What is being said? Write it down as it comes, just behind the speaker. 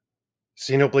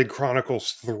Xenoblade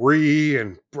Chronicles 3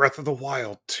 and Breath of the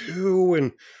Wild 2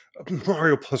 and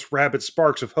Mario plus Rabbids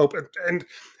Sparks of Hope and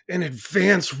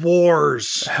Advance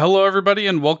Wars. Hello, everybody,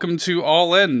 and welcome to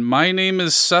All In. My name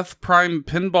is Seth Prime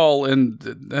Pinball,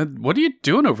 and what are you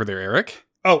doing over there, Eric?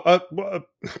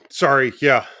 Sorry,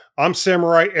 yeah. I'm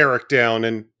Samurai Eric Down,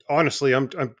 and honestly,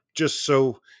 I'm just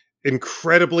so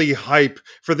incredibly hype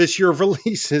for this year of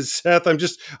releases, Seth. I'm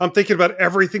thinking about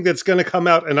everything that's going to come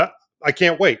out, and I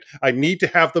can't wait. I need to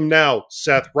have them now,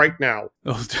 Seth, right now.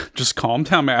 Oh, just calm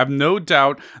down, man. I have no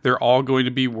doubt they're all going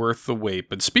to be worth the wait.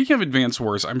 But speaking of Advance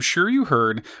Wars, I'm sure you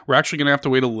heard we're actually going to have to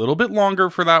wait a little bit longer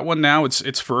for that one now.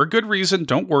 It's for a good reason.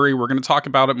 Don't worry. We're going to talk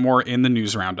about it more in the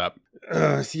news roundup.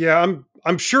 Yeah,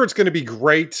 I'm sure it's going to be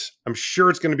great. I'm sure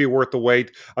it's going to be worth the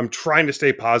wait. I'm trying to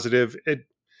stay positive.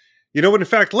 You know what? In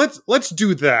fact, let's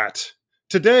do that.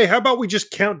 Today, how about we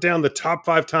just count down the top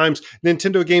 5 times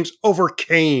Nintendo games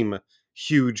overcame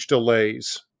huge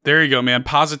delays? There you go, man.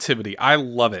 Positivity. I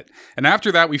love it. And after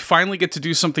that, we finally get to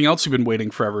do something else we've been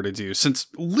waiting forever to do. Since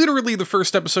literally the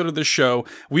first episode of this show,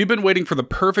 we've been waiting for the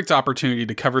perfect opportunity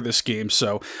to cover this game.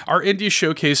 So our indie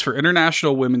showcase for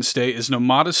International Women's Day is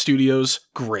Nomada Studios'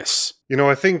 Gris. You know,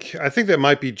 I think that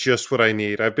might be just what I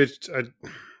need. I've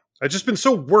just been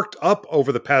so worked up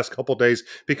over the past couple days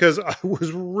because I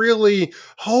was really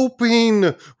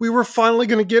hoping we were finally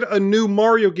going to get a new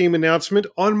Mario game announcement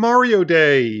on Mario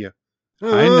Day.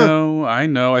 I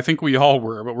know. I think we all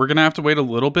were, but we're going to have to wait a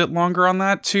little bit longer on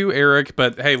that too, Eric.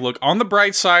 But hey, look, on the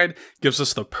bright side, gives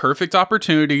us the perfect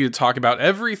opportunity to talk about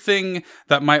everything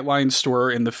that might lie in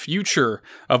store in the future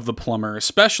of the Plumber,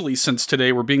 especially since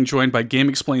today we're being joined by Game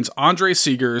Explain's Andre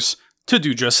Segers to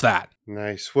do just that.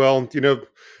 Nice. Well,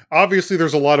 obviously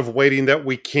there's a lot of waiting that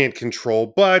we can't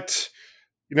control, but,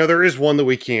 there is one that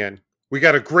we can. We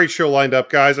got a great show lined up,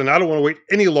 guys, and I don't want to wait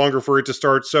any longer for it to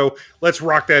start, so let's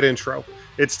rock that intro.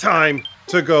 It's time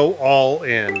to go all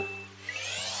in.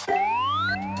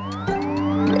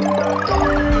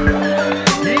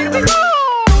 Here we go!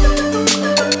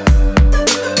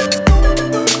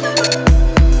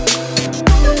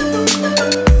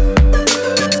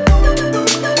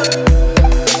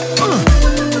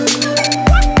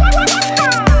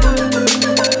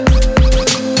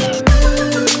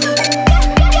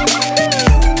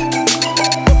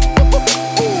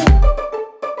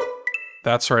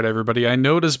 That's right, everybody. I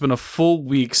know it has been a full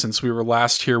week since we were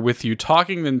last here with you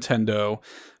talking Nintendo,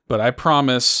 but I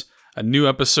promise a new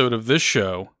episode of this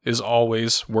show is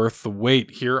always worth the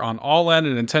wait here on All In, a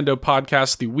Nintendo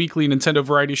podcast, the weekly Nintendo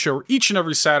variety show where each and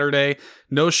every Saturday,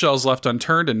 no shells left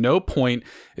unturned and no point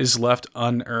is left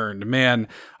unearned. Man,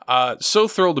 so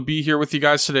thrilled to be here with you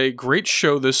guys today. Great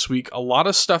show this week. A lot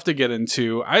of stuff to get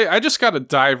into. I just got to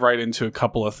dive right into a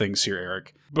couple of things here,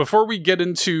 Eric. Before we get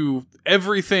into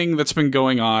everything that's been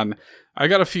going on, I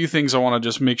got a few things I want to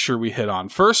just make sure we hit on.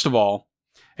 First of all,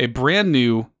 a brand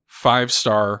new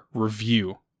 5-star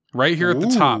review right here at the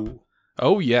top.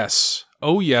 Oh, yes.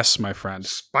 Oh, yes, my friend.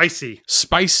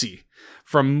 Spicy.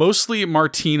 From Mostly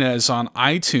Martinez on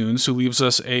iTunes, who leaves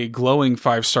us a glowing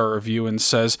 5-star review and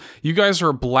says, "You guys are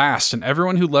a blast, and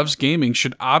everyone who loves gaming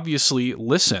should obviously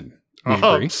listen."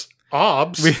 Obs.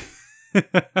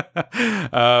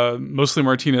 Mostly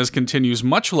Martinez continues,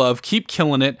 "Much love, keep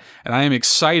killing it, and I am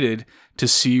excited to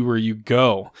see where you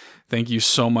go." Thank you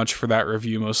so much for that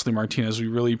review, Mostly Martinez. We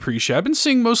really appreciate it. I've been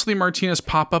seeing Mostly Martinez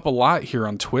pop up a lot here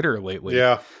on Twitter lately.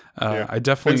 Yeah. I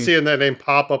definitely been seeing that name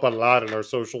pop up a lot in our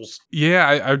socials.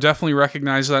 Yeah, I definitely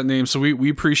recognize that name. So we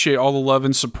appreciate all the love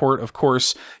and support. Of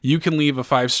course, you can leave a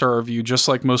 5-star review just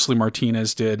like Mostly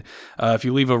Martinez did. If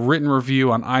you leave a written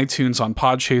review on iTunes, on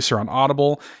Podchaser, on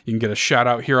Audible, you can get a shout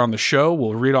out here on the show.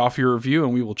 We'll read off your review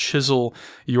and we will chisel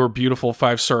your beautiful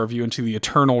 5-star review into the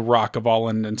eternal rock of All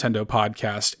In Nintendo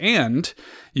podcast. And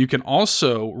you can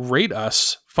also rate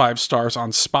us 5 stars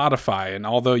on Spotify. And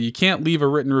although you can't leave a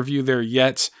written review there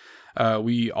yet,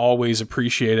 we always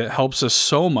appreciate it. Helps us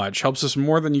so much. Helps us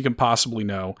more than you can possibly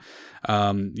know.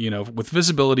 With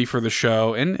visibility for the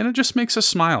show, and it just makes us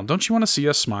smile. Don't you want to see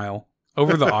us smile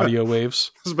over the audio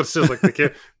waves? But still, like they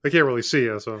can't really see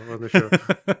us on the show.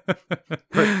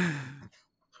 But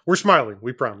we're smiling.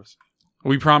 We promise.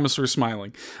 We promise we're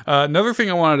smiling. Another thing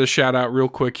I wanted to shout out real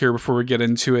quick here before we get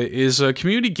into it is a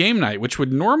community game night, which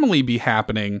would normally be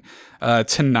happening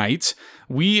tonight.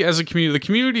 We, as a community, the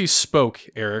community spoke,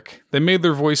 Eric. They made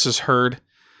their voices heard.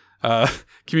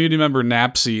 Community member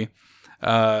Napsy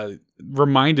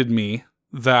reminded me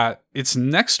that it's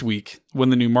next week when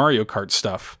the new Mario Kart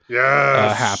stuff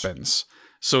happens.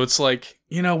 So it's like,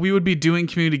 we would be doing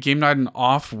community game night an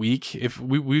off week if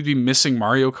we'd be missing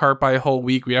Mario Kart by a whole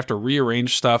week. We have to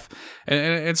rearrange stuff. And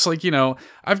it's like,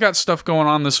 I've got stuff going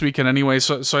on this weekend anyway.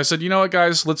 So I said, you know what,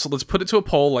 guys, let's put it to a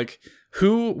poll. Like,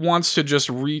 who wants to just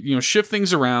shift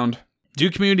things around, do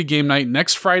community game night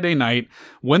next Friday night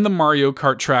when the Mario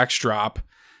Kart tracks drop?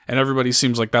 And everybody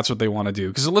seems like that's what they want to do.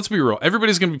 Because let's be real,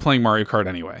 everybody's going to be playing Mario Kart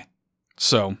anyway.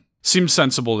 So, seems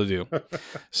sensible to do.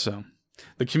 So,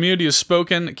 the community has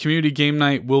spoken. Community game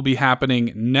night will be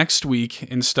happening next week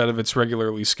instead of its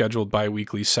regularly scheduled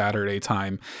bi-weekly Saturday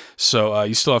time. So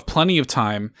you still have plenty of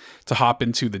time to hop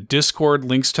into the Discord.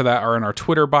 Links to that are in our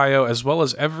Twitter bio, as well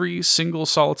as every single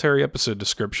solitary episode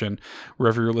description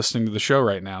wherever you're listening to the show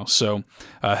right now. So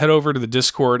head over to the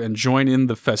Discord and join in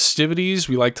the festivities.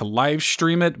 We like to live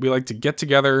stream it. We like to get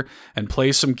together and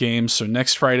play some games. So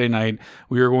next Friday night,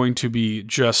 we are going to be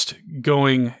just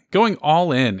going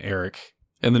all in, Eric,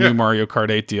 in the new Mario Kart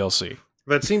 8 DLC.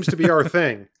 That seems to be our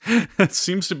thing. It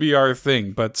seems to be our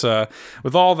thing. But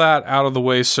with all that out of the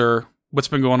way, sir, what's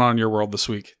been going on in your world this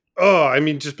week? Oh, I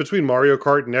mean, just between Mario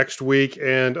Kart next week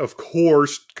and, of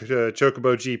course,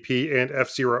 Chocobo GP and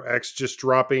F-Zero X just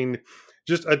dropping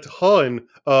just a ton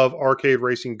of arcade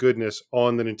racing goodness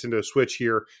on the Nintendo Switch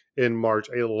here in March.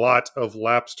 A lot of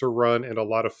laps to run and a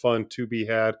lot of fun to be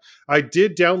had. I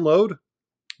did download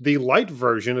the light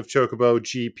version of Chocobo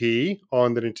GP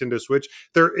on the Nintendo Switch.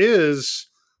 There is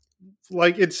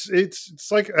like it's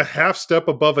like a half step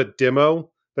above a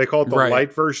demo. They call it the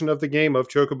light version of the game of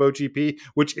Chocobo GP,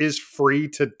 which is free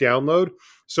to download.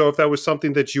 So if that was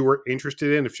something that you were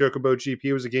interested in, if Chocobo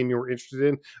GP was a game you were interested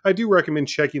in, I do recommend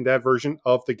checking that version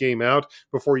of the game out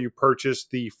before you purchase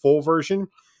the full version.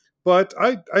 But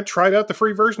I tried out the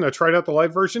free version. I tried out the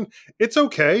light version. It's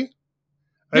okay.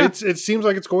 Yeah. It seems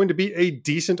like it's going to be a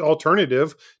decent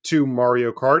alternative to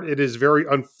Mario Kart. It is very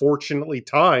unfortunately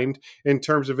timed in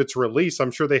terms of its release.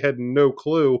 I'm sure they had no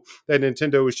clue that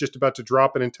Nintendo was just about to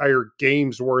drop an entire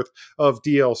game's worth of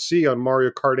DLC on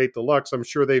Mario Kart 8 Deluxe. I'm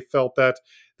sure they felt that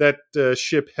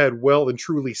ship had well and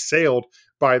truly sailed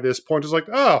by this point. It's like,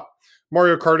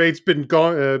 Mario Kart 8's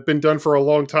been done for a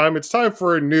long time. It's time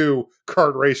for a new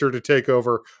kart racer to take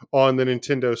over on the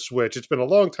Nintendo Switch. It's been a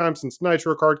long time since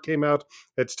Nitro Kart came out.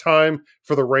 It's time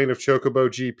for the reign of Chocobo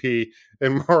GP.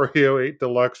 And Mario 8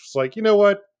 Deluxe was like, you know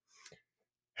what?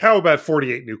 How about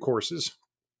 48 new courses?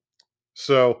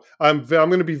 So I'm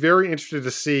going to be very interested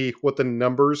to see what the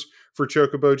numbers for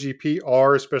Chocobo GP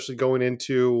are, especially going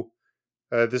into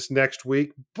this next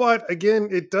week. But again,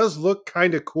 it does look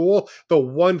kind of cool. The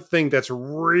one thing that's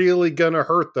really going to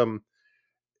hurt them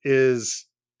is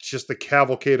just the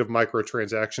cavalcade of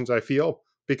microtransactions, I feel,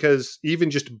 because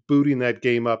even just booting that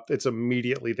game up, it's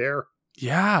immediately there.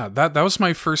 Yeah, that was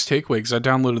my first takeaway because I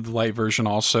downloaded the light version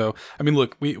also. I mean,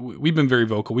 look, we've been very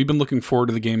vocal. We've been looking forward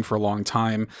to the game for a long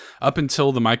time. Up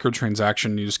until the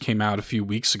microtransaction news came out a few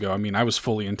weeks ago, I mean, I was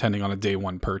fully intending on a day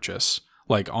one purchase.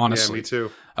 Like, honestly. Yeah, me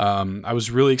too. I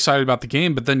was really excited about the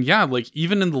game, but then, like,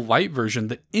 even in the light version,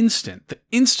 the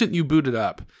instant you booted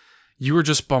up, you were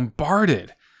just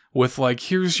bombarded with, like,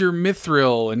 here's your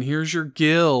Mithril, and here's your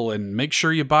Gil, and make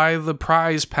sure you buy the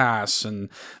prize pass, and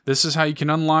this is how you can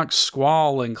unlock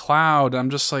Squall and Cloud. I'm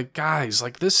just like, guys,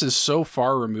 like, this is so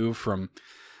far removed from...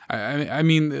 I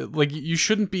mean, like, you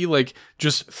shouldn't be, like,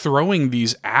 just throwing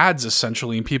these ads,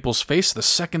 essentially, in people's face the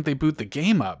second they boot the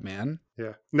game up, man.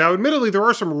 Yeah. Now, admittedly, there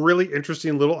are some really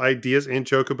interesting little ideas in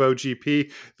Chocobo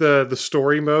GP. The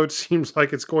story mode seems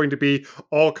like it's going to be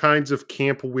all kinds of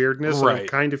camp weirdness. Right. I'm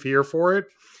kind of here for it.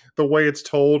 The way it's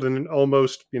told in an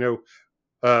almost,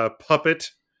 puppet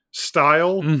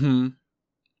style. Mm-hmm.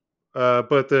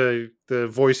 But the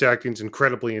voice acting is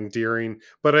incredibly endearing.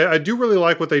 But I do really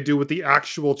like what they do with the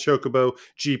actual Chocobo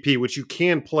GP, which you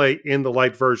can play in the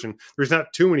light version. There's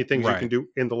not too many things you can do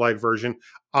in the light version,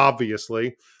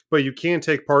 obviously, but you can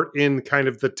take part in kind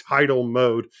of the title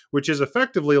mode, which is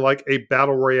effectively like a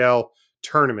battle royale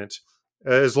tournament.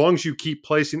 As long as you keep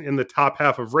placing in the top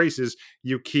half of races,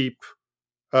 you keep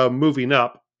moving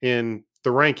up in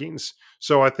the rankings.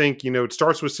 So I think, it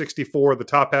starts with 64, the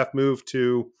top half move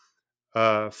to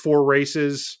 4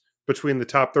 races between the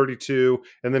top 32,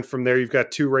 and then from there you've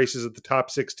got 2 races at the top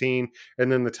 16,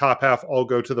 and then the top half all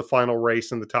go to the final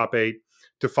race in the top 8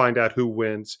 to find out who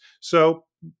wins. So,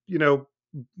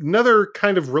 another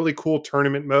kind of really cool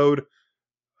tournament mode,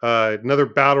 another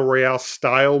battle royale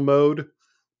style mode,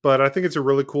 but I think it's a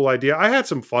really cool idea. I had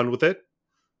some fun with it.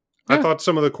 Yeah. I thought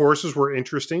some of the courses were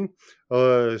interesting.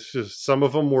 Some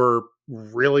of them were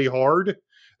really hard.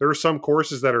 There are some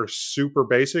courses that are super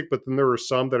basic, but then there are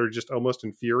some that are just almost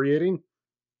infuriating.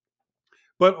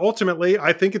 But ultimately,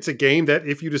 I think it's a game that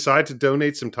if you decide to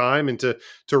donate some time and to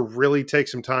really take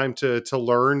some time to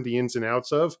learn the ins and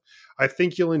outs of, I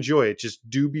think you'll enjoy it. Just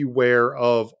do beware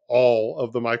of all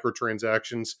of the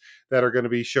microtransactions that are going to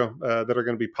be that are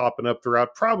going to be popping up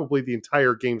throughout probably the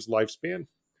entire game's lifespan.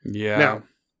 Yeah. Now,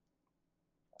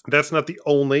 that's not the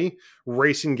only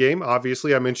racing game.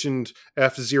 Obviously, I mentioned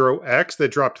F-Zero X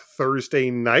that dropped Thursday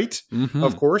night,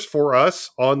 of course, for us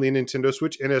on the Nintendo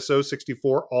Switch NSO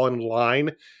 64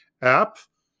 online app.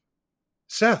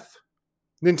 Seth,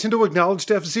 Nintendo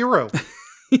acknowledged F-Zero.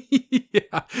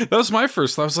 Yeah, that was my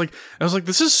first thought. I was like,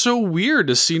 this is so weird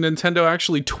to see Nintendo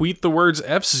actually tweet the words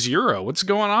F-Zero. What's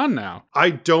going on now? I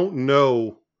don't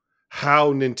know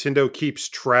how Nintendo keeps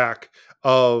track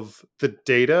of the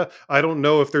data. I don't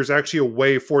know if there's actually a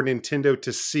way for Nintendo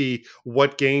to see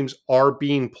what games are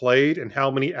being played and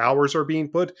how many hours are being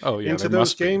put into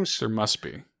those games. There must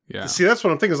be. Yeah. See, that's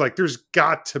what I'm thinking is like there's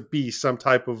got to be some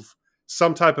type of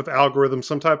algorithm,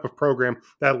 some type of program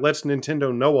that lets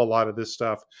Nintendo know a lot of this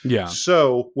stuff. Yeah.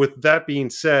 So, with that being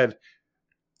said,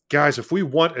 guys, if we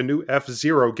want a new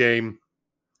F-Zero game,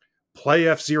 play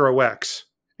F-Zero X.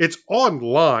 It's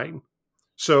online.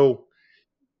 So,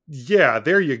 yeah,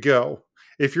 there you go.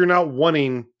 If you're not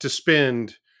wanting to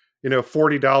spend,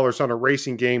 $40 on a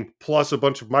racing game plus a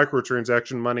bunch of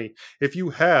microtransaction money, if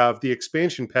you have the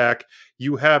expansion pack,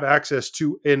 you have access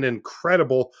to an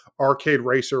incredible arcade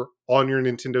racer on your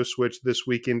Nintendo Switch this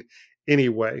weekend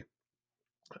anyway.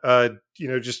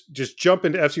 Just jump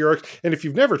into F-Zero X. And if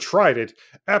you've never tried it,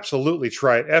 absolutely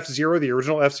try it. F-Zero, the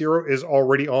original F-Zero, is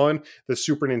already on the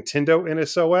Super Nintendo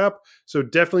NSO app. So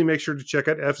definitely make sure to check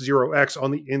out F-Zero X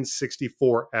on the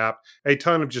N64 app. A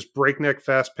ton of just breakneck,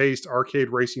 fast-paced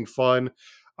arcade racing fun.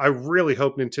 I really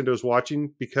hope Nintendo's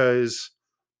watching, because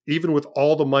even with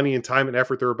all the money and time and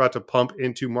effort they're about to pump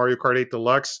into Mario Kart 8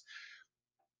 Deluxe,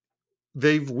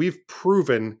 we've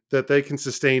proven that they can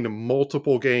sustain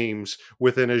multiple games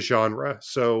within a genre.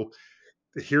 So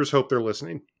here's hope they're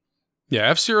listening. Yeah,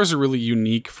 F-Zero is a really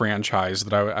unique franchise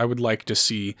that I would like to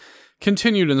see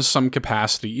continued in some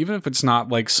capacity, even if it's not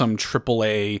like some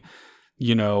AAA,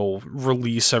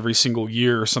 release every single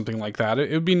year or something like that.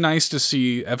 It would be nice to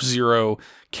see F-Zero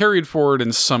carried forward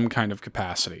in some kind of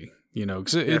capacity.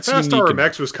 Because it's Fast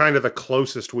RMX was kind of the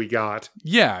closest we got.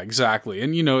 Yeah, exactly.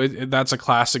 And, that's a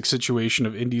classic situation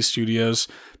of indie studios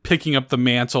picking up the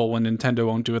mantle when Nintendo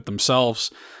won't do it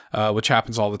themselves, which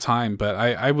happens all the time. But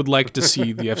I would like to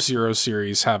see the F-Zero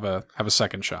series have a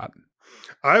second shot.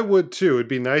 I would too. It'd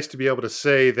be nice to be able to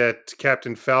say that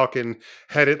Captain Falcon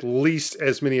had at least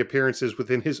as many appearances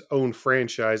within his own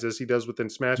franchise as he does within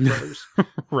Smash Brothers.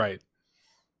 Right.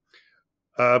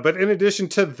 But in addition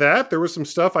to that, there was some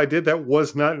stuff I did that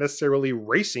was not necessarily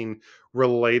racing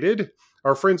related.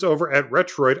 Our friends over at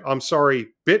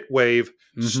Bitwave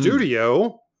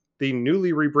Studio, the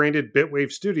newly rebranded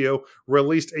Bitwave Studio,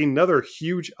 released another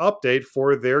huge update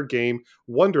for their game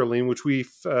Wonderling, which we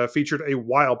featured a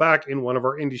while back in one of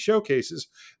our indie showcases.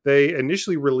 They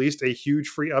initially released a huge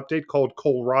free update called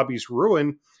Kohlrabi's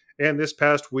Ruin, and this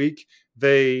past week,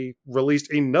 they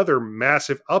released another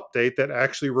massive update that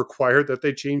actually required that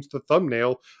they change the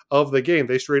thumbnail of the game.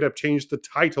 They straight up changed the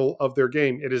title of their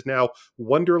game. It is now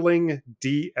Wonderling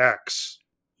DX.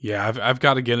 Yeah, I've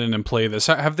got to get in and play this.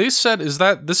 Have they said,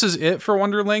 this is it for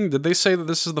Wonderling? Did they say that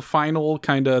this is the final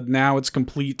kind of, now it's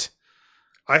complete?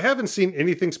 I haven't seen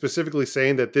anything specifically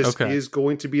saying that this is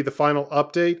going to be the final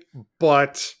update,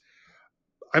 but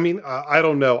I mean, I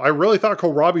don't know. I really thought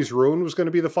Kohlrabi's Ruin was going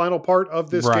to be the final part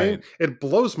of this game. It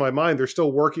blows my mind they're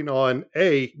still working on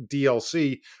A,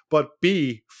 DLC, but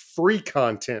B, free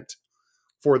content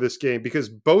for this game, because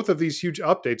both of these huge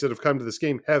updates that have come to this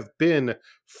game have been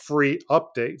free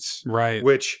updates. Right.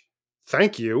 Which,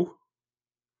 thank you.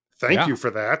 Thank you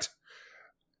for that.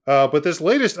 But this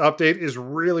latest update is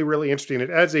really, really interesting. It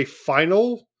adds a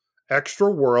final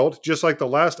extra world, just like the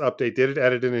last update did. It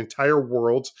added an entire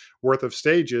world's worth of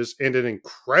stages and an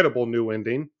incredible new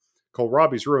ending.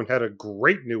 Kohlrabi's Ruin had a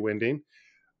great new ending,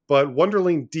 but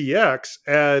Wonderling DX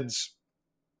adds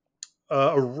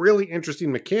a really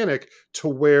interesting mechanic to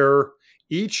where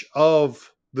each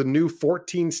of the new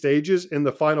 14 stages in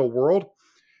the final world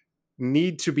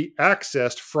need to be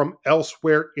accessed from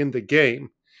elsewhere in the game.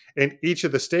 And each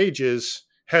of the stages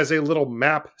has a little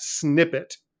map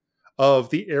snippet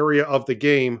of the area of the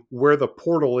game where the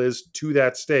portal is to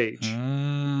that stage.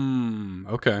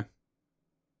 Okay.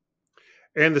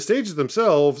 And the stages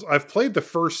themselves, I've played the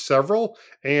first several,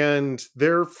 and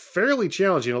they're fairly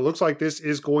challenging. It looks like this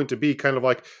is going to be kind of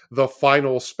like the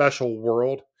final special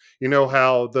world. You know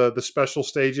how the special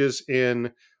stages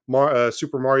in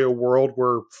Super Mario World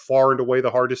were far and away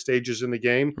the hardest stages in the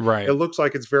game. Right. It looks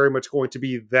like it's very much going to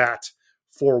be that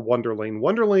for Wonderling.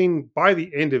 Wonderling, by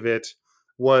the end of it,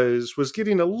 was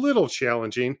getting a little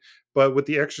challenging, but with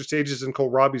the extra stages in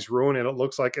Kohlrabi's Ruin, and it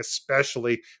looks like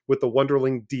especially with the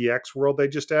Wonderling DX world they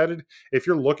just added, if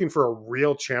you're looking for a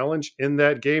real challenge in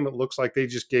that game, it looks like they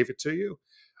just gave it to you.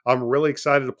 I'm really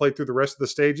excited to play through the rest of the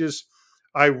stages.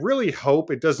 I really hope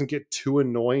it doesn't get too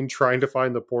annoying trying to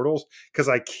find the portals, because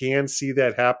I can see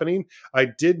that happening. I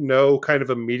did know kind of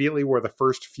immediately where the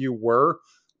first few were,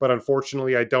 but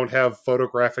unfortunately I don't have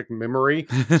photographic memory,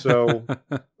 so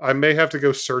I may have to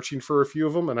go searching for a few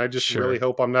of them, and I just really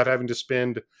hope I'm not having to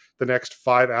spend the next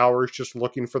 5 hours just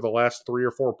looking for the last 3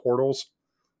 or 4 portals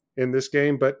in this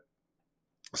game. But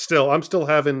still, I'm still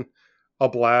having a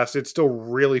blast. It's still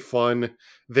really fun.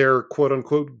 Their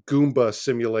quote-unquote Goomba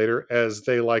simulator, as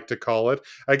they like to call it.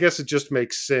 I guess it just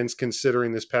makes sense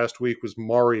considering this past week was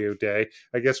Mario Day.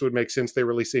 I guess it would make sense they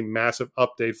release a massive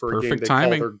update for a game they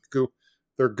call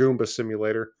their Goomba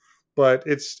simulator. But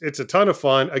it's a ton of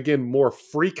fun. Again, more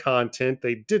free content.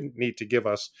 They didn't need to give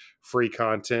us free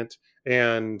content.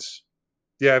 And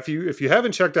yeah, if you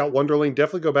haven't checked out Wonderling,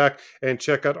 definitely go back and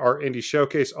check out our indie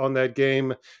showcase on that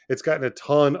game. It's gotten a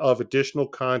ton of additional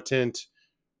content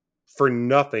for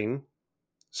nothing.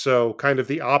 So kind of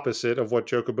the opposite of what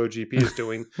Chocobo GP is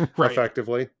doing right.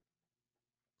 effectively.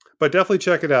 But definitely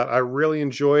check it out. I really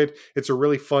enjoyed. It's a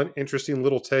really fun, interesting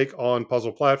little take on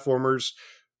puzzle platformers.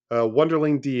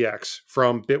 Wonderling DX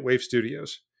from Bitwave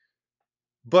Studios.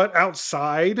 But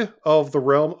outside of the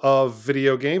realm of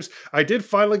video games, I did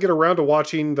finally get around to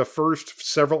watching the first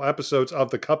several episodes of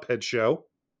the Cuphead show.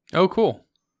 Oh, cool.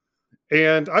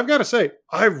 And I've got to say,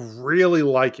 I really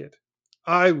like it.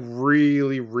 I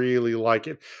really, really like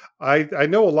it. I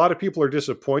know a lot of people are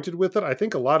disappointed with it. I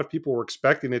think a lot of people were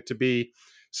expecting it to be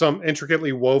some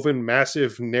intricately woven,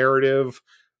 massive narrative,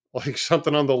 like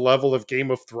something on the level of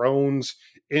Game of Thrones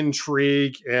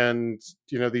intrigue and,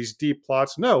 these deep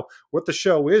plots. No, what the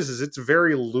show is it's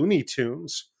very Looney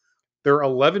Tunes. They're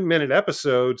 11-minute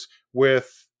episodes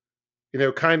with,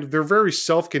 they're very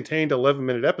self-contained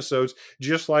 11-minute episodes,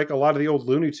 just like a lot of the old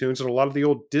Looney Tunes and a lot of the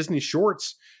old Disney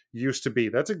shorts used to be.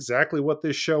 That's exactly what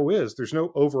this show is. There's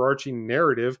no overarching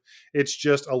narrative. It's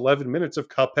just 11 minutes of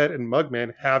Cuphead and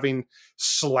Mugman having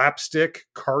slapstick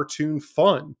cartoon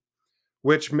fun,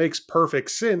 which makes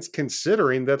perfect sense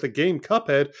considering that the game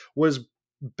Cuphead was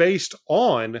based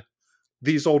on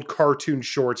these old cartoon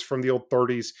shorts from the old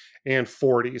 30s and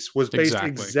 40s, was based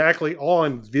exactly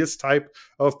on this type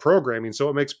of programming. So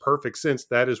it makes perfect sense.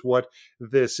 That is what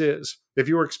this is. If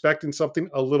you were expecting something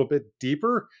a little bit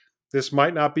deeper, this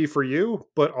might not be for you,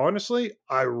 but honestly,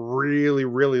 I really,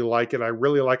 really like it. I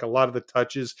really like a lot of the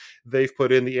touches they've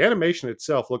put in. The animation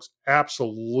itself looks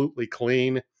absolutely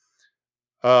clean.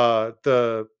 A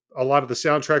lot of the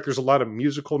soundtrack, there's a lot of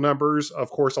musical numbers. Of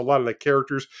course, a lot of the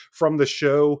characters from the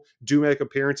show do make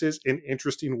appearances in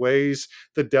interesting ways.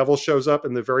 The devil shows up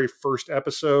in the very first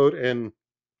episode, and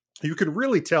you can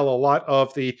really tell a lot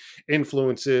of the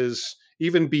influences,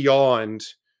 even beyond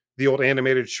the old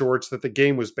animated shorts that the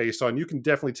game was based on. You can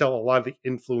definitely tell a lot of the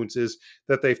influences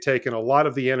that they've taken, a lot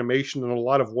of the animation and a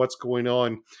lot of what's going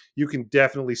on. You can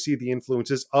definitely see the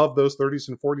influences of those 30s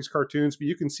and 40s cartoons, but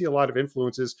you can see a lot of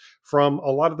influences from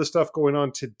a lot of the stuff going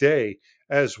on today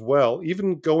as well.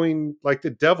 Even going like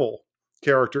the devil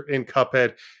character in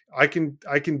Cuphead, I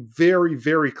can very,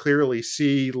 very clearly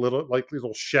see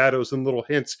little shadows and little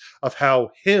hints of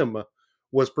how him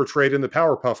was portrayed in the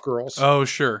Powerpuff Girls. Oh,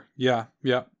 sure. Yeah.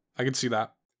 I can see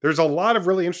that. There's a lot of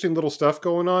really interesting little stuff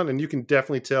going on, and you can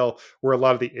definitely tell where a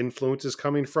lot of the influence is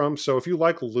coming from. So if you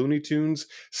like Looney Tunes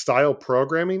style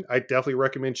programming, I definitely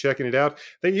recommend checking it out.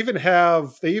 They even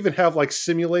have like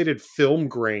simulated film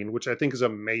grain, which I think is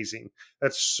amazing.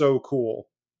 That's so cool.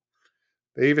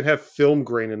 They even have film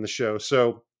grain in the show.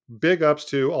 So big ups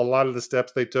to a lot of the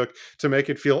steps they took to make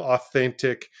it feel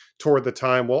authentic toward the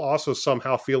time, while also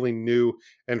somehow feeling new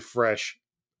and fresh.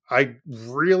 I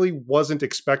really wasn't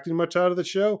expecting much out of the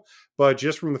show, but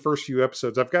just from the first few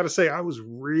episodes, I've got to say I was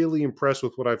really impressed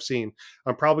with what I've seen.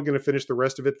 I'm probably going to finish the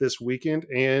rest of it this weekend,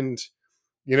 and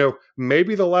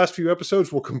maybe the last few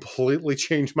episodes will completely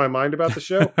change my mind about the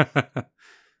show,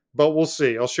 but we'll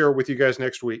see. I'll share it with you guys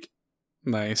next week.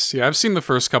 Nice. Yeah, I've seen the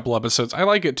first couple episodes. I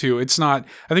like it too. It's not,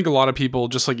 I think a lot of people,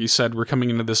 just like you said, were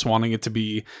coming into this wanting it to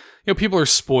be, people are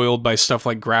spoiled by stuff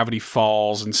like Gravity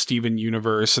Falls and Steven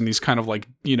Universe and these kind of like,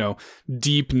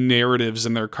 deep narratives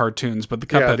in their cartoons. But the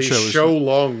Cuphead show is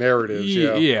long narratives.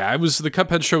 Yeah, the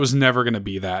Cuphead show was never going to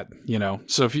be that,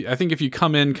 So I think if you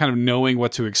come in kind of knowing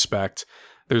what to expect,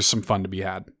 there's some fun to be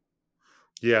had.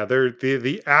 Yeah, they're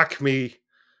the Acme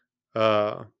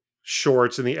uh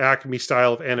shorts and the Acme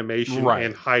style of animation and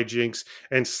Right. hijinks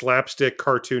and slapstick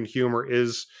cartoon humor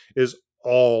is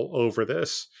all over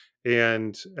this.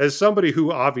 And as somebody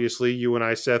who obviously you and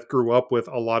I, Seth, grew up with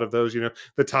a lot of those,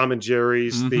 the Tom and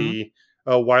Jerry's, Mm-hmm. the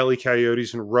Wile E.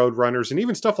 Coyotes and Road Runners, and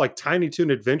even stuff like Tiny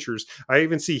Toon Adventures. I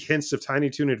even see hints of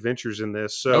Tiny Toon Adventures in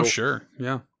this. Oh, So sure.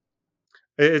 Yeah.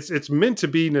 it's meant to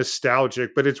be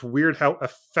nostalgic, but it's weird how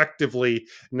effectively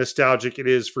nostalgic it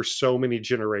is for so many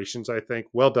generations, I think.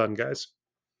 Well done, guys.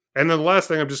 And then the last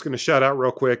thing I'm just going to shout out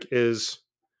real quick is,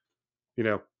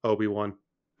 Obi-Wan.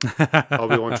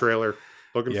 Obi-Wan trailer.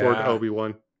 Looking forward to Yeah.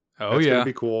 Obi-Wan. Oh, That's going to yeah.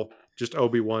 be cool. Just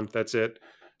Obi-Wan. That's it.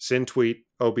 Send tweet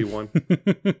Obi-Wan.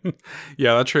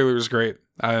 Yeah, that trailer is great.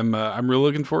 I'm really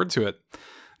looking forward to it.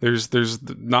 There's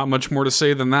not much more to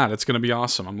say than that. It's going to be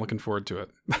awesome. I'm looking forward to it.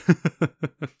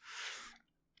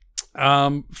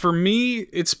 For me,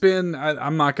 it's been,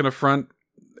 I'm not going to front.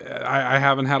 I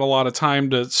haven't had a lot of time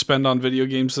to spend on video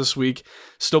games this week.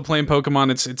 Still playing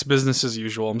Pokemon. It's business as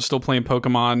usual. I'm still playing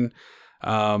Pokemon.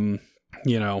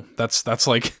 That's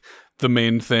like the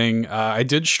main thing. I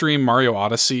did stream Mario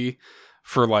Odyssey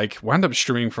wound up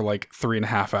streaming for like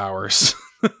 3.5 hours.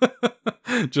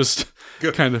 Just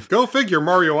kind of go figure.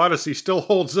 Mario Odyssey still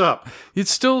holds up. It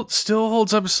still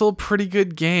holds up. It's still a pretty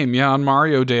good game. Yeah, on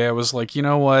Mario Day, I was like, you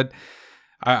know what?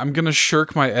 I'm going to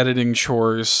shirk my editing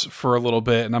chores for a little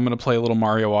bit, and I'm going to play a little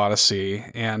Mario Odyssey.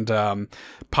 And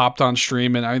popped on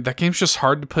stream, and that game's just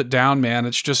hard to put down, man.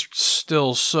 It's just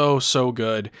still so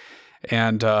good.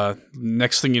 And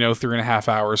next thing you know, 3.5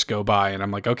 hours go by, and I'm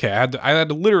like, okay, I had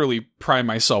to literally pry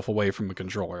myself away from the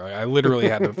controller. I literally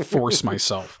had to force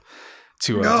myself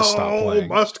to stop playing.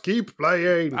 Must keep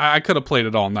playing. I could have played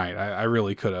it all night. I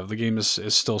really could have. The game is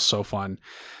still so fun.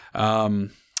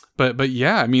 But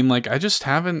yeah, I mean, like I just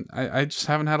haven't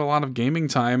had a lot of gaming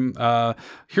time.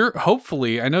 Here,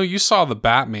 hopefully, I know you saw the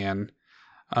Batman.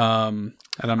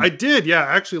 I did, yeah.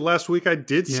 Actually, last week I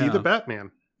did see the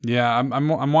Batman. Yeah,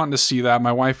 I'm wanting to see that.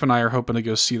 My wife and I are hoping to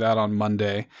go see that on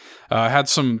Monday. I had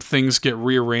some things get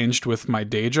rearranged with my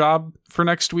day job for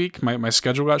next week. My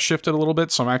schedule got shifted a little bit,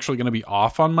 so I'm actually going to be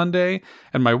off on Monday,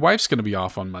 and my wife's going to be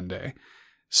off on Monday.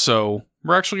 So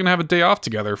we're actually going to have a day off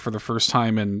together for the first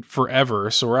time in forever.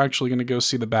 So we're actually going to go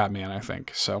see the Batman, I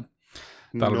think. So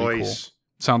that'll be cool.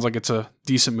 Sounds like it's a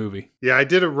decent movie. Yeah, I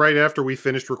did it right after we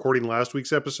finished recording last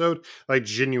week's episode. Like,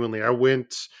 genuinely, I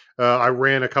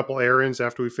ran a couple errands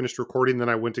after we finished recording, then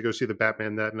I went to go see the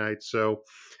Batman that night. So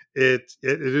it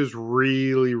is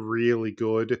really, really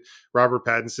good. Robert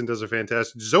Pattinson does a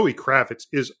fantastic. Zoe Kravitz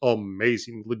is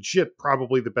amazing. Legit,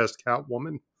 probably the best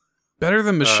Catwoman. Better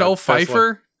than Michelle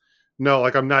Pfeiffer? No,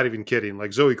 like I'm not even kidding.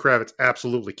 Like Zoe Kravitz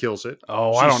absolutely kills it.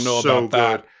 Oh, I don't know about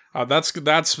that.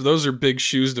 That's those are big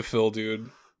shoes to fill, dude.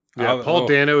 Yeah, Paul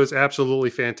Dano is absolutely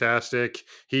fantastic.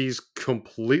 He's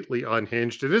completely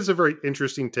unhinged. It is a very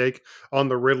interesting take on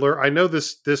the Riddler. I know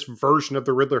this version of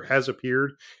the Riddler has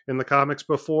appeared in the comics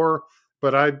before,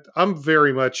 but I'm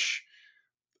very much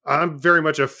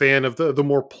a fan of the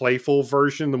more playful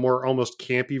version, the more almost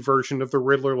campy version of the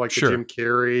Riddler, like the Jim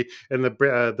Carrey and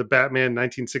the Batman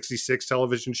 1966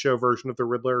 television show version of the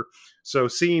Riddler. So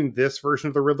seeing this version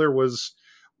of the Riddler was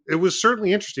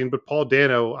certainly interesting, but Paul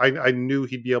Dano, I knew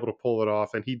he'd be able to pull it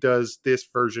off, and he does this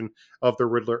version of the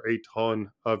Riddler a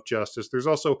ton of justice. There's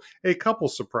also a couple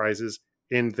surprises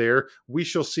in there. We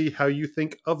shall see how you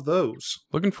think of those.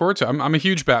 Looking forward to it. I'm a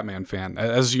huge Batman fan,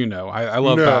 as you know. I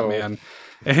love Batman.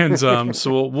 And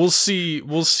so we'll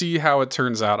see how it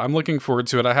turns out. I'm looking forward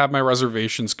to it. I have my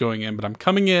reservations going in, but I'm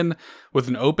coming in with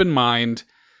an open mind,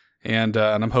 and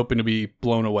I'm hoping to be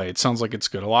blown away. It sounds like it's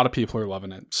good. A lot of people are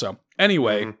loving it. So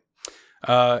anyway,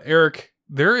 Eric,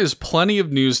 there is plenty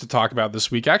of news to talk about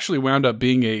this week. Actually wound up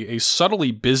being a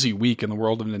subtly busy week in the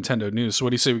world of Nintendo news. So what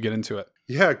do you say we get into it?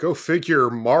 Yeah, go figure.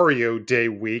 Mario Day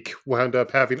week wound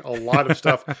up having a lot of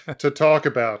stuff to talk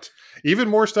about. Even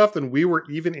more stuff than we were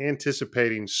even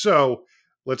anticipating. So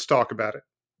let's talk about it.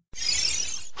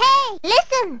 Hey,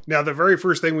 listen! Now, the very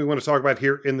first thing we want to talk about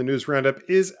here in the news roundup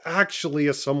is actually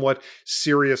a somewhat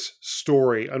serious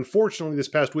story. Unfortunately, this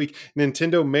past week,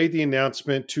 Nintendo made the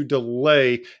announcement to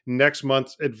delay next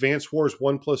month's Advance Wars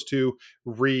 1+2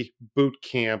 Reboot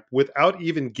Camp without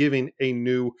even giving a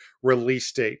new release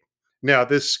date. Now,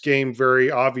 this game very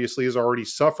obviously has already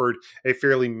suffered a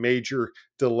fairly major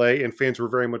delay, and fans were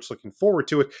very much looking forward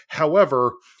to it.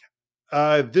 However,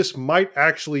 this might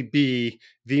actually be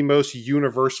the most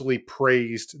universally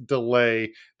praised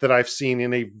delay that I've seen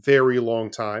in a very long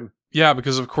time. Yeah,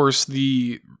 because of course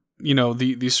the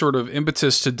the sort of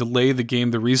impetus to delay the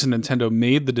game, the reason Nintendo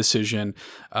made the decision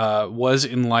was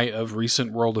in light of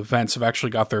recent world events. I've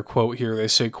actually got their quote here. They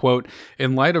say, quote,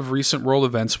 "In light of recent world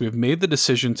events, we have made the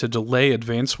decision to delay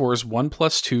Advance Wars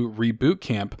 1+2 Reboot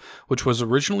Camp, which was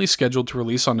originally scheduled to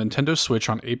release on Nintendo Switch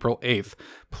on April 8th.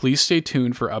 Please stay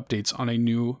tuned for updates on a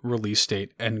new release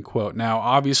date," end quote. Now,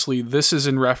 obviously, this is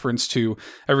in reference to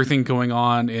everything going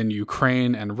on in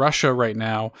Ukraine and Russia right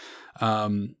now.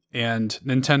 And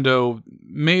Nintendo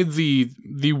made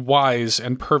the wise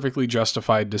and perfectly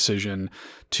justified decision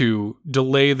to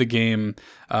delay the game.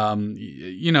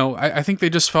 I think they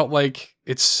just felt like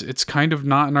it's kind of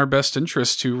not in our best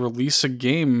interest to release a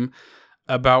game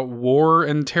about war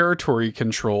and territory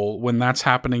control when that's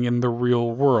happening in the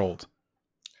real world.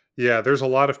 Yeah, there's a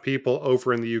lot of people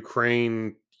over in the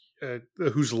Ukraine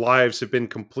whose lives have been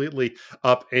completely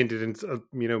upended, and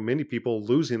many people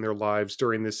losing their lives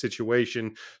during this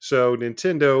situation. So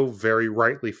Nintendo very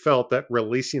rightly felt that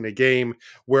releasing a game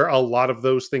where a lot of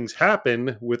those things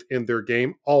happen within their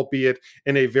game, albeit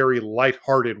in a very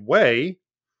lighthearted way,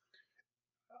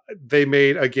 they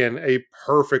made, again, a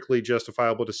perfectly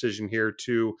justifiable decision here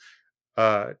to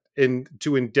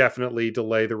indefinitely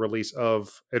delay the release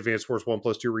of Advance Wars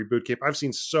 1+2 Reboot Camp. I've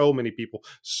seen so many people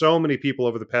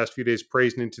over the past few days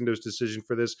praise Nintendo's decision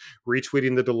for this,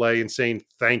 retweeting the delay and saying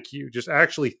thank you, just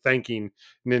actually thanking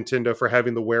Nintendo for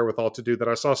having the wherewithal to do that.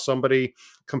 I saw somebody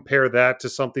compare that to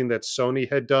something that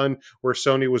Sony had done, where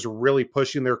Sony was really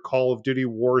pushing their Call of Duty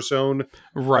Warzone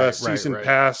season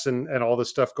pass and all this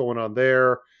stuff going on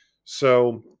there.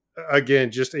 So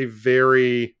again, just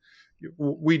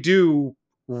we do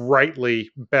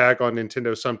rightly bag on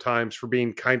Nintendo sometimes for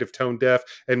being kind of tone deaf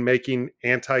and making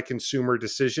anti-consumer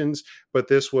decisions, but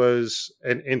this was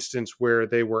an instance where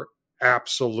they were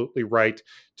absolutely right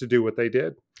to do what they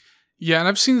did. Yeah, and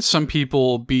I've seen some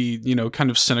people be,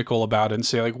 kind of cynical about it and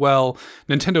say, like, well,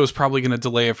 Nintendo is probably going to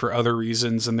delay it for other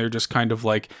reasons, and they're just kind of,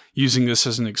 like, using this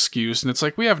as an excuse. And it's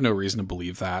like, we have no reason to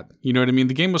believe that. You know what I mean?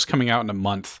 The game was coming out in a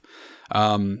month.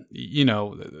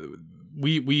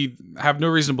 We have no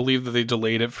reason to believe that they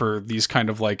delayed it for these kind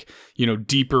of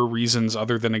deeper reasons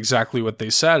other than exactly what they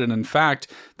said. And in fact,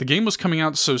 the game was coming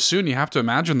out so soon, you have to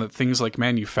imagine that things like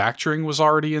manufacturing was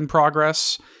already in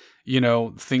progress.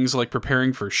 Things like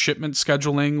preparing for shipment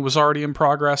scheduling was already in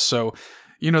progress. So,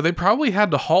 they probably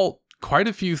had to halt quite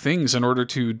a few things in order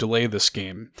to delay this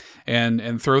game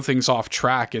and throw things off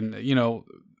track. And,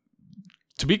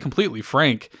 to be completely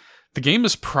frank, the game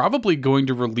is probably going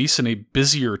to release in a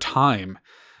busier time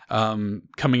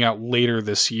coming out later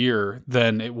this year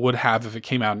than it would have if it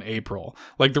came out in April.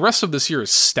 Like, the rest of this year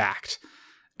is stacked.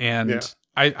 And yeah.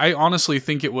 I honestly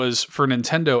think it was, for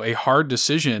Nintendo, a hard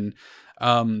decision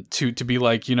to be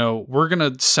like, we're going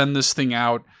to send this thing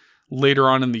out later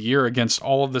on in the year against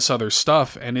all of this other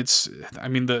stuff. And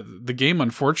the game,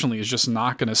 unfortunately, is just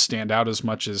not going to stand out as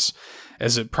much as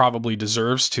it probably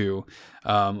deserves to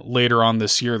later on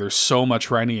this year. There's so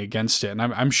much writing against it. And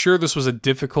I'm sure this was a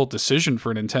difficult decision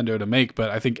for Nintendo to make,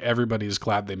 but I think everybody is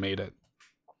glad they made it.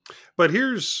 But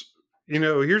here's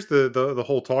the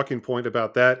whole talking point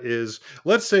about that is,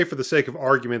 let's say for the sake of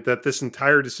argument that this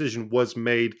entire decision was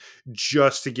made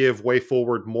just to give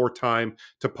WayForward more time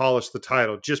to polish the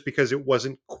title, just because it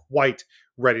wasn't quite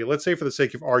ready. Let's say for the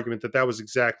sake of argument that was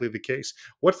exactly the case.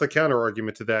 What's the counter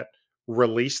argument to that?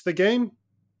 Release the game?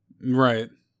 Right.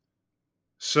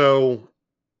 So,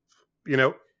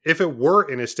 if it were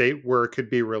in a state where it could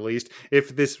be released,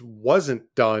 if this wasn't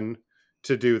done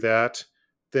to do that,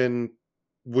 then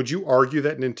would you argue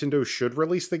that Nintendo should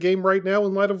release the game right now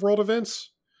in light of world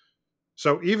events?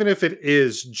 So even if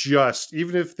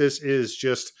this is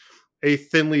just a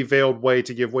thinly veiled way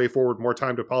to give WayForward more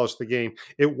time to polish the game,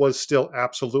 it was still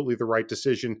absolutely the right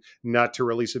decision not to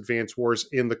release Advance Wars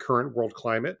in the current world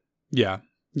climate. Yeah.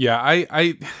 Yeah,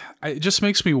 it just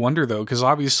makes me wonder, though, because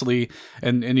obviously,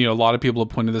 and a lot of people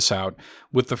have pointed this out,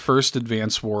 with the first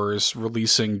Advance Wars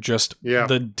releasing just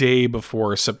the day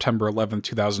before September 11th,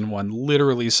 2001,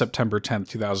 literally September 10th,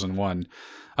 2001,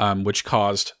 which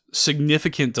caused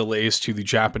significant delays to the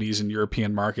Japanese and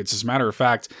European markets. As a matter of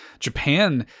fact,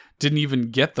 Japan didn't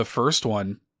even get the first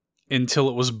one until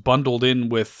it was bundled in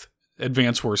with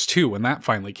Advance Wars 2 when that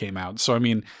finally came out. So,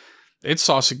 it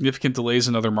saw significant delays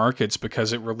in other markets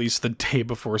because it released the day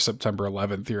before September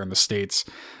 11th here in the States.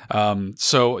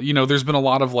 So, there's been a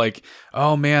lot of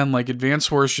oh man, Advance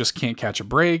Wars just can't catch a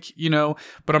break,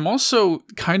 but I'm also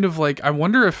kind of I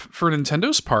wonder if for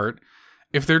Nintendo's part,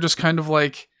 if they're just kind of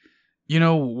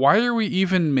why are we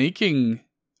even making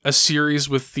a series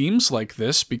with themes like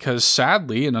this, because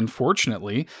sadly and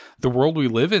unfortunately, the world we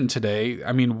live in today,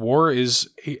 I mean, war is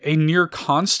a near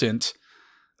constant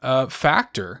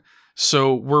factor.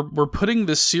 So we're putting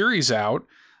this series out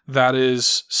that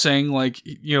is saying, like,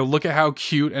 look at how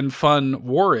cute and fun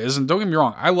war is. And don't get me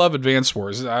wrong, I love Advance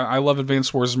Wars. I love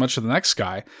Advance Wars as much as the next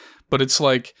guy. But it's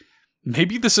like,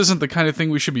 maybe this isn't the kind of thing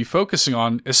we should be focusing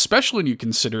on, especially when you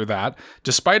consider that,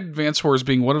 despite Advance Wars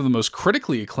being one of the most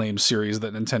critically acclaimed series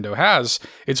that Nintendo has,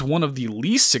 it's one of the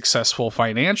least successful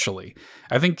financially.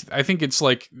 I think it's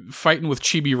like fighting with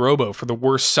Chibi Robo for the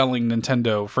worst selling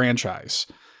Nintendo franchise.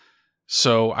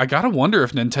 So I gotta wonder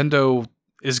if Nintendo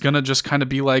is gonna just kind of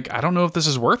be like, I don't know if this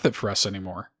is worth it for us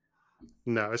anymore.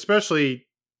 No, especially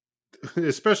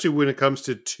when it comes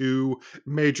to 2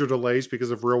 major delays because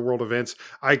of real world events.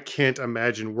 I can't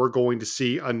imagine we're going to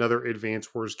see another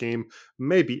Advance Wars game,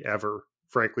 maybe ever,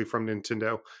 frankly, from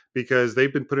Nintendo, because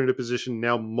they've been put in a position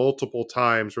now multiple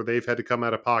times where they've had to come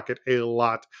out of pocket a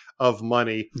lot of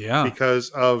money because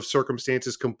of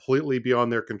circumstances completely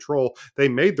beyond their control. They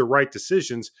made the right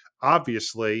decisions,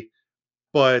 obviously,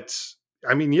 but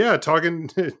I mean, yeah,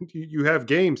 you have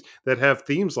games that have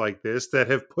themes like this that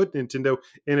have put Nintendo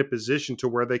in a position to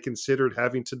where they considered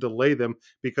having to delay them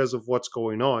because of what's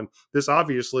going on. This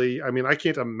obviously, I mean, I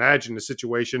can't imagine a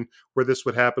situation where this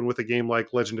would happen with a game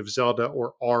like Legend of Zelda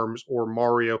or ARMS or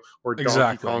Mario or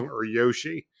Donkey Kong or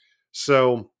Yoshi.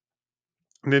 So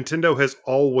Nintendo has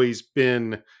always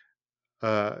been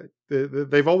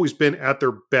they've always been at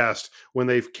their best when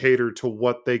they've catered to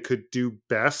what they could do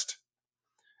best.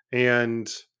 And,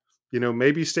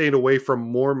 maybe staying away from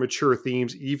more mature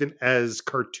themes, even as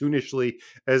cartoonishly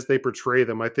as they portray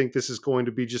them. I think this is going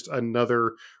to be just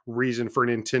another reason for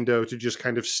Nintendo to just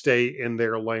kind of stay in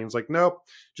their lanes. Like, nope,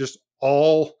 just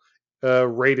all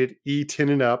rated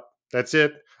E10 and up. That's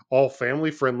it. All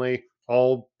family friendly,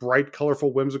 all bright,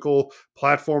 colorful, whimsical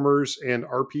platformers and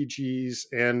RPGs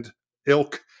and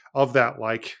ilk of that.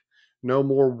 Like, no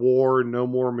more war, no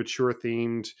more mature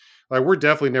themed. Like, we're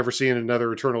definitely never seeing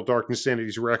another Eternal Darkness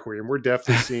Sanity's Requiem. We're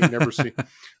definitely never seeing.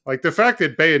 Like, the fact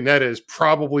that Bayonetta is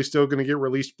probably still going to get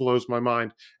released blows my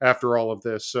mind after all of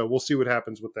this. So we'll see what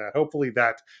happens with that. Hopefully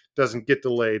that doesn't get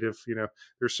delayed if,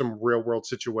 there's some real world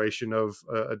situation of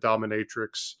a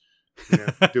dominatrix.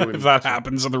 Doing if that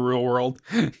happens in the real world,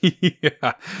 yeah,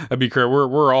 that'd be great.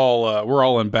 We're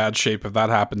all in bad shape if that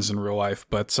happens in real life.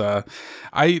 But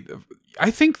I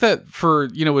think that for,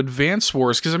 Advance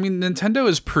Wars, because, I mean, Nintendo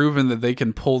has proven that they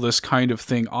can pull this kind of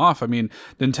thing off. I mean,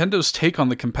 Nintendo's take on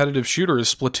the competitive shooter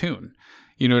is Splatoon.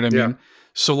 You know what I mean?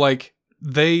 So, like,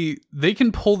 they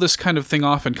can pull this kind of thing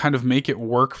off and kind of make it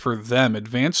work for them.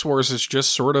 Advance Wars is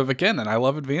just sort of, again, and I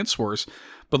love Advance Wars,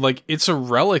 but, like, it's a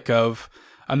relic of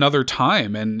another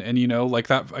time. And like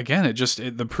that, again,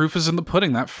 the proof is in the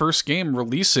pudding. That first game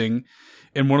releasing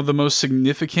in one of the most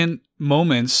significant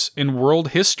moments in world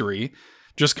history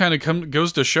just kind of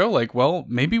goes to show, like, well,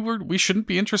 maybe we shouldn't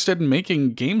be interested in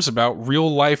making games about real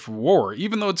life war,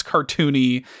 even though it's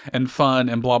cartoony and fun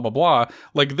and blah, blah, blah.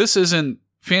 Like, this isn't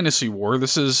fantasy war.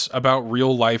 This is about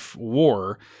real life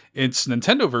war. It's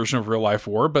Nintendo version of real life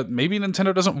war, but maybe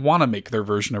Nintendo doesn't want to make their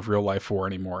version of real life war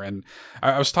anymore. And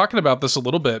I was talking about this a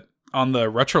little bit on the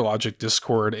RetroLogic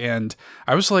Discord, and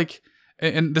I was like,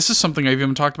 and this is something I've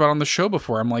even talked about on the show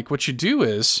before. I'm like, what you do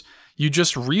is you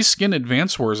just reskin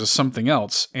Advance Wars as something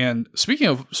else. And speaking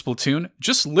of Splatoon,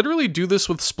 just literally do this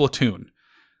with Splatoon.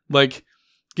 Like,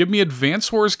 give me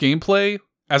Advance Wars gameplay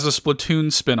as a Splatoon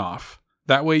spinoff.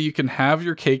 That way you can have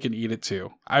your cake and eat it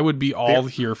too. I would be all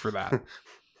here for that.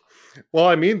 Well,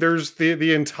 I mean, there's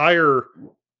the entire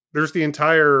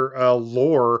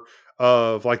lore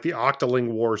of, like, the Octoling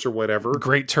Wars or whatever.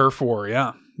 Great Turf War,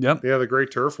 yeah. Yep. Yeah, the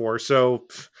Great Turf War. So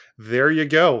there you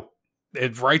go.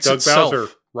 It writes Doug itself.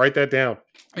 Bowser, write that down.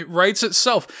 It writes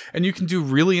itself. And you can do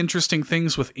really interesting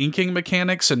things with inking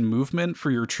mechanics and movement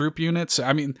for your troop units.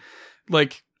 I mean,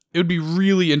 like, it would be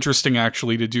really interesting,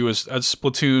 actually, to do a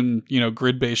Splatoon,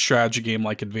 grid-based strategy game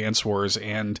like Advance Wars,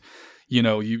 and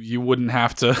you wouldn't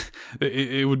have to,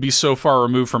 it would be so far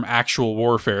removed from actual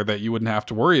warfare that you wouldn't have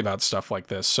to worry about stuff like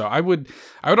this. So I would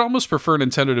almost prefer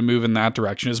Nintendo to move in that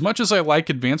direction, as much as I like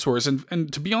Advance Wars.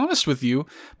 And to be honest with you,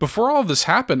 before all of this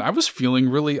happened, I was feeling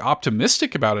really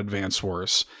optimistic about Advance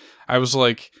Wars. I was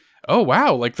like, oh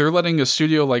wow, like, they're letting a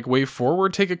studio like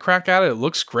WayForward take a crack at it. It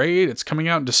looks great. It's coming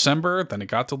out in December, then it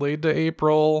got delayed to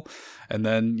April, and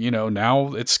then,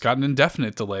 now it's got an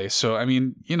indefinite delay. So, I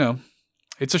mean,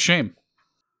 it's a shame.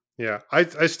 Yeah,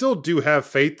 I still do have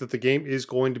faith that the game is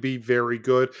going to be very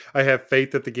good. I have faith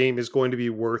that the game is going to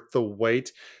be worth the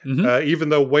wait. Mm-hmm. Even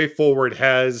though WayForward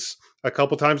has a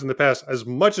couple times in the past. As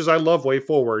much as I love Way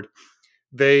Forward,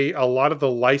 a lot of the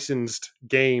licensed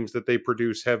games that they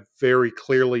produce have very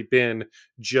clearly been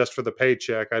just for the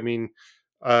paycheck. I mean,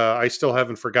 I still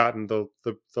haven't forgotten the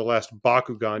last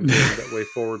Bakugan game that Way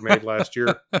Forward made last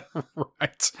year.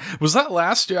 Right. Was that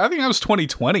last year? I think that was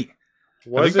 2020.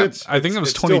 Was it? I think it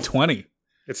was 2020.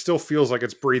 It still feels like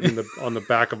it's breathing on the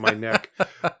back of my neck.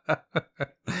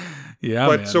 Yeah,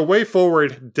 but man. So Way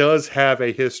Forward does have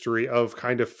a history of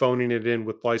kind of phoning it in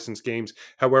with licensed games.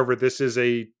 However, this is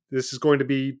going to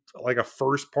be like a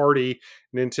first party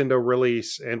Nintendo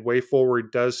release, and Way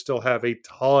Forward does still have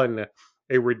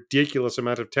a ridiculous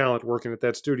amount of talent working at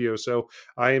that studio. So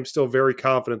I am still very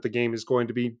confident the game is going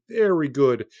to be very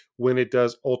good when it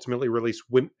does ultimately release,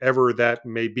 whenever that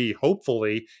may be.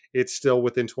 Hopefully it's still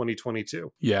within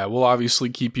 2022. Yeah, we'll obviously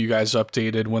keep you guys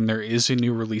updated when there is a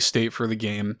new release date for the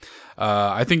game.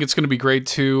 I think it's going to be great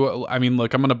too. I mean,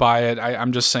 look, I'm going to buy it.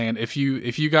 I'm just saying, if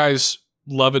you guys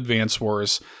love Advance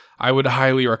Wars, I would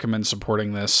highly recommend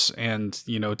supporting this and,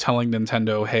 telling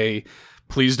Nintendo, hey,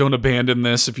 please don't abandon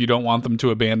this. If you don't want them to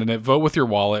abandon it, vote with your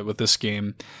wallet with this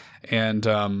game and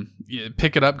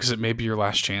pick it up, because it may be your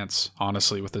last chance,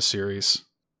 honestly, with this series.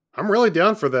 I'm really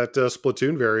down for that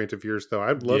Splatoon variant of yours, though.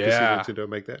 I'd love to see Nintendo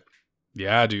make that.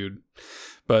 Yeah, dude.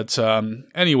 But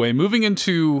anyway, moving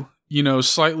into,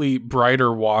 slightly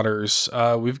brighter waters,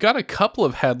 we've got a couple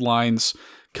of headlines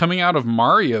coming out of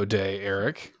Mario Day,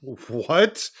 Eric.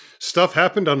 What? Stuff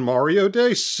happened on Mario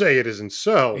Day? Say it isn't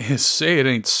so. Say it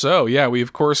ain't so. Yeah, we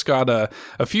of course got a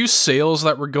few sales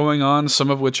that were going on, some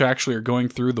of which actually are going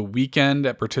through the weekend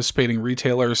at participating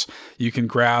retailers. You can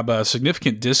grab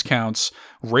significant discounts,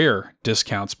 rare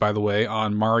discounts, by the way,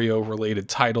 on Mario-related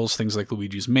titles, things like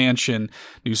Luigi's Mansion,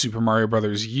 New Super Mario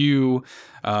Bros. U,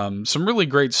 some really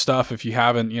great stuff. If you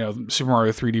haven't, Super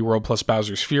Mario 3D World plus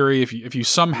Bowser's Fury, if you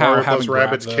somehow Mario haven't plus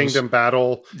Rabbids those, Kingdom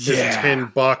Battle is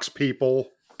 $10, people.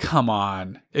 Come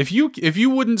on. If you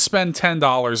wouldn't spend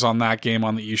 $10 on that game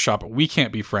on the eShop, we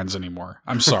can't be friends anymore.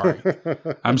 I'm sorry.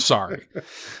 I'm sorry.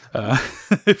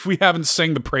 If we haven't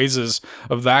sang the praises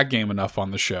of that game enough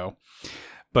on the show.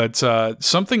 But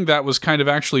something that was kind of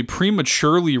actually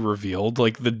prematurely revealed,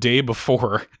 like the day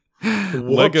before,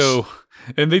 Lego.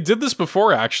 And they did this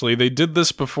before, actually. They did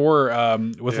this before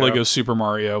with Lego Super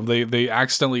Mario. They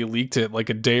accidentally leaked it like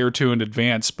a day or two in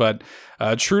advance. But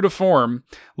true to form,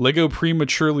 Lego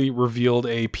prematurely revealed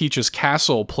a Peach's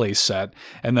Castle playset.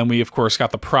 And then we, of course,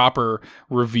 got the proper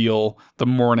reveal the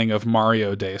morning of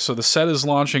Mario Day. So the set is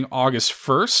launching August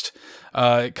 1st.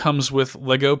 It comes with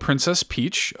Lego Princess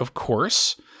Peach, of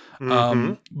course.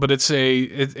 But it's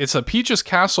a Peach's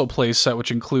Castle playset,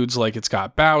 which includes, like, it's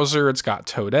got Bowser, it's got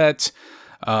Toadette,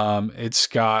 it's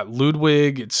got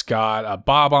Ludwig, it's got a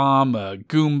Bob-omb, a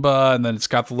Goomba, and then it's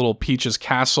got the little Peach's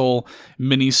Castle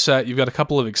mini set. You've got a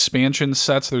couple of expansion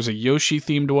sets. There's a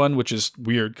Yoshi-themed one, which is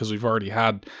weird because we've already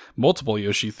had multiple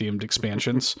Yoshi-themed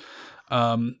expansions.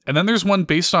 And then there's one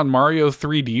based on Mario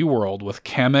 3D World with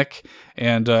Kamek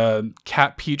and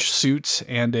Cat Peach suits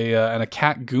and a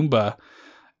Cat Goomba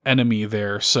enemy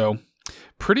there. So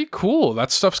pretty cool.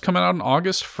 That stuff's coming out on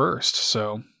August 1st.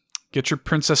 So get your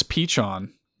Princess Peach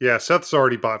on. Yeah, Seth's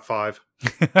already bought 5.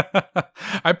 It's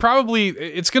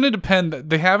going to depend.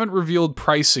 They haven't revealed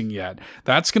pricing yet.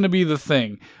 That's going to be the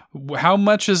thing. How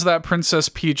much is that Princess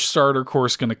Peach starter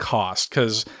course going to cost?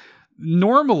 Because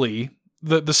normally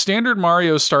the standard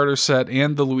Mario starter set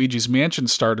and the Luigi's Mansion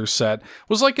starter set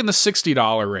was like in the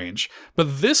 $60 range.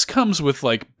 But this comes with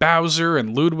like Bowser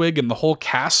and Ludwig and the whole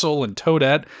castle and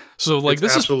Toadette. So like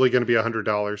it's absolutely going to be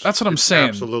 $100. That's what I'm saying.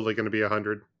 Absolutely going to be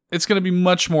 $100. It's going to be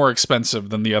much more expensive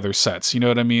than the other sets. You know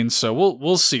what I mean? So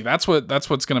we'll see. That's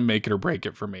what's going to make it or break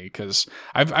it for me, because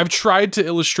I've tried to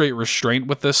illustrate restraint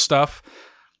with this stuff.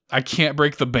 I can't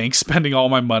break the bank spending all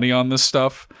my money on this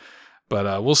stuff.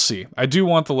 But we'll see. I do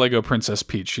want the Lego Princess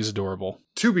Peach. She's adorable.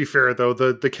 To be fair, though,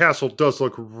 the castle does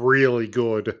look really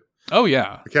good. Oh,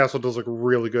 yeah. The castle does look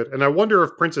really good. And I wonder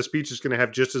if Princess Peach is going to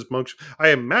have just as much... I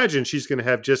imagine she's going to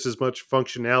have just as much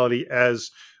functionality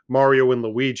as Mario and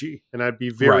Luigi. And I'd be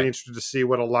very interested to see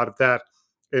what a lot of that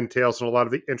entails and a lot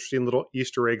of the interesting little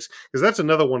Easter eggs. Because that's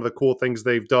another one of the cool things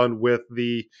they've done with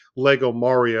the Lego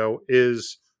Mario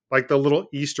is... like the little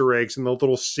Easter eggs and the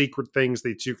little secret things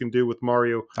that you can do with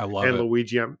Mario and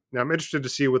Luigi. I'm interested to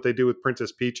see what they do with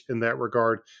Princess Peach in that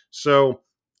regard. So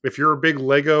if you're a big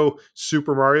Lego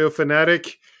Super Mario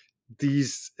fanatic,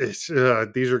 these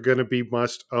are going to be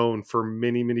must own for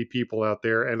many, many people out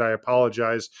there, and I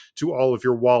apologize to all of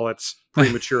your wallets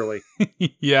prematurely.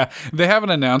 Yeah, they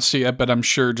haven't announced it yet, but I'm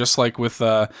sure just like with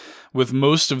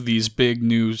most of these big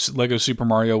new Lego Super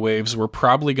Mario waves, we're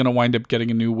probably going to wind up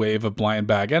getting a new wave of blind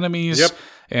bag enemies. Yep.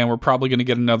 And we're probably going to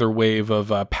get another wave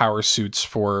of power suits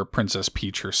for Princess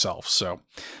Peach herself. So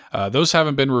those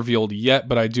haven't been revealed yet,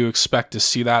 but I do expect to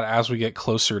see that as we get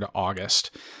closer to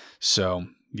August. So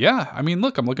yeah, I mean,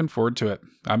 look, I'm looking forward to it.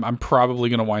 I'm probably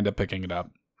going to wind up picking it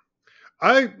up.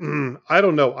 I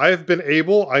don't know.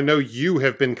 I know you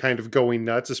have been kind of going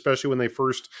nuts, especially when they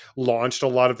first launched a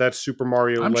lot of that Super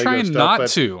Mario I'm Lego trying stuff. not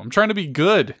to. I'm trying to be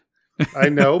good. I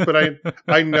know, but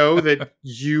I know that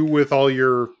you, with all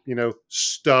your,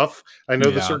 stuff, I know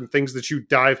the certain things that you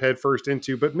dive headfirst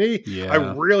into, but me, I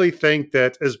really think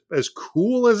that as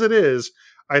cool as it is,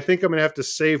 I think I'm going to have to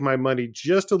save my money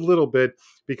just a little bit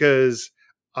because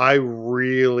I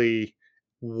really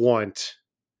want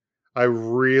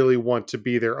to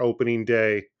be there opening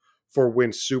day for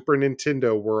when Super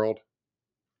Nintendo World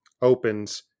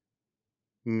opens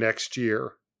next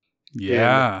year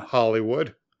in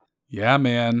Hollywood. Yeah,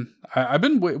 man.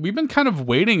 We've been kind of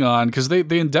waiting on because they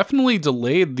indefinitely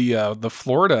delayed the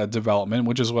Florida development,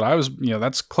 which is what I was,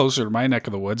 that's closer to my neck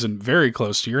of the woods and very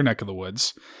close to your neck of the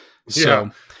woods. So, yeah,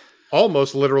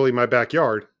 almost literally my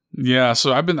backyard. Yeah,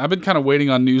 so I've been kind of waiting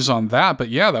on news on that, but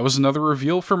yeah, that was another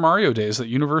reveal for Mario Days that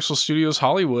Universal Studios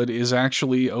Hollywood is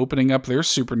actually opening up their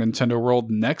Super Nintendo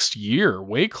World next year,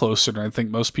 way closer than I think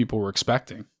most people were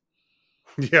expecting.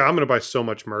 Yeah, I'm going to buy so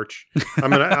much merch.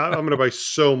 I'm going to buy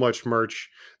so much merch.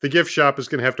 The gift shop is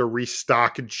going to have to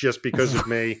restock just because of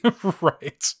me.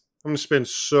 Right. I'm going to spend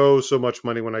so much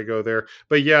money when I go there.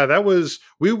 But yeah, that was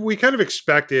we kind of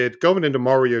expected going into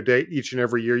Mario Day each and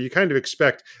every year. You kind of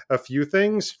expect a few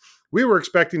things. We were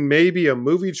expecting maybe a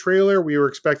movie trailer. We were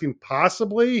expecting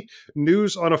possibly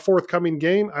news on a forthcoming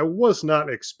game. I was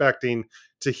not expecting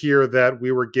to hear that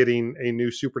we were getting a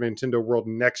new Super Nintendo World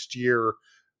next year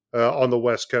on the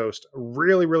West Coast.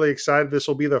 Really, really excited. This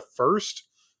will be the first,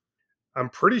 I'm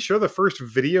pretty sure the first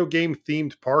video game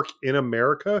themed park in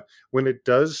America when it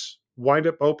does wind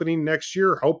up opening next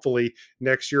year. Hopefully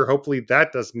that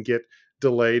doesn't get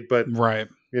delayed. But, right.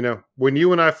 When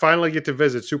you and I finally get to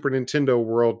visit Super Nintendo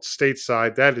World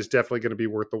stateside, that is definitely going to be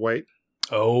worth the wait.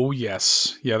 Oh,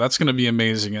 yes. Yeah, that's going to be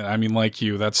amazing. I mean, like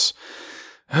you, that's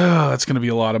going to be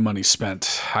a lot of money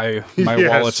spent. My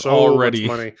wallet's already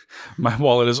my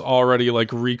wallet is already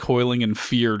like recoiling in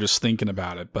fear just thinking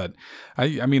about it. But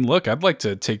I mean, look, I'd like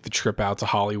to take the trip out to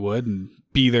Hollywood and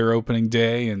be there opening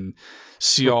day and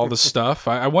see all the stuff.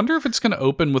 I wonder if it's going to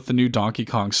open with the new Donkey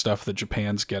Kong stuff that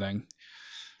Japan's getting.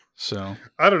 So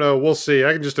I don't know. We'll see.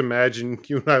 I can just imagine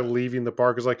you and I leaving the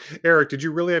park. It's like, Eric, did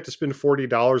you really have to spend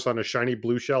 $40 on a shiny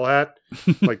blue shell hat?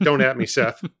 Like, don't at me,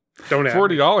 Seth. Don't at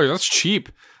 $40. That's cheap.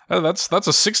 That's a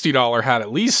 $60 hat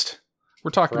at least.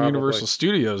 We're talking Probably. Universal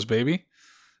Studios, baby.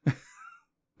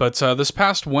 But this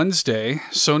past Wednesday,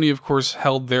 Sony, of course,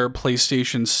 held their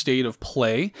PlayStation State of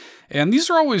Play. And these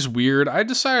are always weird. I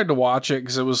decided to watch it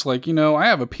because it was like, I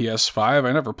have a PS5.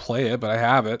 I never play it, but I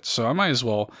have it. So I might as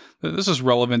well. This is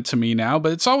relevant to me now.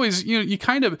 But it's always, you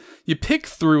pick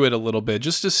through it a little bit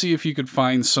just to see if you could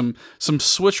find some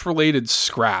Switch-related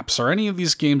scraps. Are any of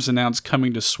these games announced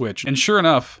coming to Switch? And sure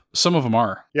enough, some of them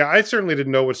are. Yeah, I certainly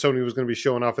didn't know what Sony was going to be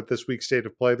showing off at this week's State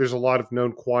of Play. There's a lot of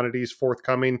known quantities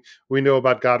forthcoming. We know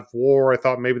about God of War. I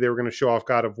thought maybe they were going to show off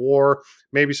God of War.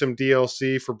 Maybe some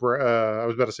DLC for, I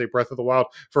was about to say Breath of the Wild,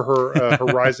 for her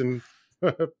Horizon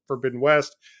Forbidden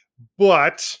West.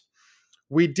 But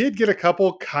we did get a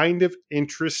couple kind of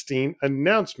interesting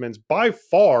announcements. By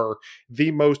far,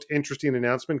 the most interesting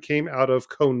announcement came out of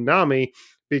Konami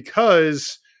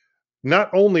because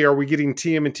not only are we getting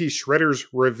TMNT Shredder's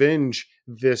Revenge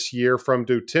this year from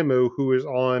Dotemu, who is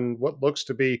on what looks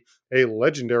to be a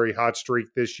legendary hot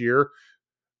streak this year,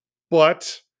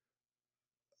 but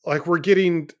we're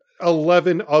getting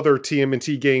 11 other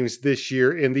TMNT games this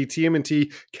year in the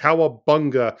TMNT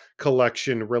Cowabunga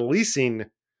collection releasing.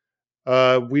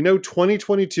 We know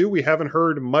 2022, we haven't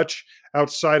heard much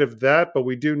outside of that, but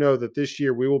we do know that this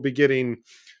year we will be getting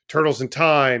Turtles in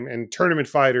Time and Tournament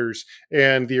Fighters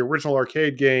and the original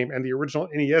arcade game and the original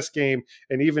NES game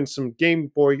and even some Game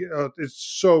Boy. It's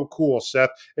so cool,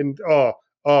 Seth. And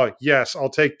yes, I'll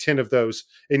take 10 of those.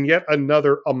 And yet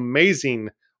another amazing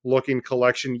looking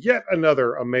collection.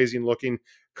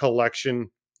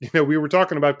 We were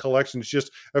talking about collections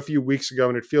just a few weeks ago,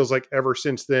 and it feels like ever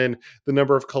since then, the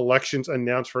number of collections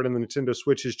announced for it in the Nintendo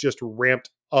Switch has just ramped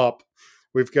up.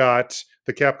 We've got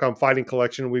the Capcom Fighting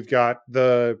Collection. We've got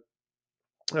the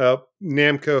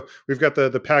Namco. We've got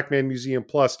the Pac-Man Museum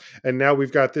Plus, and now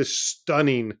we've got this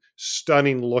stunning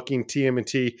looking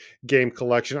TMNT game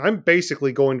collection. I'm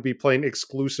basically going to be playing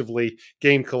exclusively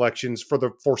game collections for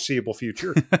the foreseeable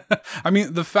future. I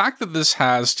mean, the fact that this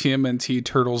has TMNT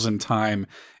Turtles in Time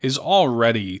is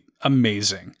already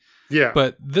amazing. Yeah.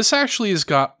 But this actually has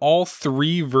got all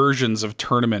 3 versions of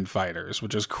Tournament Fighters,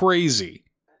 which is crazy.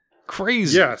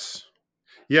 Crazy.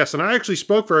 Yes, and I actually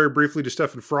spoke very briefly to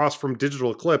Stefan Frost from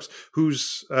Digital Eclipse,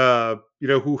 who's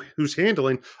who's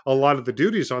handling a lot of the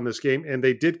duties on this game, and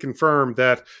they did confirm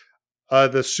that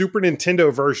the Super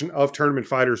Nintendo version of Tournament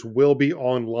Fighters will be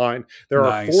online. There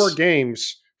are 4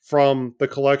 games from the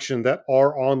collection that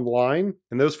are online,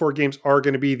 and those 4 games are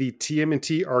going to be the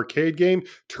TMNT arcade game,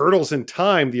 Turtles in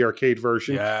Time, the arcade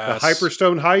version, the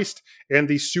Hyperstone Heist, and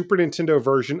the Super Nintendo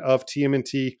version of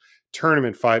TMNT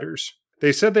Tournament Fighters.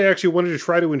 They said they actually wanted to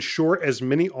try to ensure as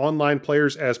many online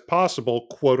players as possible,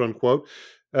 quote unquote.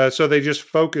 So they just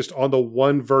focused on the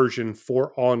one version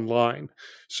for online.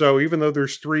 So even though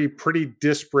there's 3 pretty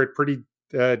disparate, pretty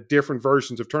different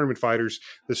versions of Tournament Fighters,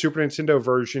 the Super Nintendo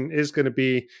version is going to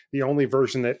be the only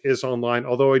version that is online.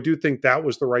 Although I do think that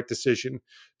was the right decision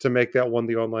to make that one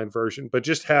the online version. But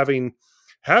just having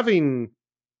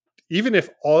even if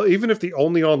the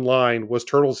only online was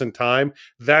Turtles in Time,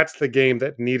 that's the game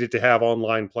that needed to have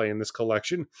online play in this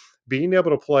collection. Being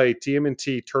able to play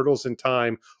TMNT Turtles in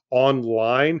Time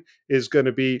online is going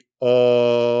to be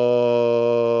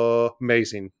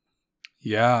amazing.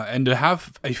 Yeah, and to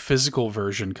have a physical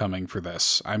version coming for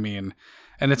this, I mean,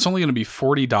 and it's only going to be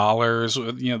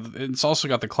 $40. You know, it's also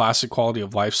got the classic quality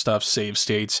of life stuff, save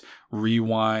states,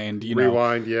 rewind.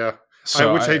 Rewind, yeah. So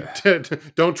I would say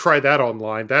don't try that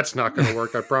online. That's not going to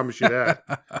work. I promise you that.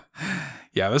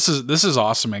 Yeah, this is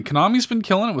awesome, man. Konami's been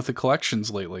killing it with the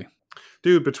collections lately.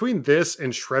 Dude, between this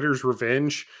and Shredder's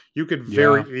Revenge, you could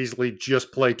very easily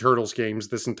just play Turtles games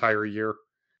this entire year.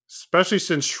 Especially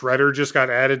since Shredder just got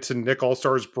added to Nick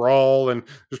All-Stars Brawl, and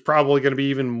there's probably going to be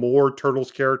even more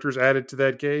Turtles characters added to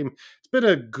that game. It's been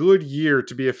a good year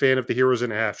to be a fan of the Heroes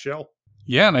in a Half Shell.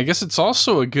 Yeah, and I guess it's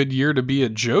also a good year to be a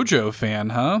JoJo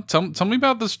fan, huh? Tell me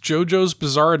about this JoJo's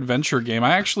Bizarre Adventure game.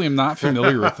 I actually am not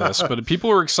familiar with this, but people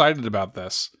are excited about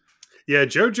this. Yeah,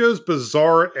 JoJo's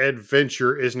Bizarre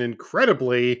Adventure is an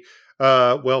incredibly,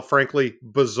 frankly,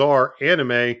 bizarre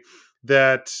anime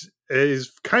that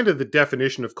is kind of the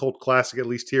definition of cult classic, at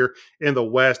least here in the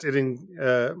West. It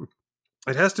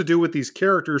has to do with these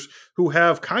characters who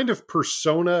have kind of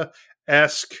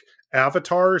Persona-esque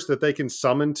avatars that they can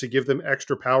summon to give them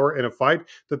extra power in a fight,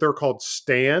 that they're called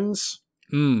stands.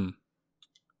 Oh,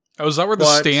 is that where the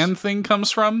stand thing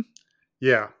comes from?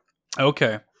 Yeah.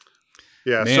 Okay.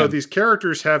 Yeah, man. So these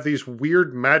characters have these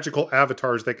weird magical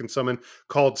avatars they can summon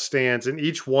called stands, and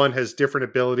each one has different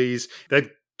abilities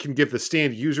that can give the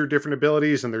stand user different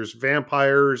abilities, and there's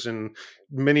vampires and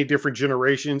many different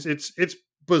generations. It's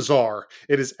bizarre.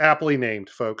 It is aptly named,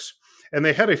 folks. And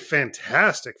they had a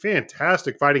fantastic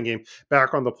fighting game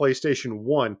back on the PlayStation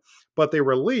 1. But they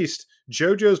released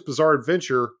JoJo's Bizarre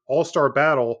Adventure All-Star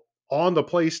Battle on the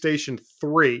PlayStation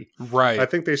 3. Right. I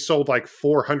think they sold like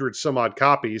 400 some odd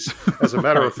copies. As a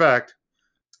matter of fact,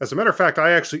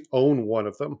 I actually own one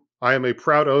of them. I am a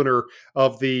proud owner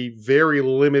of the very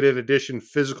limited edition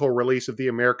physical release of the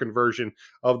American version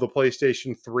of the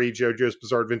PlayStation 3 JoJo's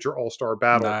Bizarre Adventure All-Star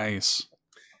Battle. Nice.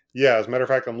 Yeah, as a matter of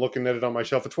fact, I'm looking at it on my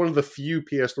shelf. It's one of the few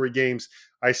PS3 games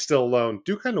I still own.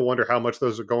 Do kind of wonder how much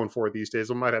those are going for these days.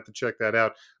 I might have to check that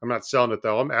out. I'm not selling it,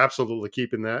 though. I'm absolutely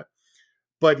keeping that.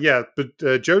 But yeah,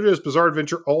 JoJo's Bizarre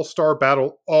Adventure All-Star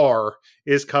Battle R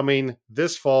is coming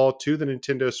this fall to the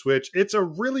Nintendo Switch. It's a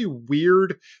really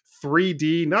weird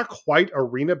 3D, not quite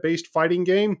arena-based fighting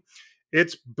game.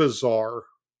 It's bizarre.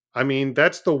 I mean,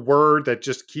 that's the word that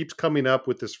just keeps coming up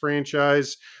with this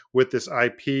franchise, with this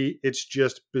IP. It's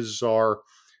just bizarre.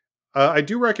 I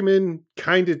do recommend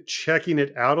kind of checking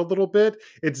it out a little bit.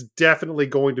 It's definitely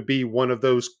going to be one of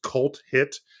those cult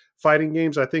hit fighting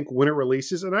games, I think, when it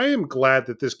releases. And I am glad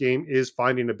that this game is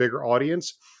finding a bigger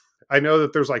audience. I know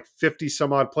that there's like 50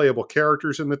 some odd playable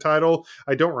characters in the title.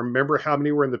 I don't remember how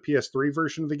many were in the PS3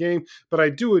 version of the game, but I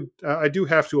do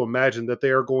have to imagine that they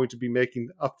are going to be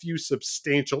making a few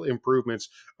substantial improvements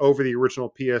over the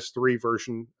original PS3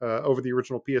 version, over the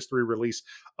original PS3 release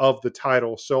of the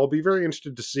title. So I'll be very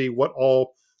interested to see what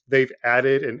all they've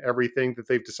added and everything that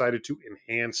they've decided to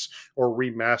enhance or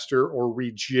remaster or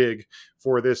rejig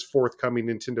for this forthcoming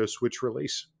Nintendo Switch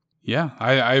release. Yeah,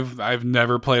 I've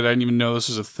never played. I didn't even know this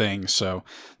was a thing. So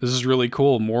this is really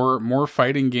cool. More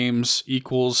fighting games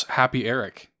equals happy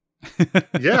Eric.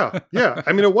 Yeah.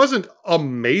 I mean, it wasn't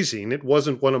amazing. It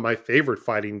wasn't one of my favorite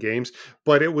fighting games,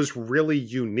 but it was really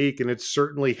unique, and it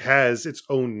certainly has its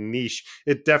own niche.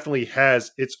 It definitely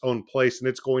has its own place, and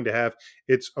it's going to have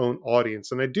its own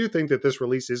audience. And I do think that this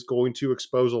release is going to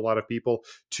expose a lot of people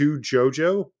to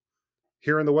JoJo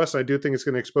here in the West. I do think it's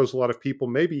going to expose a lot of people,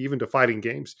 maybe even to fighting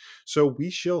games. So we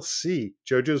shall see.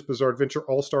 JoJo's Bizarre Adventure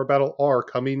All-Star Battle R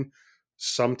coming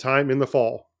sometime in the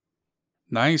fall.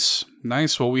 Nice.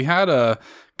 Well, we had a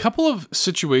couple of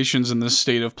situations in this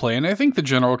state of play, and I think the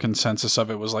general consensus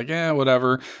of it was like,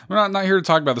 whatever. We're not here to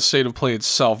talk about the state of play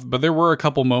itself, but there were a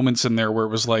couple moments in there where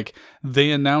it was like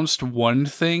they announced one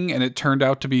thing and it turned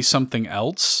out to be something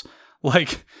else.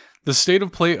 Like the state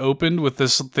of play opened with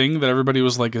this thing that everybody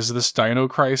was like, is this Dino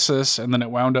Crisis? And then it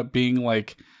wound up being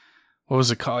like, what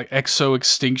was it called? Like Exo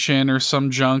Extinction or some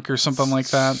junk or something like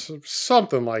that.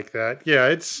 Something like that. Yeah,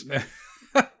 it's...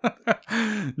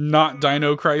 Not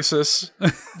Dino Crisis.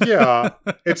 Yeah,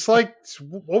 it's like,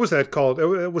 what was that called?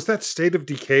 Was that State of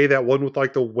Decay, that one with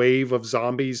like the wave of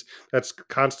zombies that's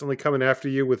constantly coming after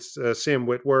you with Sam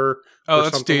Witwer? Oh,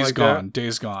 that's Days like Gone. That?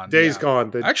 Days Gone. Days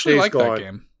Gone. I actually like that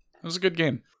game. It was a good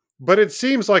game. But it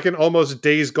seems like an almost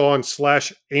Days Gone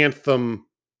 / Anthem,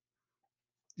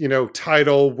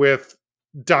 title with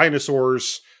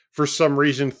dinosaurs for some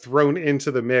reason thrown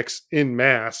into the mix in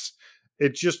mass.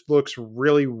 It just looks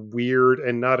really weird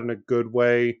and not in a good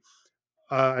way.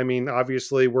 I mean,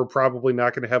 obviously, we're probably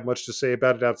not going to have much to say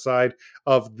about it outside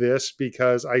of this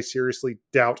because I seriously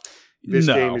doubt this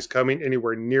game is coming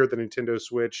anywhere near the Nintendo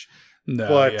Switch. No,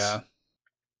 but, yeah.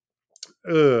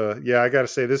 I got to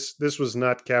say, this was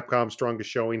not Capcom's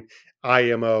strongest showing,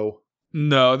 IMO.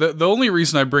 No, the only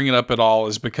reason I bring it up at all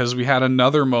is because we had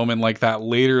another moment like that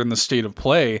later in the state of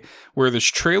play where this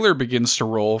trailer begins to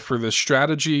roll for this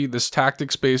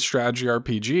tactics-based strategy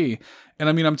RPG. And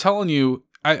I mean, I'm telling you,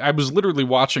 I was literally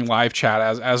watching live chat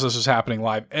as this was happening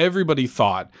live. Everybody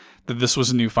thought that this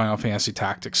was a new Final Fantasy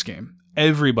Tactics game.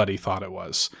 Everybody thought it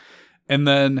was. And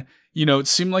then, it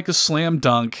seemed like a slam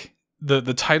dunk.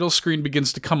 The title screen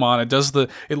begins to come on.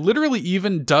 It literally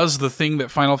even does the thing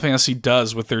that Final Fantasy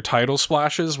does with their title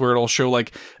splashes, where it'll show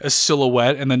like a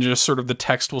silhouette and then just sort of the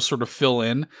text will sort of fill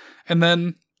in. And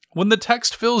then when the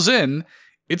text fills in,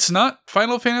 it's not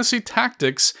Final Fantasy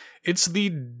Tactics, it's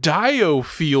the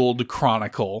Diofield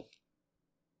Chronicle,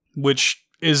 which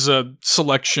is a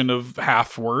selection of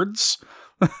half words.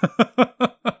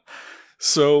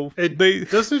 So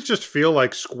doesn't it just feel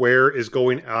like Square is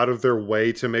going out of their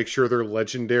way to make sure their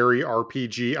legendary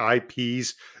RPG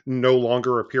IPs no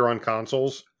longer appear on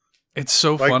consoles? It's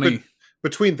so funny.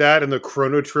 Between that and the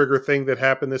Chrono Trigger thing that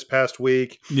happened this past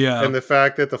week, and the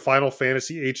fact that the Final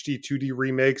Fantasy HD 2D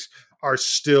remakes are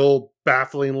still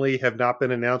bafflingly have not been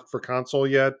announced for console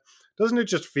yet, doesn't it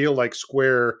just feel like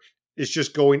Square is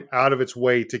just going out of its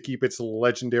way to keep its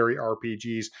legendary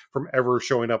RPGs from ever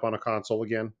showing up on a console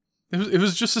again? It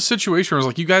was just a situation where I was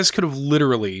like, you guys could have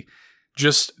literally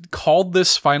just called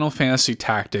this Final Fantasy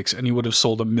Tactics and you would have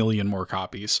sold 1 million more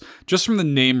copies just from the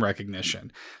name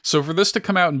recognition. So for this to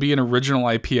come out and be an original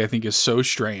IP, I think is so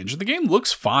strange. The game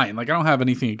looks fine. Like, I don't have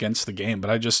anything against the game, but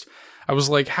I was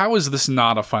like, how is this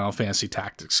not a Final Fantasy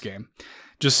Tactics game?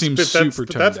 Just seems super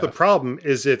tone That's deaf. the problem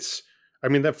is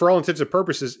that for all intents and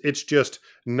purposes, it's just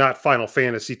not Final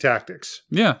Fantasy Tactics.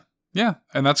 Yeah,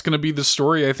 and that's going to be the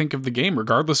story, I think, of the game,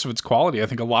 regardless of its quality. I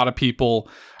think a lot of people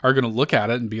are going to look at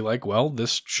it and be like, well,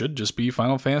 this should just be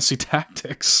Final Fantasy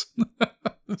Tactics.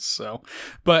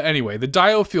 But anyway, the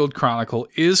Diofield Chronicle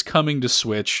is coming to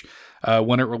Switch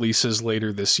when it releases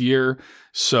later this year.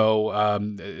 So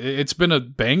it's been a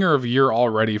banger of a year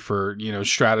already for,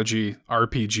 strategy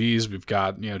RPGs. We've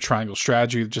got, Triangle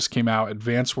Strategy that just came out,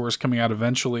 Advance Wars coming out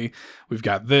eventually. We've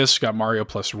got Mario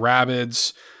plus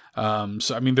Rabbids.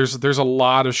 So I mean, there's a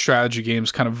lot of strategy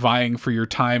games kind of vying for your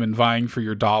time and vying for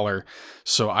your dollar.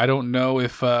 So I don't know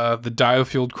if the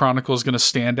Diofield Chronicle is going to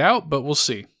stand out, but we'll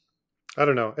see. I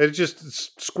don't know. It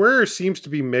just Square seems to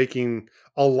be making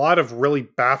a lot of really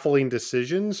baffling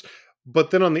decisions,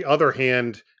 but then on the other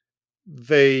hand,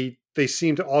 they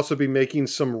seem to also be making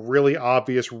some really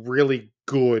obvious, really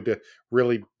good,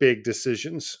 really big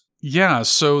decisions. Yeah,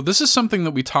 so this is something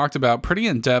that we talked about pretty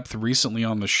in depth recently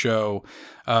on the show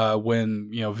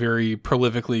when, very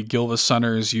prolifically Gilva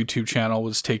Sunner's YouTube channel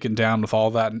was taken down with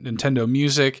all that Nintendo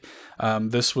music.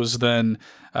 This was then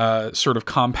sort of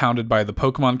compounded by the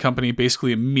Pokemon Company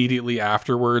basically immediately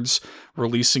afterwards,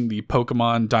 releasing the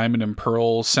Pokemon Diamond and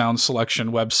Pearl sound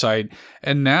selection website.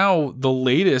 And now the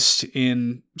latest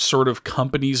in sort of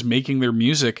companies making their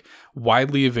music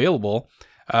widely available.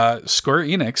 Square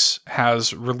Enix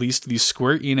has released the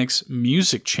Square Enix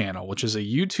Music Channel, which is a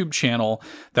YouTube channel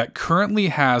that currently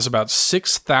has about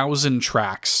 6,000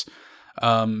 tracks,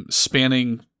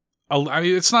 spanning. I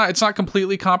mean, it's not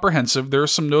completely comprehensive. There are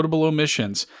some notable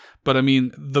omissions, but I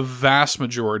mean, the vast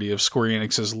majority of Square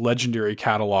Enix's legendary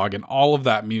catalog and all of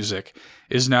that music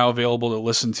is now available to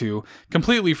listen to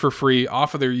completely for free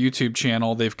off of their YouTube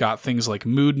channel. They've got things like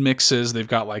mood mixes. They've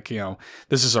got like,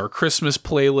 this is our Christmas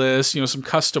playlist, some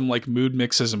custom like mood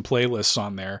mixes and playlists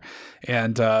on there.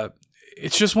 And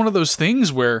it's just one of those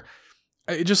things where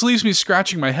it just leaves me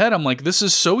scratching my head. I'm like, this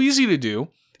is so easy to do.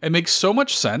 It makes so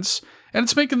much sense. And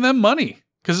it's making them money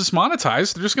because it's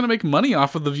monetized. They're just going to make money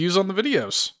off of the views on the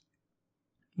videos.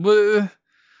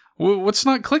 What's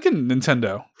not clicking,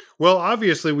 Nintendo? Well,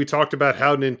 obviously, we talked about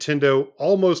how Nintendo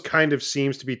almost kind of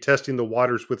seems to be testing the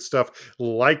waters with stuff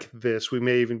like this. We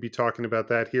may even be talking about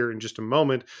that here in just a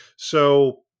moment.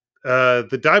 So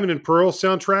the Diamond and Pearl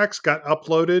soundtracks got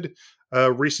uploaded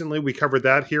recently. We covered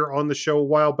that here on the show a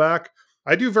while back.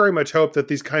 I do very much hope that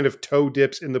these kind of toe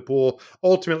dips in the pool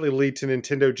ultimately lead to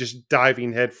Nintendo just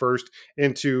diving headfirst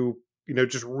into,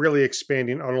 just really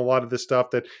expanding on a lot of the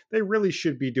stuff that they really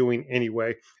should be doing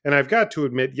anyway. And I've got to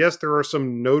admit, yes, there are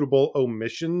some notable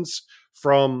omissions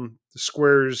from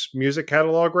Square's music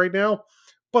catalog right now,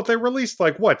 but they released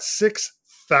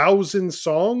 6,000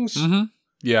 songs? Mm-hmm.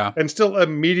 Yeah. And still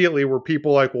immediately were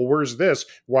people like, well, where's this?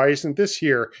 Why isn't this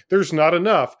here? There's not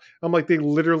enough. I'm like, they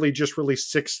literally just released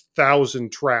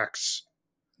 6,000 tracks.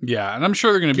 Yeah, and I'm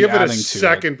sure they're going to be adding to it. Give it a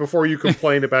second before you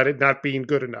complain about it not being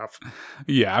good enough.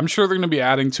 Yeah, I'm sure they're going to be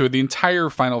adding to it. The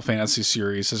entire Final Fantasy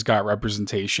series has got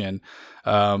representation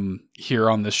here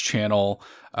on this channel.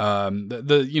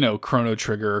 The Chrono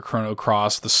Trigger, Chrono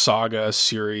Cross, the Saga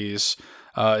series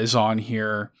is on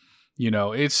here.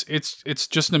 It's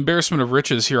just an embarrassment of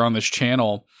riches here on this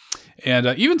channel. And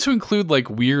even to include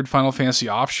weird Final Fantasy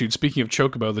offshoots, speaking of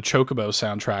Chocobo, the Chocobo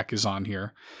soundtrack is on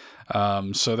here.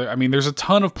 There's a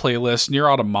ton of playlists. Nier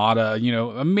Automata,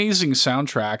 amazing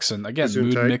soundtracks, and again,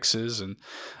 mood mixes, and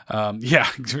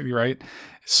right.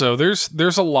 So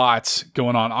there's a lot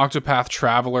going on. Octopath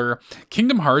Traveler,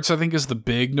 Kingdom Hearts, I think, is the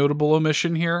big notable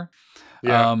omission here.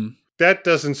 Yeah. That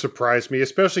doesn't surprise me,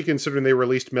 especially considering they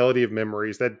released Melody of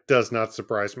Memories. That does not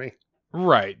surprise me.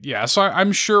 Right, yeah. So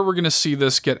I'm sure we're going to see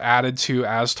this get added to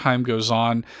as time goes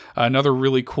on. Another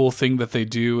really cool thing that they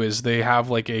do is they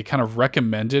have a kind of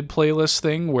recommended playlist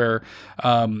thing where,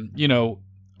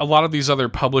 a lot of these other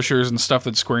publishers and stuff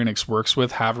that Square Enix works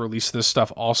with have released this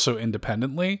stuff also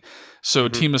independently. So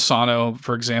Team Asano,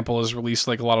 for example, has released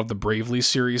a lot of the Bravely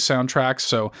series soundtracks.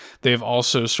 So they've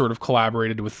also sort of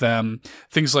collaborated with them.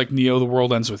 Things like Neo The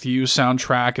World Ends With You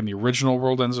soundtrack and the original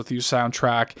World Ends With You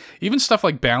soundtrack. Even stuff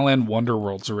like Balan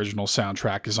Wonderworld's original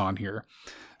soundtrack is on here.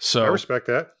 So I respect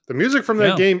that. The music from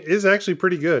that game is actually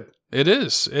pretty good. It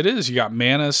is. You got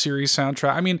Mana series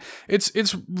soundtrack. I mean,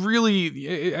 it's really,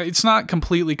 it's not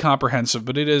completely comprehensive,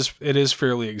 but it is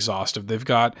fairly exhaustive. They've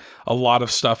got a lot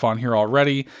of stuff on here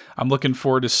already. I'm looking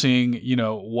forward to seeing,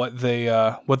 what they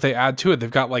add to it.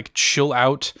 They've got chill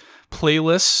out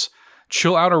playlists,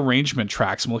 chill out arrangement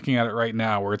tracks. I'm looking at it right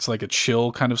now where it's a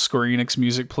chill kind of Square Enix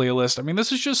music playlist. I mean,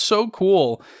 this is just so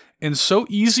cool and so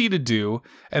easy to do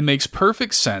and makes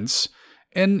perfect sense.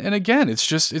 And again,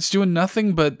 it's doing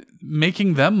nothing but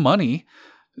making them money.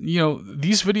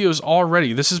 These videos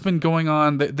already, this has been going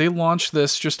on. They launched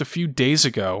this just a few days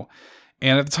ago.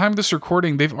 And at the time of this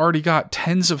recording, they've already got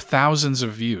tens of thousands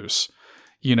of views,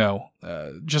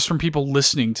 just from people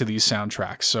listening to these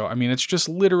soundtracks. So, I mean, it's just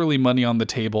literally money on the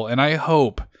table. And I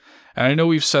hope, and I know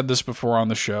we've said this before on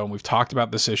the show, and we've talked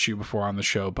about this issue before on the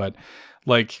show, but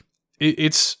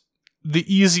it's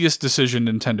the easiest decision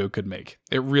Nintendo could make.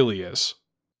 It really is.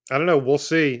 I don't know. We'll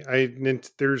see.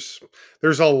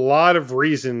 There's a lot of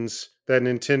reasons that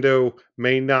Nintendo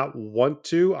may not want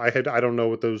to. I don't know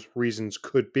what those reasons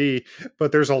could be,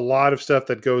 but there's a lot of stuff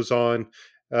that goes on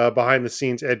behind the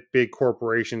scenes at big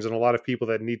corporations, and a lot of people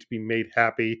that need to be made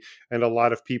happy, and a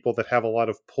lot of people that have a lot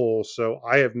of pull. So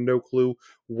I have no clue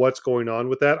what's going on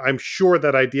with that. I'm sure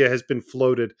that idea has been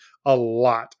floated a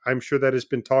lot. I'm sure that has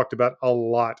been talked about a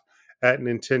lot at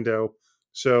Nintendo.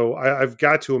 So I've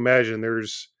got to imagine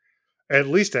there's at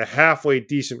least a halfway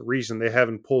decent reason they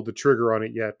haven't pulled the trigger on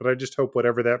it yet. But I just hope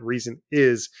whatever that reason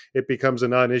is, it becomes a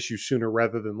non-issue sooner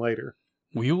rather than later.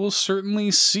 We will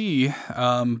certainly see.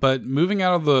 But moving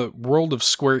out of the world of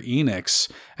Square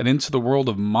Enix and into the world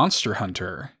of Monster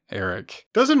Hunter, Eric.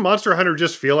 Doesn't Monster Hunter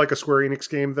just feel like a Square Enix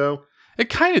game, though? It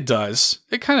kind of does.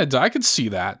 I could see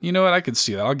that. You know what? I could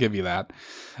see that. I'll give you that.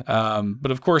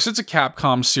 But of course, it's a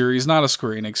Capcom series, not a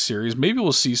Square Enix series. Maybe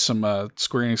we'll see some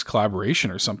Square Enix collaboration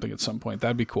or something at some point.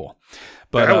 That'd be cool.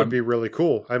 But that would be really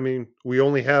cool. I mean, we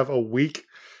only have a week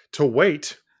to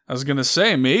wait. I was gonna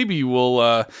say maybe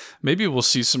we'll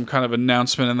see some kind of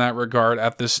announcement in that regard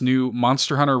at this new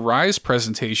Monster Hunter Rise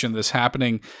presentation that's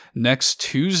happening next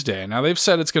Tuesday. Now they've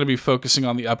said it's going to be focusing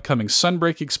on the upcoming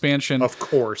Sunbreak expansion. Of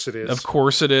course it is. Of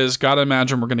course it is. Gotta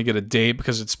imagine we're going to get a date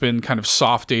because it's been kind of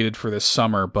soft dated for this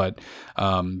summer. But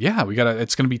yeah,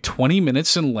 it's going to be 20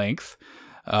 minutes in length,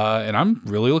 and I'm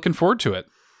really looking forward to it.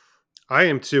 I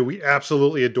am too. We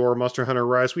absolutely adore Monster Hunter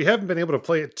Rise. We haven't been able to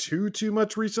play it too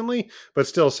much recently, but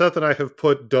still, Seth and I have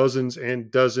put dozens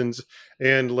and dozens,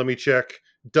 and let me check,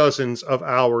 dozens of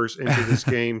hours into this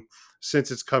game since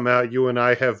it's come out. You and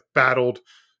I have battled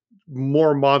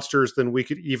more monsters than we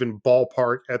could even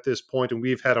ballpark at this point, and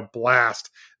we've had a blast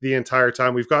the entire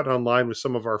time. We've gotten online with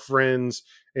some of our friends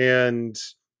and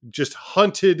just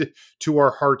hunted to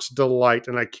our heart's delight,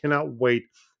 and I cannot wait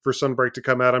for Sunbreak to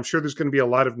come out. I'm sure there's going to be a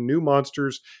lot of new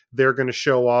monsters they're going to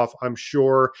show off. I'm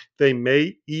sure they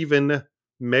may even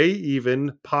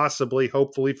possibly,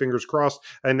 hopefully, fingers crossed,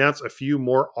 announce a few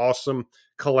more awesome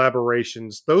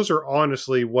collaborations. Those are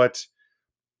honestly what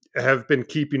have been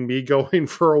keeping me going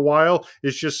for a while,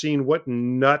 is just seeing what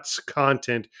nuts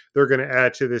content they're going to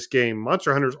add to this game.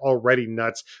 Monster Hunter's already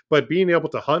nuts, but being able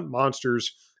to hunt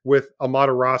monsters with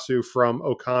Amaterasu from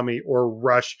Okami, or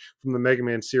Rush from the Mega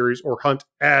Man series, or hunt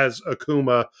as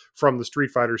Akuma from the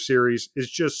Street Fighter series is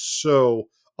just so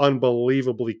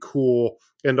unbelievably cool.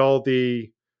 And all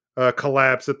the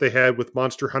collabs that they had with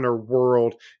Monster Hunter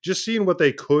World, just seeing what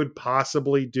they could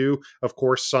possibly do. Of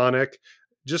course, Sonic,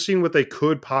 just seeing what they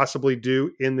could possibly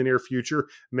do in the near future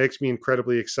makes me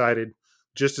incredibly excited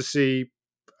just to see.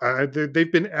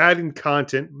 They've been adding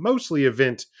content, mostly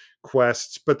event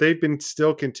quests, but they've been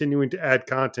still continuing to add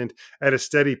content at a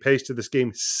steady pace to this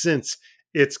game since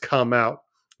it's come out.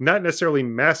 Not necessarily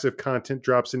massive content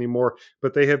drops anymore,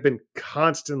 but they have been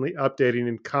constantly updating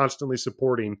and constantly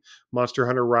supporting Monster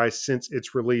Hunter Rise since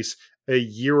its release a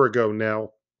year ago now.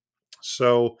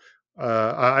 So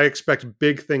I expect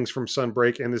big things from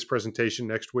Sunbreak and this presentation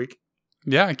next week.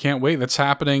 Yeah, I can't wait. That's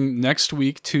happening next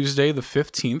week, Tuesday the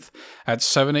 15th at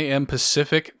 7 a.m.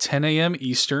 Pacific, 10 a.m.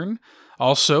 Eastern.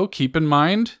 Also, keep in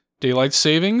mind, daylight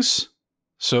savings.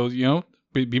 So,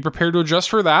 be prepared to adjust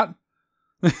for that.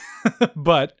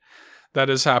 But that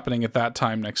is happening at that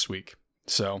time next week.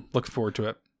 So, look forward to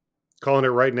it. Calling it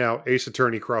right now, Ace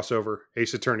Attorney crossover,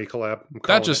 Ace Attorney collab.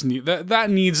 That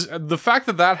needs the fact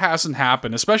that hasn't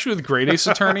happened, especially with Great Ace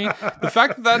Attorney. The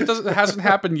fact that hasn't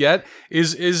happened yet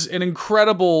is an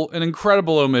incredible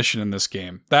omission in this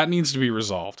game. That needs to be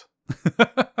resolved.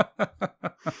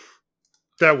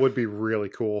 That would be really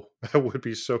cool. That would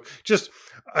be so.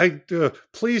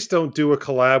 Please don't do a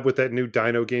collab with that new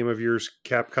Dino game of yours,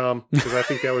 Capcom, because I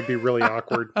think that would be really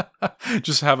awkward.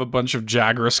 Just have a bunch of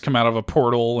Jagras come out of a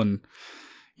portal and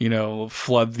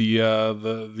flood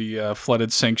the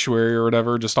flooded sanctuary or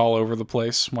whatever, just all over the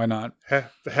place. Why not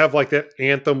have like that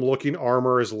Anthem looking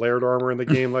armor as layered armor in the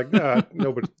game? Like,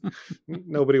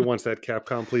 nobody wants that.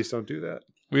 Capcom, please don't do that.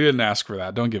 We didn't ask for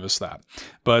that. Don't give us that.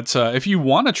 But if you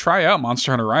want to try out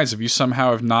Monster Hunter Rise, if you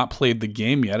somehow have not played the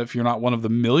game yet, if you're not one of the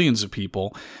millions of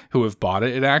people who have bought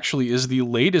it, it actually is the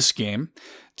latest game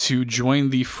to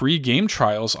join the free game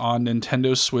trials on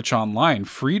Nintendo Switch Online.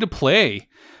 Free to play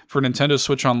for Nintendo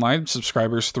Switch Online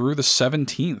subscribers through the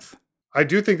 17th. I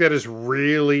do think that is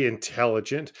really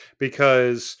intelligent,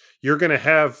 because you're going to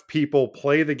have people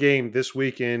play the game this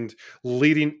weekend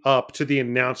leading up to the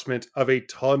announcement of a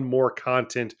ton more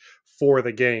content for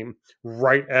the game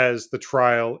right as the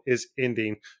trial is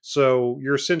ending. So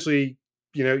you're essentially,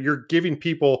 you're giving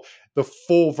people the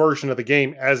full version of the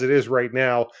game as it is right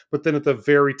now, but then at the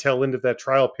very tail end of that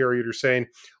trial period, you're saying,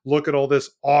 look at all this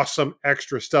awesome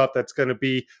extra stuff that's going to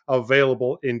be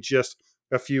available in just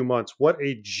a few months. What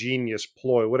a genius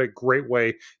ploy. What a great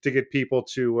way to get people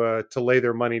to lay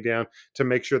their money down to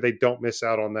make sure they don't miss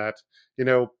out on that.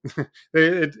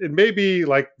 It may be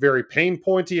like very pain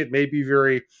pointy. It may be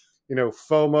very,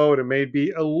 FOMO. It may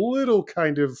be a little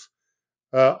kind of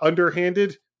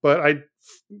underhanded, but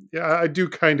I do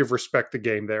kind of respect the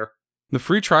game there. The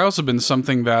free trials have been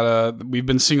something that we've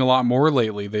been seeing a lot more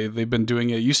lately. They've been doing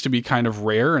it. It used to be kind of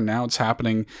rare, and now it's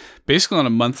happening basically on a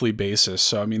monthly basis.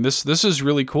 So I mean, this is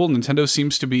really cool. Nintendo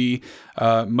seems to be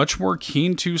much more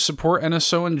keen to support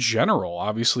NSO in general.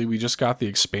 Obviously, we just got the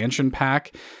expansion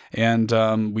pack, and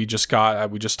we just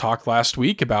talked last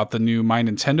week about the new My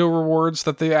Nintendo rewards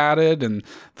that they added, and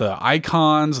the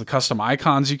icons, the custom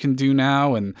icons you can do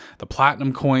now, and the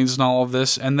platinum coins and all of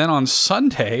this. And then on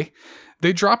Sunday,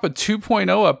 they drop a 2.0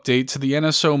 update to the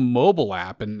NSO mobile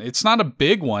app, and it's not a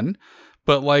big one,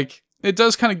 but like it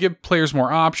does kind of give players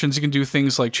more options. You can do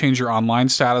things like change your online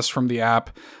status from the app,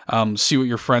 see what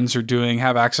your friends are doing,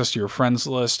 have access to your friends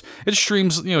list. It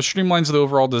streamlines the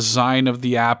overall design of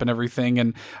the app and everything.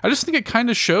 And I just think it kind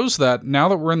of shows that now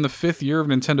that we're in the 5th year of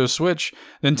Nintendo Switch,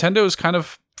 Nintendo is kind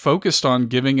of focused on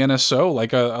giving NSO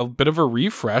like a bit of a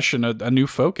refresh and a new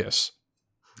focus.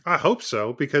 I hope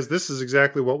so, because this is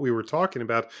exactly what we were talking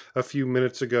about a few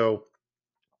minutes ago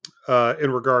in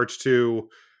regards to,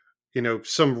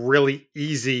 some really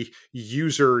easy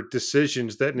user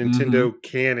decisions that Nintendo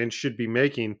can and should be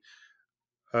making.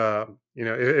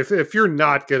 If you're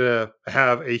not going to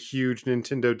have a huge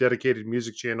Nintendo dedicated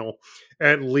music channel,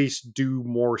 at least do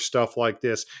more stuff like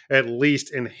this, at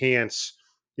least enhance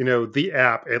the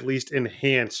app, at least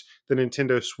enhance the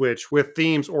Nintendo Switch with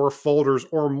themes or folders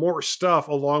or more stuff,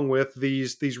 along with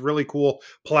these really cool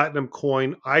platinum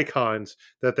coin icons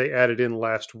that they added in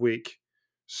last week.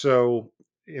 So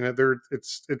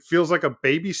it feels like a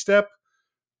baby step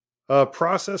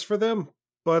process for them,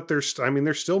 but they're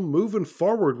still moving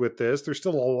forward with this. There's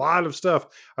still a lot of stuff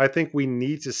I think we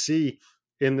need to see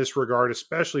in this regard,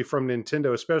 especially from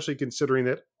Nintendo, especially considering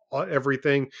that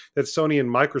everything that Sony and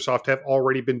Microsoft have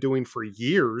already been doing for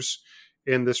years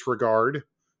in this regard.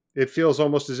 It feels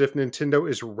almost as if Nintendo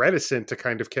is reticent to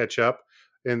kind of catch up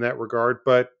in that regard,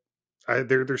 but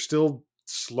they're still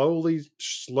slowly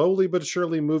but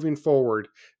surely moving forward,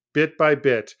 bit by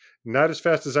bit. Not as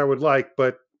fast as I would like,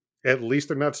 but at least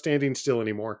they're not standing still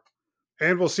anymore.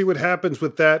 And we'll see what happens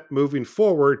with that moving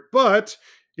forward. But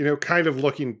kind of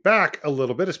looking back a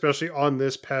little bit, especially on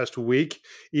this past week,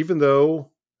 even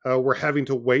though we're having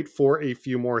to wait for a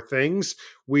few more things,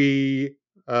 the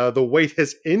wait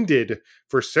has ended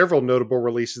for several notable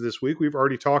releases this week. We've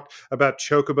already talked about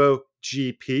Chocobo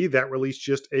GP that released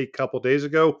just a couple days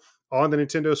ago on the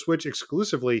Nintendo Switch,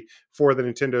 exclusively for the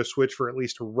Nintendo Switch for at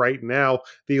least right now.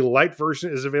 The Lite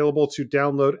version is available to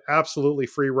download absolutely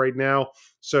free right now,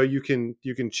 so you can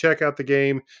check out the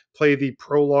game, play the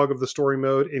prologue of the story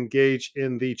mode, engage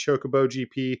in the Chocobo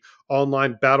GP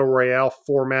online battle royale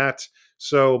format.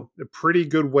 So a pretty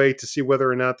good way to see whether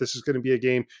or not this is going to be a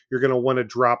game you're going to want to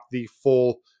drop the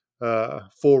full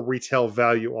retail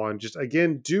value on. Just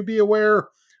again, do be aware,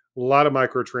 a lot of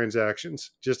microtransactions,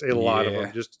 just a lot of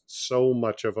them, just so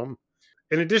much of them.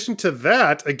 In addition to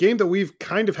that, a game that we've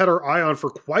kind of had our eye on for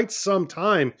quite some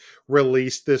time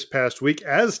released this past week,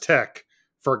 Aztec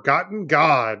Forgotten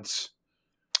Gods,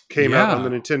 came out on the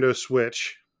Nintendo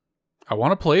Switch. I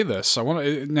want to play this.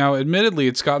 Now, admittedly,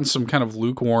 it's gotten some kind of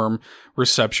lukewarm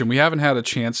reception. We haven't had a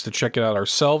chance to check it out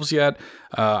ourselves yet.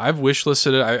 I've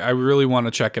wishlisted it. I really want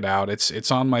to check it out. It's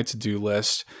on my to-do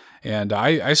list, and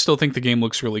I still think the game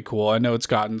looks really cool. I know it's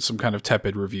gotten some kind of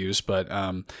tepid reviews, but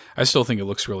I still think it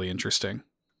looks really interesting.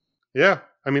 Yeah,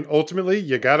 I mean, ultimately,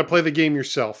 you got to play the game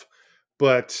yourself.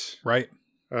 But right,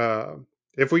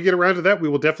 if we get around to that, we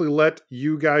will definitely let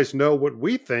you guys know what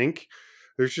we think.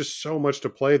 There's just so much to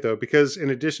play, though, because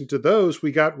in addition to those,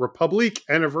 we got Republic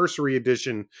Anniversary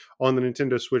Edition on the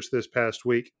Nintendo Switch this past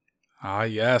week. Ah,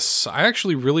 yes. I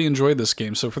actually really enjoyed this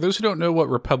game. So for those who don't know what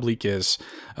Republic is,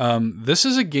 this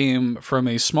is a game from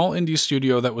a small indie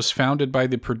studio that was founded by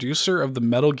the producer of the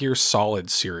Metal Gear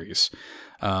Solid series.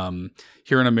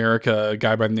 Here in America, a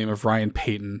guy by the name of Ryan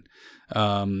Payton.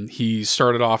 He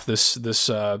started off this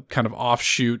kind of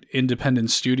offshoot independent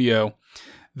studio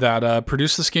that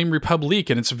produced this game Republic,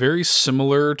 and it's very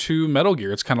similar to Metal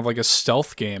Gear. It's kind of like a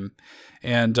stealth game,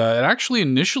 and it actually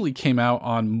initially came out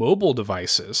on mobile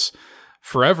devices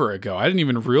forever ago. I didn't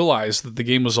even realize that the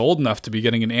game was old enough to be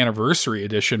getting an anniversary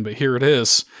edition, but here it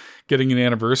is, getting an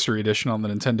anniversary edition on the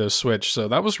Nintendo Switch, so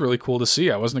that was really cool to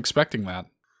see. I wasn't expecting that.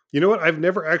 You know what? I've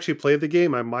never actually played the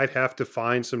game. I might have to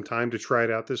find some time to try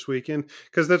it out this weekend,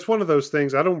 because that's one of those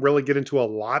things. I don't really get into a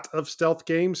lot of stealth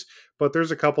games, but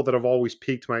there's a couple that have always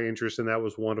piqued my interest, and that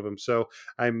was one of them. So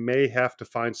I may have to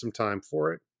find some time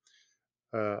for it.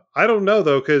 I don't know,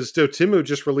 though, because Dotemu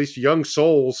just released Young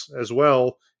Souls as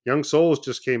well. Young Souls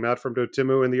just came out from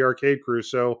Dotemu and the Arcade Crew.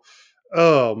 So,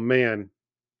 oh, man.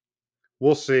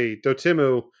 We'll see.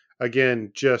 Dotemu,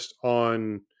 again, just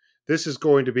on... This is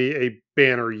going to be a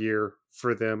banner year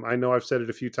for them. I know I've said it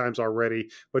a few times already,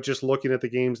 but just looking at the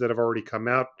games that have already come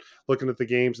out, looking at the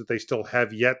games that they still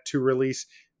have yet to release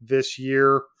this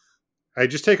year, I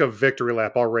just take a victory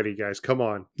lap already, guys. Come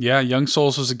on. Yeah, Young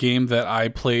Souls was a game that I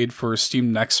played for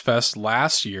Steam Next Fest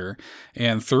last year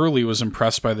and thoroughly was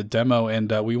impressed by the demo.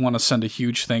 And we want to send a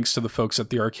huge thanks to the folks at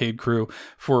the Arcade Crew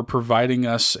for providing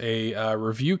us a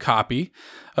review copy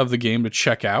of the game to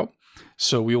check out.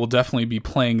 So we will definitely be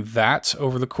playing that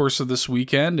over the course of this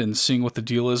weekend and seeing what the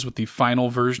deal is with the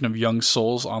final version of Young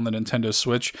Souls on the Nintendo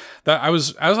Switch.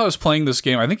 As I was playing this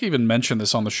game, I think I even mentioned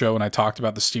this on the show when I talked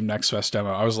about the Steam Next Fest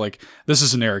demo. I was like, this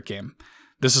is an Eric game.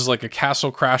 This is like a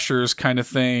Castle Crashers kind of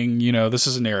thing. This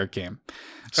is an Eric game.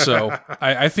 So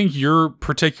I think you're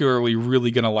particularly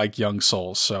really going to like Young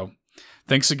Souls. So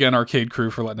thanks again, Arcade Crew,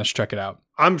 for letting us check it out.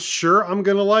 I'm sure I'm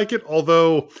going to like it,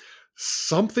 although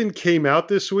something came out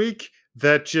this week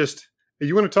that just,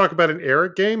 you want to talk about an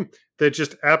Eric game that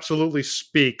just absolutely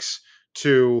speaks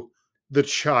to the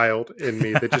child in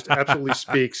me, that just absolutely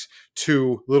speaks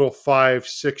to little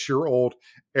 5-6-year-old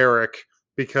Eric,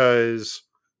 because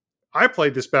I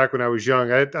played this back when I was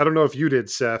young. I don't know if you did,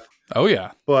 Seth. Oh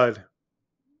yeah. But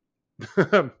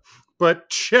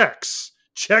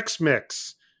Chex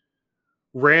Mix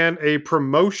ran a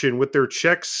promotion with their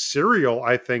Chex cereal,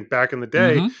 I think, back in the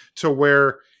day, to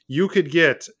where you could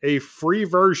get a free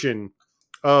version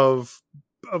of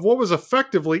what was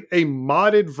effectively a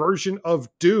modded version of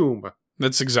Doom.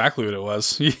 That's exactly what it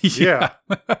was. Yeah.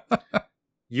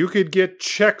 You could get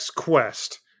Chex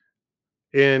Quest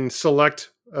in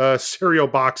select cereal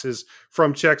boxes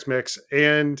from Chex Mix.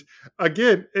 And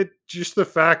again, just the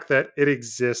fact that it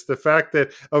exists, the fact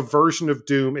that a version of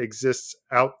Doom exists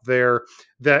out there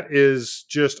that is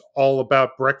just all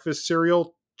about breakfast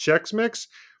cereal, Chex Mix,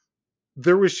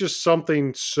 there was just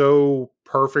something so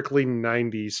perfectly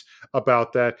 90s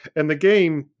about that. And the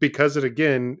game, because it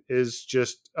again is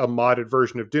just a modded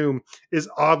version of Doom, is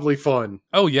oddly fun.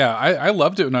 Oh yeah, I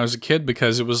loved it when I was a kid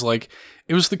because it was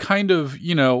the kind of,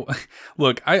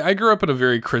 look, I grew up in a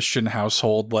very Christian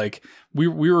household. Like we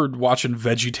were watching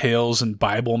Veggie Tales and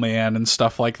Bible Man and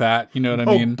stuff like that. You know what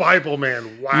I mean? Bible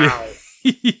Man, wow.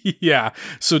 Yeah.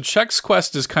 So Chex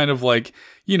Quest is kind of like,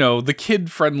 the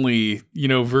kid-friendly,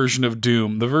 version of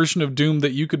Doom. The version of Doom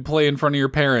that you could play in front of your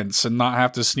parents and not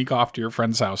have to sneak off to your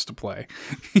friend's house to play.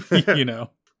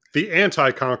 The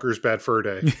anti-Conker's Bad Fur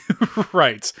Day.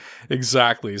 Right.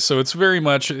 Exactly. So it's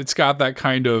got that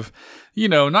kind of,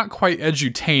 not quite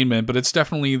edutainment, but it's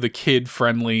definitely the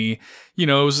kid-friendly, it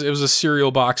was a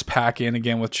cereal box pack-in,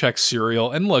 again, with Chex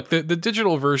cereal. And look, the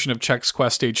digital version of Chex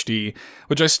Quest HD,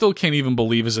 which I still can't even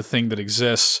believe is a thing that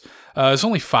exists, is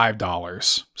only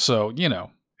 $5. So,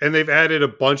 And they've added a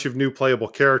bunch of new playable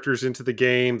characters into the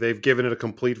game. They've given it a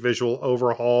complete visual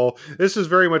overhaul. This is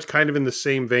very much kind of in the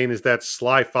same vein as that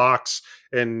Sly Fox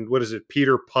and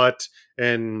Peter Putt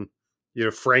and,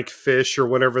 Frank Fish or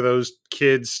whatever those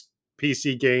kids'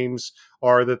 PC games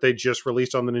are that they just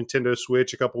released on the Nintendo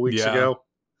Switch a couple weeks ago.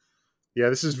 Yeah,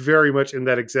 this is very much in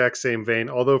that exact same vein.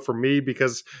 Although for me,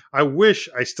 because I wish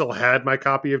I still had my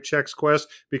copy of Chex Quest,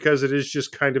 because it is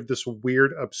just kind of this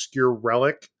weird, obscure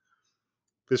relic.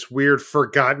 This weird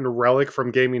forgotten relic from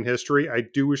gaming history. I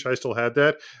do wish I still had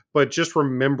that, but just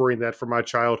remembering that from my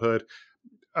childhood,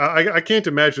 I can't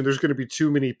imagine there's going to be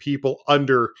too many people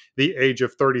under the age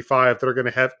of 35 that are going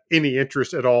to have any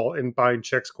interest at all in buying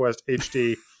Chex Quest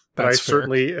HD. But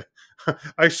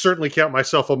I certainly count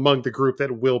myself among the group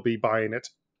that will be buying it.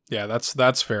 Yeah,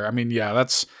 that's fair. I mean, yeah,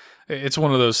 it's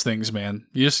one of those things, man.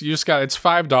 You just got, it's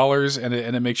 $5 and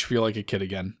it makes you feel like a kid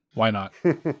again. Why not?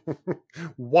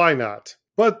 Why not?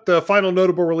 But the final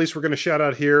notable release we're going to shout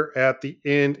out here at the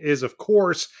end is, of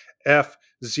course,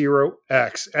 F-Zero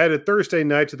X. Added Thursday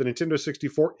night to the Nintendo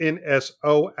 64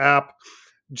 NSO app.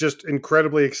 Just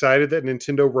incredibly excited that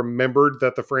Nintendo remembered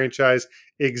that the franchise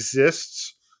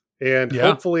exists. And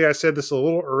hopefully, I said this a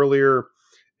little earlier,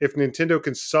 if Nintendo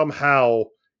can somehow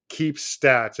keep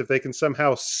stats, if they can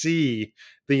somehow see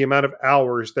the amount of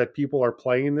hours that people are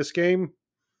playing this game,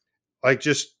 like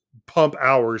just pump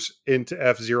hours into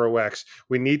F-Zero X.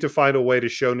 We need to find a way to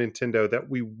show Nintendo that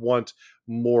we want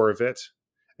more of it.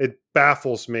 It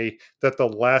baffles me that the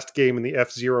last game in the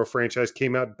F-Zero franchise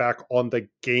came out back on the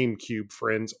GameCube,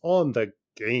 friends. On the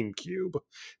GameCube.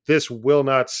 This will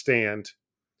not stand.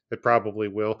 It probably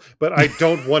will, but I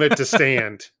don't want it to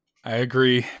stand. I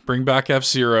agree. Bring back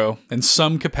F-Zero in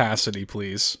some capacity,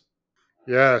 please.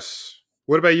 Yes.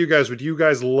 What about you guys? Would you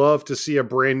guys love to see a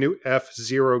brand new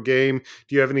F-Zero game?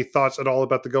 Do you have any thoughts at all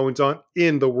about the goings-on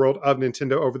in the world of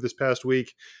Nintendo over this past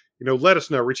week? Let us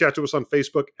know. Reach out to us on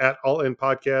Facebook at All In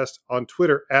Podcast, on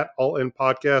Twitter at All In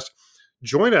Podcast.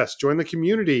 join us, join the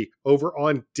community over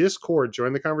on Discord,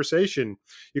 join the conversation.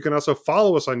 You can also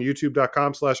follow us on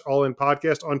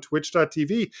youtube.com/allinpodcast, on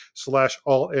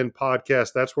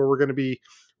twitch.tv/allinpodcast. That's where we're going to be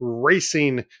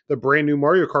racing the brand new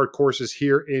Mario Kart courses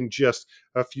here in just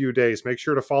a few days. Make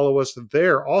sure to follow us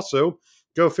there. Also,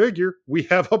 go figure, we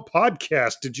have a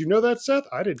podcast. Did you know that, Seth?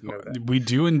 I didn't know that. We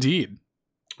do indeed.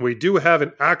 We do have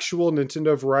an actual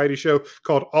Nintendo variety show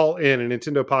called All In, a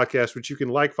Nintendo podcast, which you can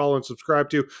like, follow, and subscribe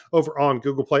to over on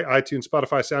Google Play, iTunes,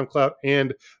 Spotify, SoundCloud,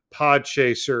 and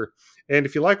Podchaser. And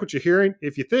if you like what you're hearing,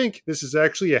 if you think this is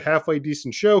actually a halfway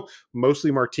decent show, mostly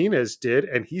Martinez did,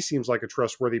 and he seems like a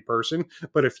trustworthy person.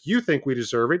 But if you think we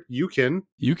deserve it, you can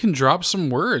drop some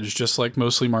words, just like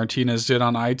mostly Martinez did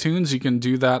on iTunes. You can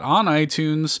do that on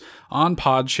iTunes, on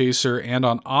Podchaser, and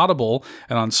on Audible.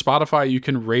 And on Spotify, you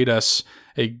can rate us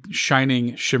a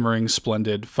shining, shimmering,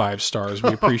 splendid 5 stars.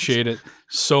 We appreciate it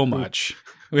so much.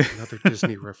 Another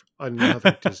Disney reference.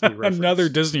 Another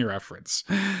Disney reference.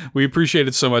 We appreciate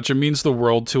it so much. It means the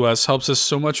world to us, helps us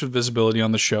so much with visibility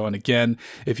on the show. And again,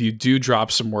 if you do drop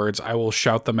some words, I will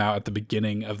shout them out at the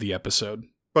beginning of the episode.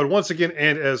 But once again,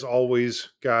 and as always,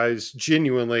 guys,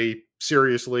 genuinely,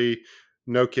 seriously,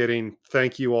 no kidding,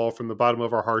 thank you all from the bottom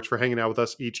of our hearts for hanging out with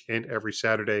us each and every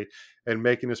Saturday and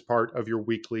making us part of your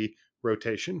weekly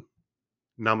rotation.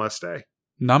 Namaste.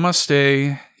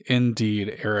 Namaste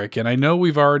indeed, Eric. And I know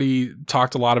we've already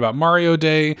talked a lot about Mario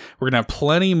Day. We're going to have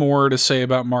plenty more to say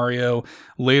about Mario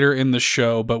later in the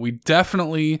show, but we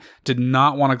definitely did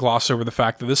not want to gloss over the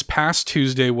fact that this past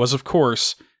Tuesday was, of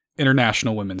course,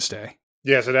 International Women's Day.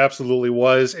 Yes, it absolutely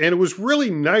was. And it was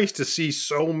really nice to see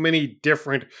so many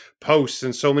different posts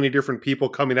and so many different people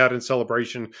coming out in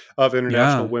celebration of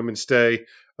International Women's Day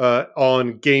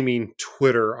on gaming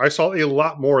Twitter. I saw a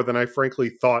lot more than I frankly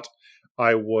thought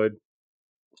I would.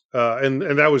 And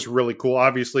that was really cool.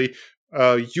 Obviously,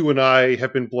 you and I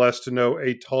have been blessed to know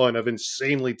a ton of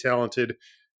insanely talented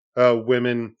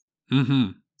women.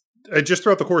 Mm-hmm. Just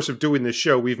throughout the course of doing this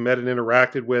show, we've met and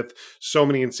interacted with so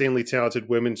many insanely talented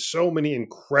women, so many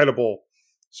incredible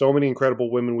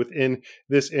women within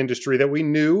this industry that we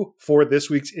knew for this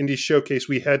week's Indie Showcase,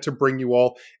 we had to bring you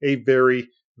all a very,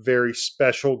 very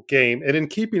special game. And in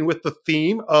keeping with the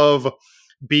theme of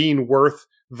being worth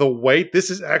the wait,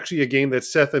 this is actually a game that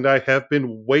Seth and I have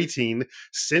been waiting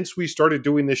since we started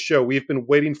doing this show. We've been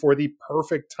waiting for the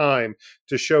perfect time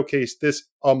to showcase this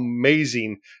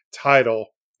amazing title.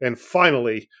 And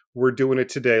finally, we're doing it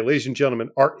today. Ladies and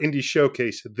gentlemen, our Indie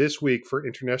Showcase this week for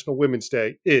International Women's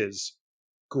Day is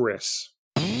Gris.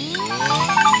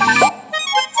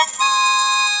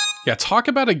 Yeah, talk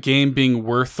about a game being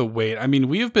worth the wait. I mean,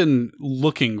 we have been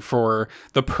looking for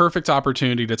the perfect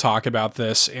opportunity to talk about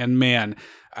this, and man,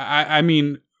 I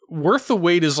mean, worth the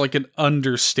wait is like an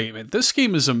understatement. This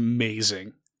game is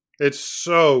amazing. It's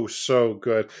so, so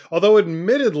good. Although,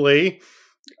 admittedly,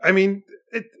 I mean,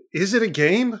 is it a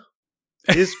game?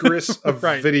 Is Gris a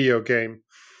right. video game?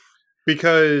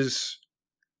 Because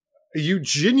you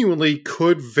genuinely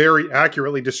could very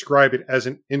accurately describe it as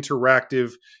an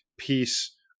interactive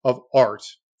piece of art,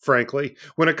 frankly.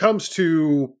 When it comes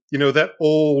to, that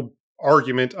old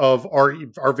argument of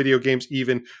are video games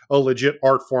even a legit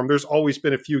art form, there's always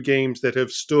been a few games that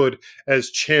have stood as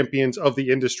champions of the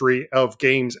industry of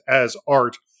games as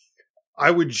art.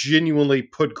 I would genuinely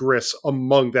put Gris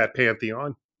among that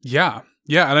pantheon. Yeah,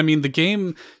 and I mean, the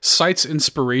game cites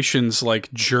inspirations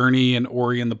like Journey and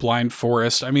Ori and the Blind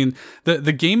Forest. I mean,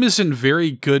 the game is in very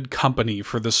good company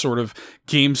for this sort of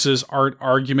games as art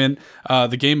argument.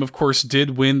 The game, of course,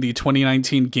 did win the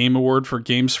 2019 Game Award for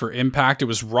Games for Impact. It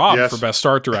was robbed for Best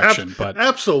Art Direction. but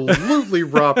absolutely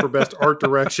robbed for Best Art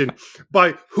Direction.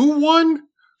 By who won?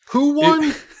 Who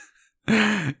won?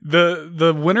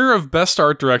 The winner of Best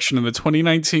Art Direction in the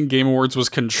 2019 Game Awards was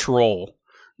Control.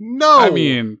 No. I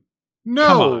mean,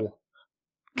 no.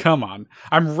 Come on.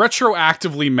 I'm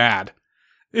retroactively mad.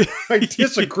 I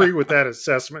disagree with that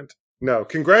assessment. No.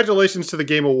 Congratulations to the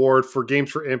Game Award for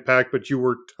Games for Impact, but you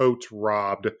were totes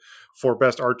robbed for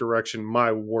Best Art Direction.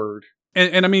 My word.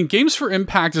 And I mean, Games for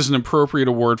Impact is an appropriate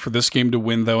award for this game to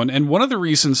win, though. And one of the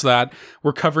reasons that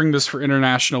we're covering this for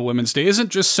International Women's Day isn't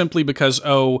just simply because,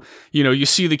 you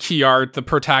see the key art, the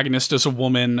protagonist is a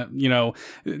woman,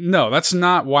 No, that's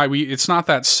not why it's not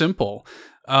that simple.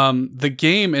 The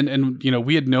game, and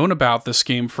we had known about this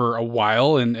game for a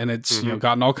while, and it's,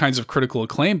 gotten all kinds of critical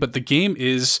acclaim, but the game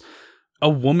is a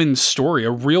woman's story,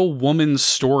 a real woman's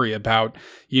story about,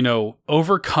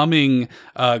 overcoming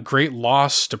great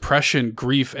loss, depression,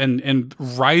 grief, and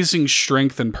rising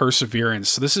strength and perseverance.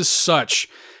 So this is such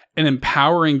an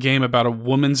empowering game about a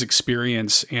woman's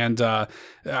experience, and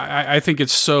I think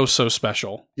it's so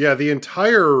special. Yeah, the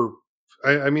entire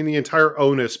the entire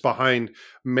onus behind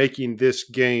making this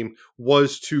game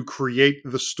was to create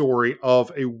the story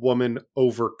of a woman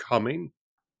overcoming.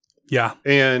 Yeah.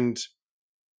 And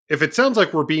if it sounds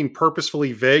like we're being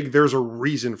purposefully vague, there's a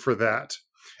reason for that.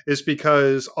 It's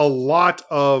because a lot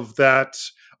of that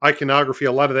iconography,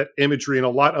 a lot of that imagery, and a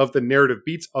lot of the narrative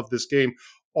beats of this game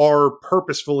are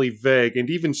purposefully vague and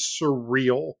even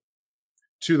surreal,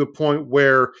 to the point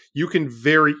where you can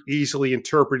very easily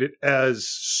interpret it as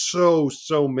so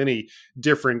many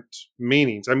different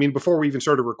meanings. I mean, before we even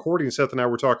started recording, Seth and I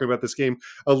were talking about this game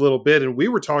a little bit, and we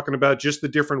were talking about just the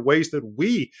different ways that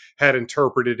we had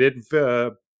interpreted it,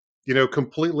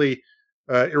 completely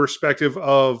irrespective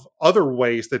of other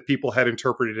ways that people had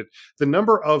interpreted it. The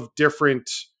number of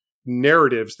different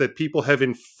narratives that people have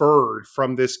inferred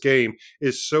from this game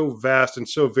is so vast and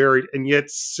so varied, and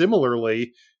yet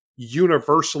similarly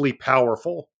universally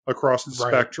powerful across the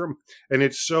spectrum. And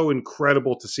it's so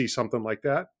incredible to see something like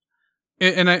that.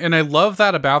 And I love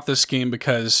that about this game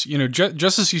because,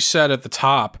 just as you said at the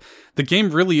top, the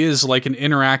game really is like an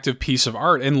interactive piece of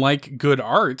art, and like good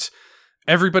art,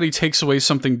 everybody takes away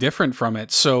something different from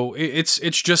it. So it's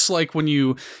just like when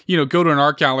you go to an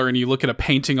art gallery and you look at a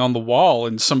painting on the wall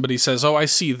and somebody says, "Oh, I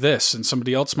see this," and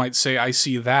somebody else might say, "I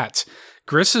see that."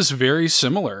 Gris is very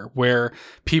similar, where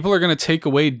people are going to take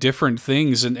away different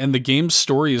things, and the game's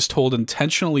story is told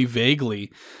intentionally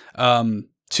vaguely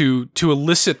to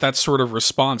elicit that sort of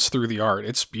response through the art.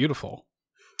 It's beautiful.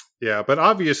 Yeah, but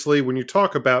obviously when you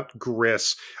talk about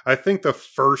Gris, I think the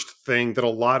first thing that a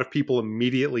lot of people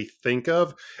immediately think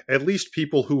of, at least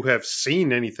people who have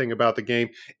seen anything about the game,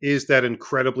 is that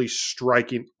incredibly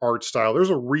striking art style.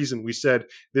 There's a reason we said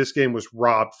this game was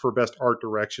robbed for best art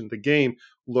direction. The game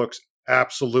looks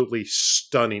absolutely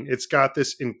stunning. It's got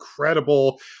this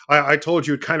incredible, I told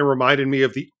you it kind of reminded me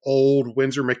of the old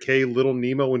Winsor McCay Little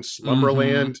Nemo and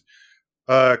Slumberland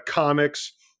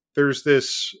comics. There's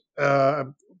this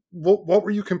what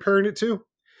were you comparing it to?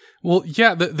 Well,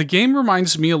 yeah, the game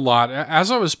reminds me a lot. As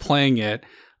I was playing it,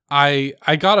 I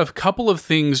got a couple of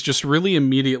things just really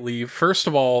immediately. First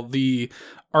of all, the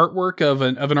artwork of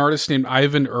an artist named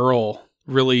Ivan Earl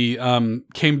really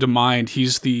came to mind.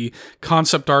 He's the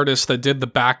concept artist that did the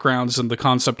backgrounds and the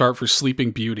concept art for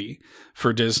Sleeping Beauty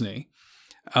for Disney.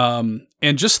 And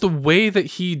just the way that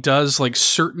he does like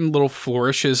certain little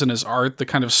flourishes in his art, the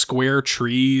kind of square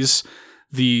trees,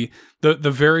 the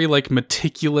very like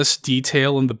meticulous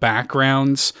detail in the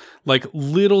backgrounds, like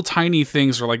little tiny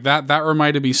things are like that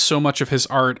reminded me so much of his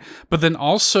art. But then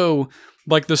also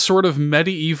like the sort of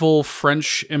medieval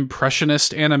French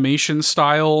impressionist animation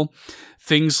style,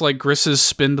 things like Gris's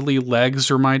spindly legs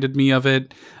reminded me of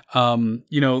it.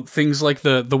 Things like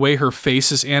the way her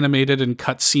face is animated in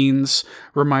cutscenes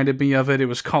reminded me of it. It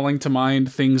was calling to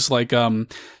mind things like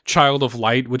Child of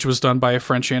Light, which was done by a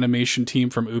French animation team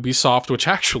from Ubisoft, which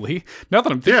actually, now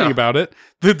that I'm thinking about it,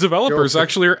 the developers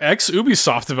actually are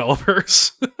ex-Ubisoft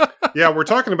developers. Yeah, we're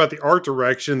talking about the art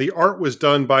direction. The art was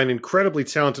done by an incredibly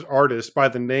talented artist by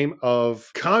the name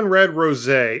of Conrad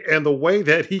Rosé, and the way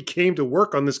that he came to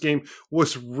work on this game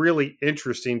was really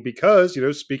interesting because,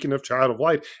 speaking of Child of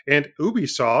Light and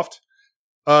Ubisoft,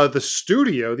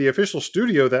 the official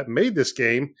studio that made this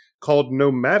game, called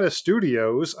Nomada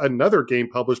Studios, another game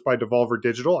published by Devolver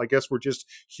Digital. I guess we're just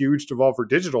huge Devolver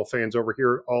Digital fans over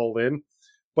here at All In.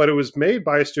 But it was made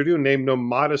by a studio named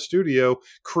Nomada Studio,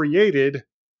 created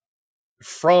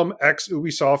from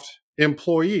ex-Ubisoft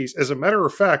employees. As a matter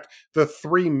of fact, the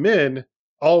three men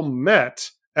all met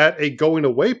at a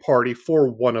going-away party for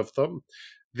one of them.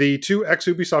 The two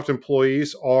ex-Ubisoft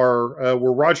employees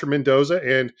were Roger Mendoza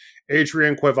and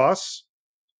Adrian Cuevas.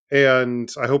 And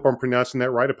I hope I'm pronouncing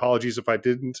that right. Apologies if I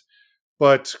didn't.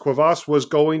 But Cuevas was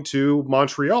going to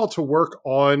Montreal to work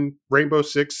on Rainbow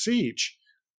Six Siege.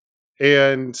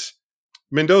 And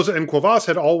Mendoza and Cuevas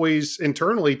had always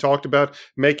internally talked about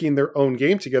making their own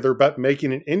game together, about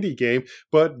making an indie game,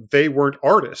 but they weren't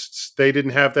artists. They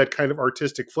didn't have that kind of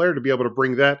artistic flair to be able to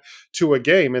bring that to a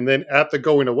game. And then at the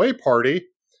going away party,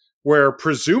 where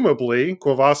presumably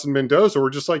Cuevas and Mendoza were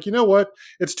just like, you know what?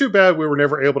 It's too bad we were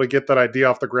never able to get that idea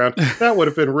off the ground. That would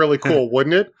have been really cool,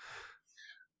 wouldn't it?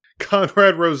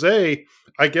 Conrad Rosé,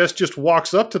 I guess, just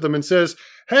walks up to them and says,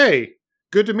 "Hey,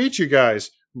 good to meet you guys.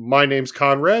 My name's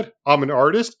Conrad. I'm an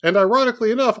artist. And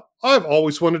ironically enough, I've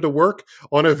always wanted to work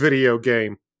on a video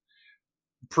game."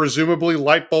 Presumably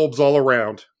light bulbs all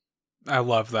around. I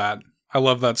love that. I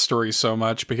love that story so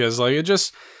much because like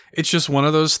it's just one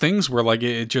of those things where like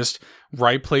it just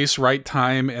right place, right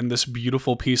time, and this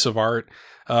beautiful piece of art.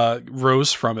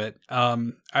 rose from it.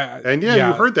 You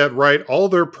heard that right. All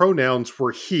their pronouns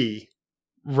were he.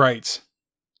 Right.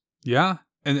 Yeah.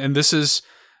 And this is,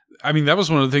 I mean, that was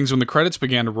one of the things when the credits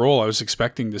began to roll, I was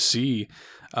expecting to see,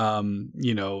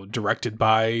 directed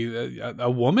by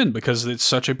a woman, because it's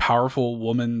such a powerful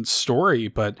woman story.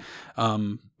 But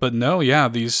no, yeah,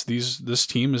 this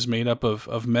team is made up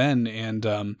of men.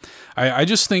 And I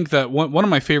just think that one of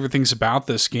my favorite things about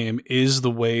this game is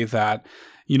the way that,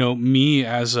 me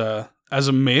as a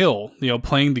male,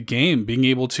 playing the game, being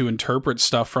able to interpret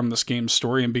stuff from this game's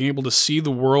story and being able to see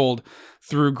the world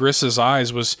through Griss's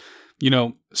eyes was,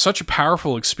 such a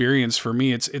powerful experience for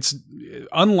me. It's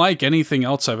unlike anything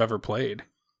else I've ever played.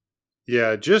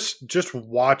 Yeah, just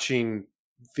watching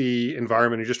the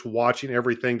environment and just watching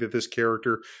everything that this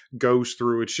character goes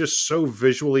through, it's just so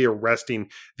visually arresting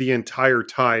the entire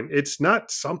time. It's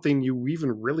not something you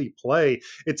even really play.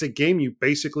 It's a game you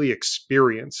basically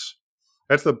experience.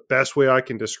 That's the best way I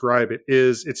can describe it.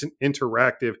 It's an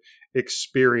interactive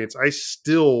experience. I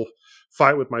still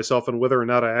fight with myself on whether or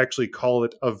not I actually call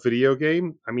it a video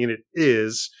game. I mean, it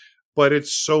is, but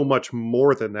it's so much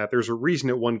more than that. There's a reason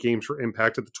it won Games for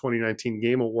Impact at the 2019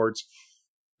 Game Awards.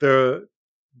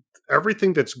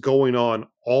 Everything that's going on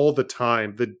all the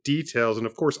time, the details, and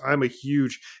of course, I'm a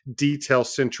huge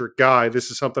detail-centric guy.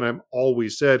 This is something I've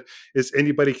always said, is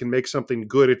anybody can make something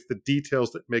good. It's the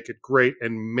details that make it great,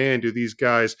 and man, do these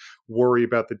guys worry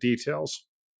about the details.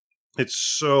 It's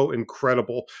so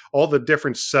incredible. All the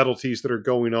different subtleties that are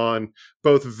going on,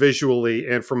 both visually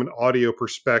and from an audio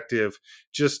perspective,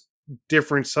 just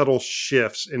different subtle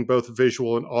shifts in both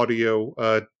visual and audio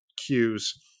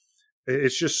cues.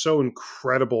 It's just so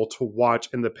incredible to watch.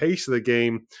 And the pace of the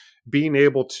game, being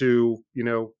able to,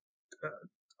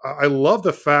 I love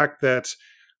the fact that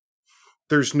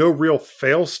there's no real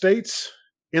fail states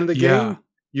in the game.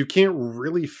 You can't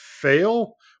really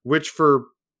fail, which for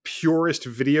purist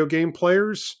video game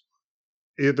players,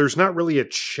 there's not really a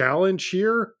challenge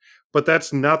here, but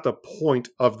that's not the point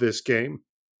of this game.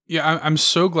 Yeah, I'm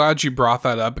so glad you brought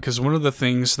that up, because one of the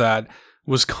things that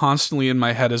was constantly in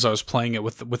my head as I was playing it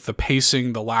with the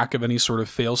pacing, the lack of any sort of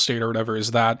fail state or whatever,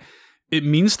 is that it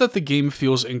means that the game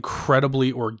feels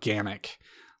incredibly organic.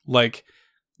 Like,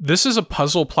 this is a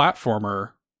puzzle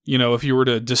platformer, if you were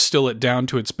to distill it down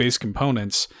to its base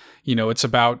components. It's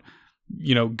about,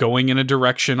 going in a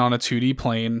direction on a 2D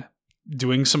plane,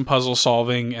 doing some puzzle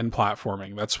solving and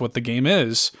platforming. That's what the game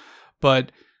is.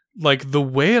 But like, the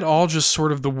way it all just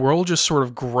sort of, the world just sort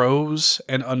of grows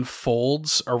and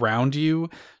unfolds around you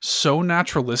so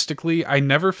naturalistically. I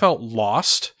never felt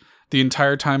lost the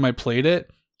entire time I played it.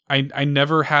 I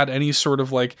never had any sort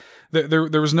of like,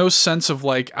 there was no sense of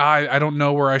like, I don't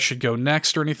know where I should go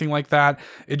next or anything like that.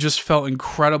 It just felt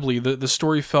incredibly, the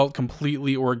story felt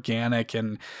completely organic,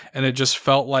 and it just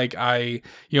felt like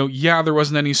there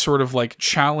wasn't any sort of like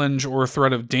challenge or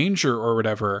threat of danger or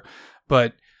whatever,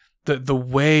 but the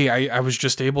way I was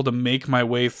just able to make my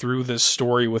way through this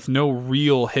story with no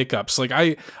real hiccups. Like,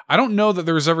 I don't know that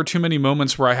there was ever too many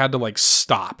moments where I had to like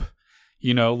stop,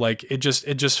 like it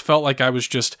just felt like I was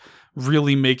just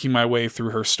really making my way through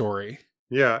her story.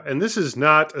 Yeah, and this is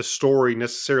not a story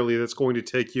necessarily that's going to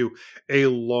take you a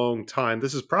long time.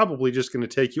 This is probably just going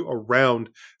to take you around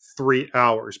 3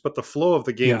 hours, but the flow of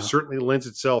the game certainly lends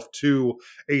itself to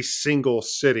a single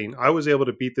sitting. I was able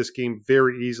to beat this game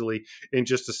very easily in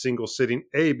just a single sitting,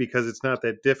 A, because it's not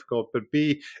that difficult, but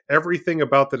B, everything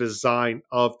about the design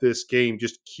of this game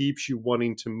just keeps you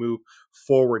wanting to move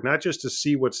forward, not just to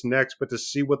see what's next, but to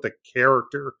see what the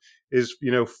character is,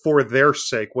 for their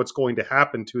sake, what's going to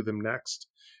happen to them next.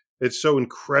 It's so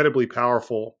incredibly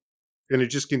powerful, and it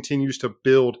just continues to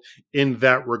build in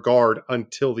that regard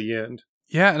until the end.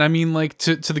 Yeah, and I mean, like,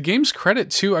 to the game's credit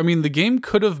too, I mean, the game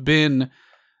could have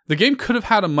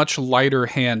had a much lighter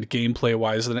hand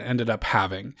gameplay-wise than it ended up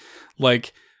having.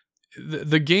 Like,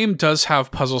 the game does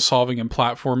have puzzle solving and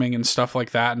platforming and stuff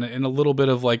like that, and a little bit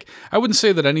of like, I wouldn't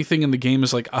say that anything in the game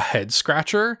is like a head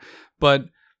scratcher, but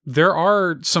there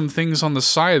are some things on the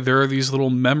side. There are these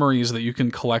little memories that you can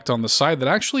collect on the side that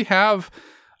actually have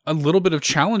a little bit of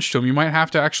challenge to them. You might have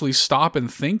to actually stop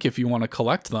and think if you want to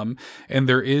collect them. And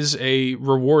there is a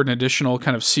reward, an additional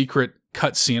kind of secret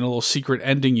cutscene, a little secret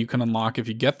ending you can unlock if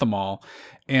you get them all.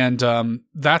 And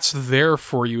that's there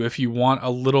for you if you want a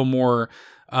little more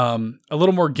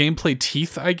gameplay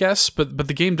teeth, I guess, but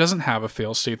the game doesn't have a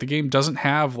fail state. The game doesn't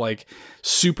have like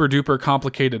super duper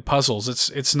complicated puzzles.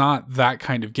 It's not that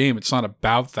kind of game. It's not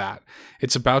about that.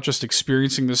 It's about just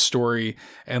experiencing this story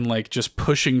and like just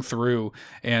pushing through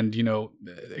and,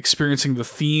 experiencing the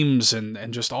themes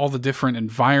and just all the different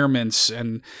environments.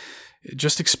 And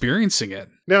just experiencing it.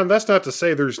 Now, that's not to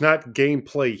say there's not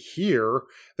gameplay here.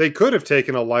 They could have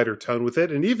taken a lighter tone with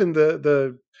it, and even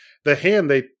the hand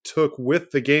they took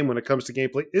with the game when it comes to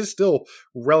gameplay is still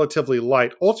relatively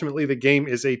light. Ultimately, the game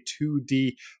is a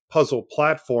 2D puzzle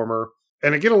platformer.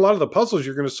 And again, a lot of the puzzles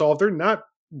you're going to solve, they're not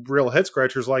real head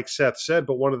scratchers like Seth said,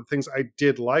 but one of the things I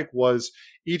did like was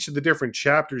each of the different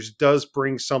chapters does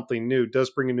bring something new, does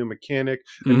bring a new mechanic,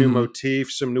 a new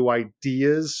motif, some new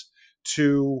ideas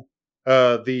to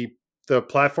the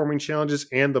platforming challenges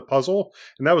and the puzzle.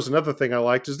 And that was another thing I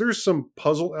liked, is there's some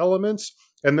puzzle elements,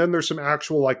 and then there's some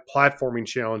actual like platforming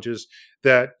challenges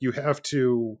that you have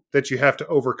to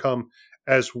overcome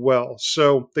as well.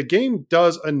 So the game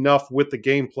does enough with the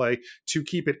gameplay to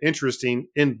keep it interesting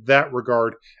in that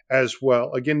regard as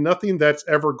well. Again, nothing that's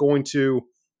ever going to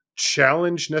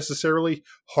challenge necessarily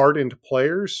hardened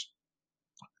players,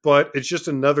 but it's just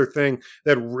another thing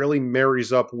that really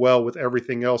marries up well with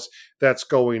everything else that's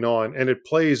going on. And it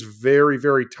plays very,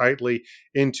 very tightly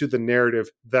into the narrative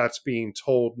that's being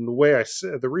told. And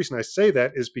the reason I say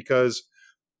that is because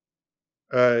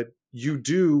you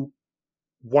do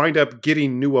wind up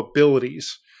getting new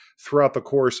abilities throughout the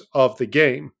course of the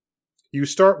game. You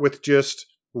start with just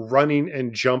running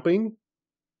and jumping,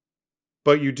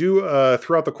 but you do,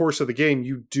 throughout the course of the game,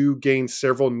 you do gain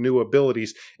several new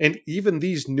abilities. And even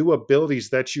these new abilities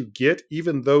that you get,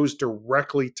 even those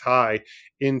directly tie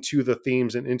into the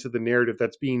themes and into the narrative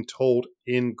that's being told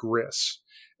in Gris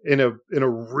in a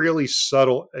really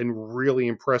subtle and really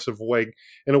impressive way,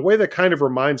 in a way that kind of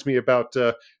reminds me about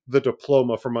the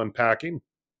diploma from Unpacking.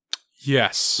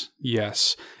 Yes.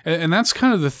 And that's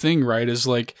kind of the thing, right? Is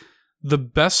like the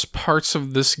best parts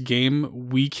of this game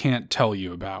we can't tell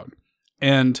you about.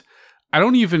 And I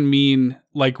don't even mean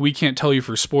like we can't tell you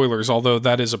for spoilers, although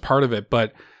that is a part of it,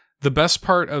 but the best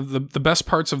part of the best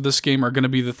parts of this game are going to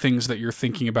be the things that you're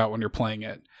thinking about when you're playing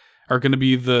it. Are going to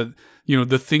be the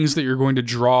things that you're going to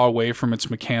draw away from its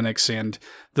mechanics, and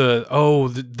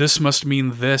this must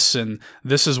mean this, and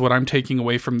this is what I'm taking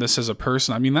away from this as a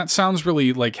person. I mean, that sounds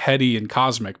really like heady and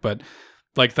cosmic, but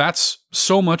like that's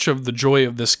so much of the joy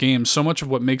of this game. So much of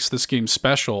what makes this game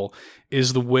special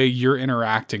is the way you're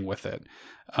interacting with it.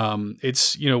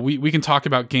 It's, we can talk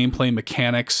about gameplay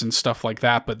mechanics and stuff like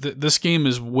that, but this game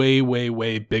is way, way,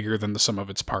 way bigger than the sum of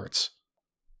its parts.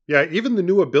 Yeah, even the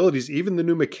new abilities, even the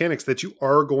new mechanics that you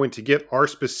are going to get are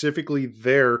specifically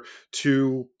there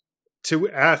to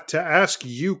ask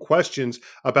you questions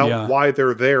about why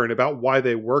they're there and about why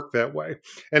they work that way.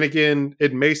 And again,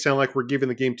 it may sound like we're giving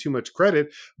the game too much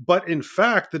credit, but in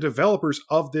fact, the developers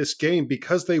of this game,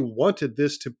 because they wanted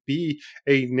this to be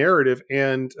a narrative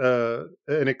and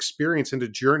an experience and a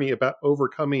journey about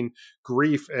overcoming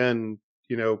grief and,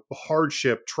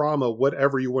 hardship, trauma,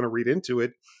 whatever you want to read into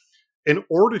it, in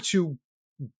order to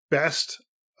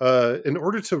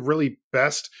really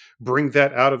best bring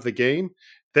that out of the game,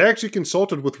 they actually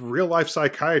consulted with real life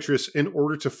psychiatrists in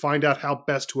order to find out how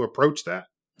best to approach that.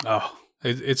 Oh,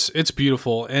 it's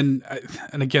beautiful. And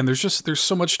again, there's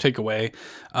so much to take away.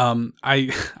 I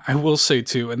will say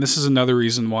too, and this is another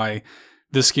reason why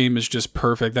this game is just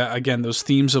perfect. That again, those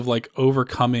themes of like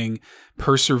overcoming,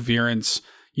 perseverance,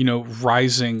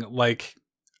 rising, like,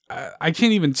 I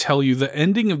can't even tell you the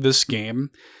ending of this game.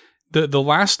 The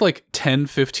last like 10,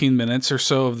 15 minutes or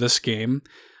so of this game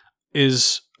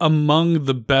is among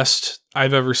the best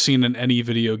I've ever seen in any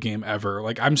video game ever.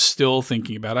 Like, I'm still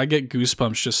thinking about it. I get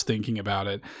goosebumps just thinking about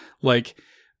it. Like,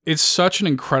 it's such an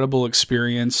incredible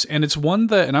experience. And it's one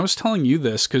that, and I was telling you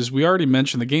this because we already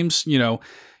mentioned the game's,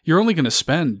 you're only going to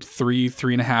spend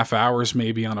 3.5 hours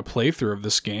maybe on a playthrough of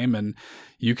this game. And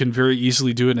you can very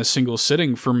easily do it in a single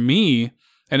sitting. For me,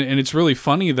 and it's really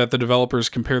funny that the developers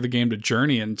compare the game to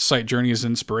Journey and cite Journey as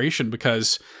inspiration,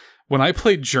 because when I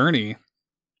played Journey,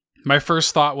 my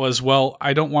first thought was, well,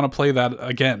 I don't want to play that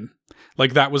again.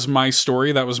 Like, that was my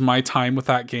story. That was my time with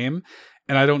that game,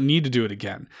 and I don't need to do it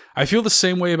again. I feel the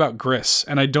same way about Gris,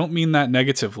 and I don't mean that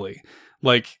negatively.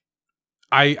 Like,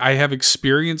 I have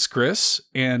experienced Gris,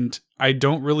 and I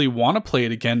don't really want to play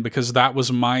it again because that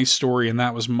was my story and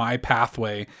that was my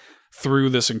pathway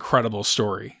through this incredible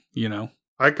story,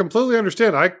 I completely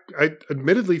understand. I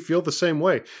admittedly feel the same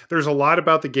way. There's a lot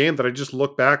about the game that I just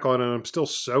look back on and I'm still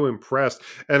so impressed.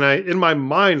 And in my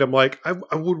mind, I'm like, I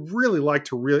would really like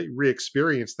to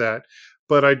re-experience that.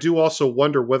 But I do also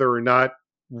wonder whether or not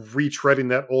retreading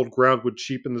that old ground would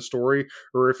cheapen the story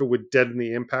or if it would deaden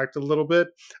the impact a little bit.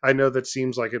 I know that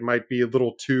seems like it might be a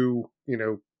little too,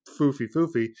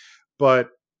 foofy,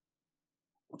 but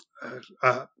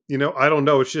I don't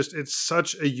know. It's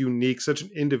such a unique, such an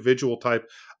individual type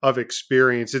of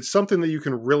experience. It's something that you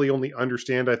can really only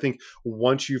understand, I think,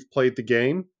 once you've played the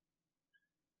game.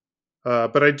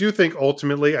 But I do think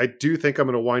ultimately, I do think I'm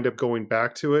going to wind up going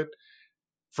back to it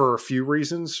for a few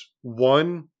reasons.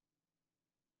 One,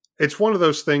 it's one of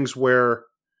those things where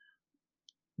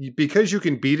because you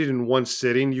can beat it in one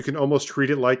sitting, you can almost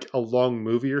treat it like a long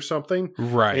movie or something.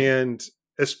 Right. And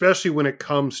especially when it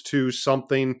comes to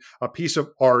something, a piece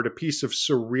of art, a piece of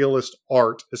surrealist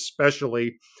art,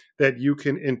 especially that you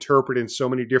can interpret in so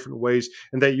many different ways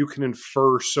and that you can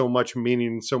infer so much meaning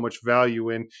and so much value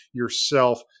in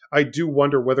yourself. I do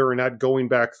wonder whether or not going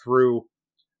back through,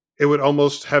 it would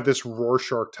almost have this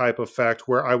Rorschach type effect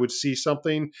where I would see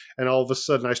something and all of a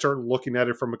sudden I start looking at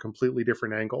it from a completely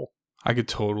different angle. I could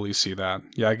totally see that.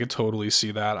 Yeah, I could totally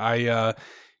see that.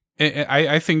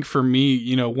 I think for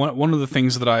me, one of the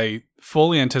things that I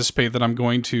fully anticipate that I'm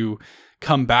going to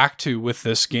come back to with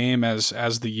this game as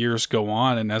the years go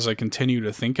on and as I continue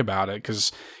to think about it,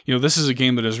 because this is a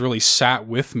game that has really sat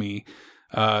with me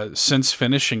since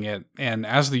finishing it, and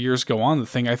as the years go on, the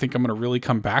thing I think I'm going to really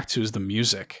come back to is the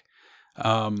music.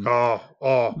 The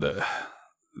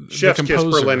Chef's kiss,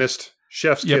 composer. Berlinist.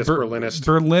 Chef's kiss, Berlinist.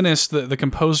 Berlinist, the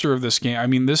composer of this game. I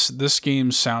mean, this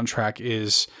game's soundtrack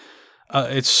is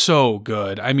it's so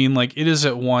good. I mean, like, it is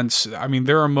at once. I mean,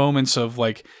 there are moments of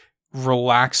like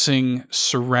relaxing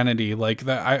serenity, like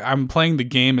that. I'm playing the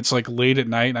game. It's like late at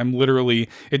night. I'm literally.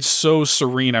 It's so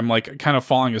serene. I'm like kind of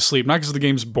falling asleep. Not because the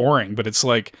game's boring, but it's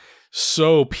like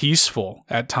so peaceful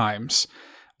at times.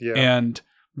 Yeah. And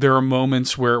there are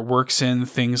moments where it works in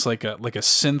things like a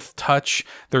synth touch.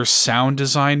 There's sound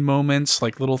design moments,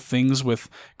 like little things with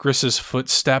Griss's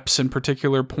footsteps in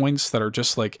particular points that are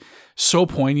just like so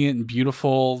poignant and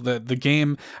beautiful. The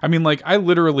game, I mean, like I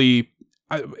literally,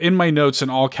 in my notes in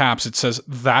all caps, it says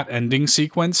that ending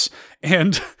sequence.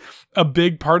 And a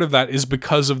big part of that is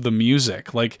because of the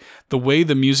music. Like the way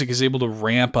the music is able to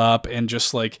ramp up and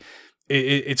just like,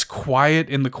 it's quiet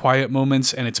in the quiet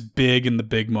moments and it's big in the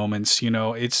big moments.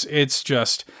 It's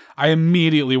just, I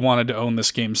immediately wanted to own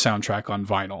this game's soundtrack on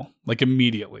vinyl, like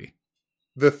immediately.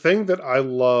 The thing that I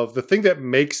love, the thing that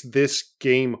makes this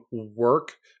game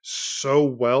work so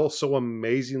well, so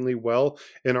amazingly well,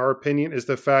 in our opinion, is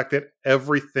the fact that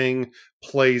everything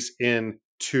plays in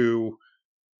to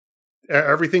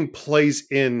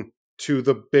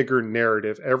the bigger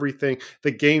narrative. Everything,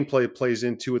 the gameplay plays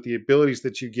into it, the abilities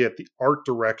that you get, the art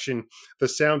direction, the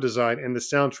sound design, and the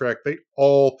soundtrack, they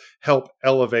all help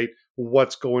elevate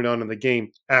what's going on in the game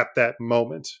at that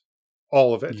moment.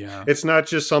 All of it. Yeah. It's not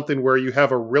just something where you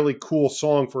have a really cool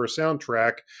song for a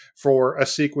soundtrack for a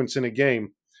sequence in a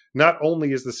game. Not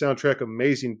only is the soundtrack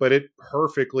amazing, but it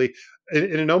perfectly,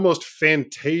 in an almost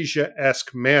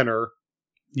Fantasia-esque manner,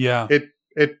 yeah,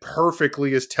 it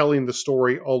perfectly is telling the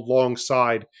story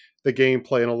alongside the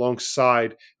gameplay and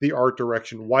alongside the art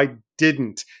direction. Why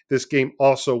didn't this game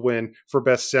also win for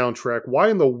best soundtrack? Why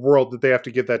in the world did they have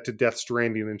to give that to Death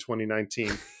Stranding in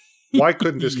 2019? Why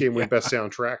couldn't this game win best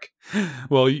soundtrack?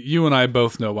 Well, you and I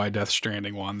both know why Death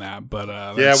Stranding won that, but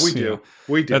yeah, we do.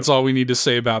 We do. That's all we need to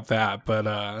say about that. But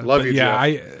love you, yeah,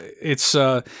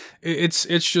 Jeff.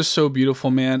 it's just so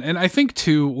beautiful, man. And I think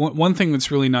too, one thing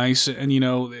that's really nice, and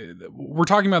we're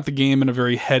talking about the game in a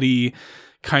very heady,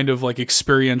 kind of like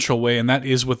experiential way, and that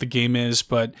is what the game is.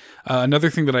 But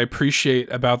another thing that I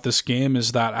appreciate about this game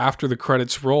is that after the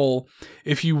credits roll,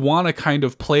 if you want to kind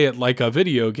of play it like a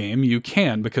video game, you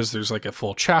can, because there's like a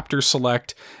full chapter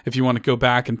select. If you want to go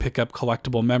back and pick up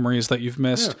collectible memories that you've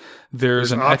missed,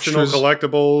 there's an optional extras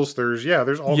collectibles.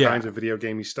 There's all kinds of video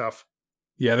gamey stuff.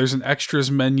 Yeah, there's an extras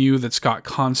menu that's got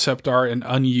concept art and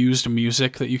unused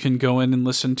music that you can go in and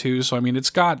listen to. So I mean,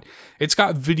 it's got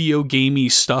video gamey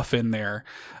stuff in there.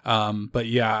 But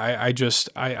yeah,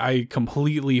 I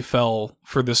completely fell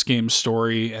for this game's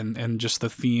story and just the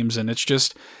themes, and it's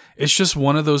just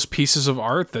one of those pieces of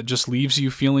art that just leaves you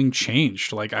feeling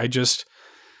changed. It's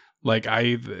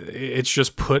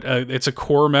a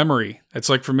core memory. It's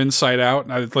like from Inside Out.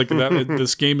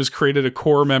 This game has created a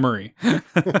core memory.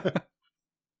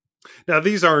 Now,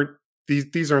 these aren't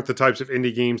the types of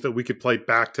indie games that we could play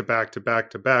back to back to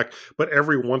back to back, but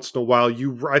every once in a while,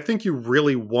 I think you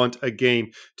really want a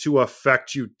game to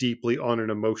affect you deeply on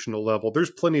an emotional level. There's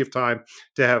plenty of time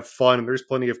to have fun, and there's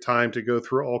plenty of time to go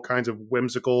through all kinds of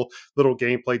whimsical little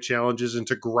gameplay challenges and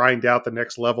to grind out the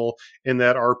next level in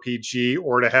that RPG,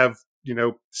 or to have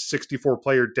 64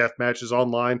 player death matches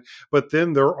online. But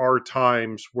then there are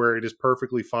times where it is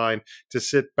perfectly fine to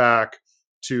sit back,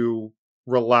 to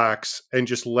relax, and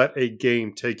just let a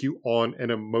game take you on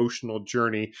an emotional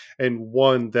journey, and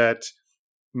one that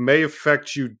may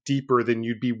affect you deeper than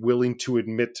you'd be willing to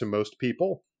admit to most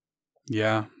people.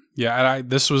 Yeah. Yeah. And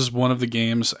this was one of the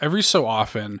games every so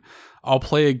often I'll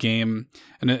play a game,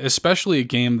 and especially a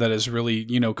game that is really,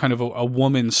 kind of a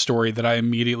woman's story that I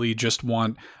immediately just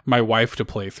want my wife to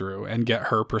play through and get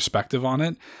her perspective on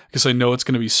it, because I know it's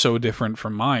going to be so different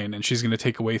from mine, and she's going to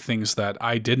take away things that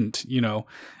I didn't,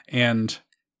 and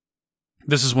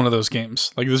this is one of those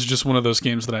games. Like, this is just one of those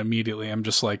games that I'm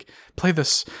just like, play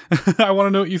this. I want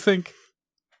to know what you think.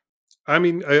 I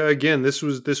mean, again, this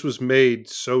was made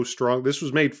so strong. This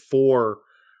was made for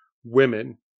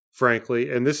women, frankly,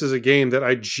 and this is a game that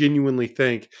I genuinely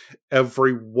think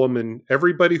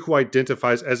everybody who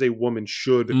identifies as a woman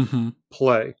should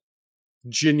play.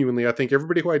 Genuinely, I think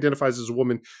everybody who identifies as a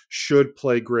woman should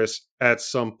play Gris at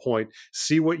some point.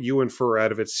 See what you infer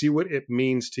out of it. See what it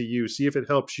means to you. See if it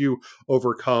helps you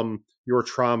overcome your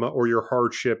trauma or your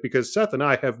hardship, because Seth and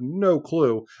I have no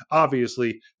clue,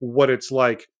 obviously, what it's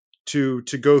like to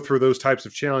go through those types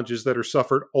of challenges that are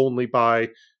suffered only by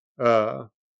the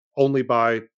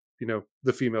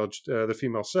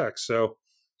female sex. So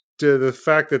to the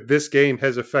fact that this game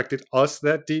has affected us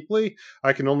that deeply,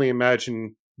 I can only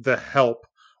imagine the help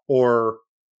or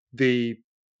the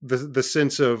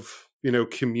sense of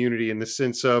community, and the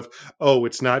sense of, oh,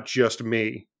 it's not just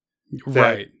me,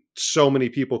 right? So many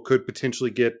people could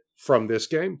potentially get from this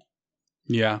game.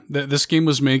 Yeah, this game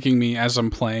was making me, as I'm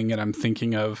playing it, I'm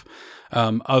thinking of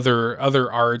other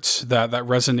art that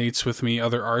resonates with me,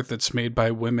 other art that's made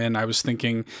by women. I was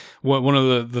thinking, one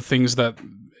of the things that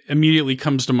immediately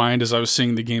comes to mind as I was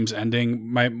seeing the game's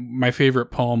ending, my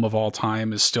favorite poem of all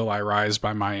time is Still I Rise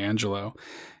by Maya Angelou.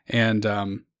 And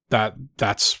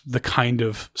that's the kind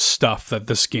of stuff that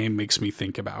this game makes me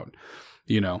think about,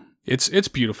 It's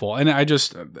beautiful, and I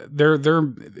just there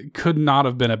could not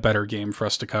have been a better game for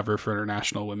us to cover for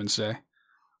International Women's Day.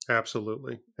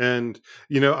 Absolutely, and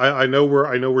I know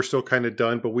we're still kind of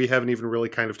done, but we haven't even really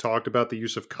kind of talked about the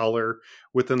use of color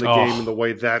within the game and the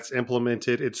way that's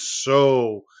implemented. It's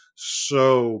so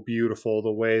beautiful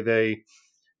the way they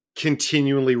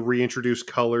continually reintroduce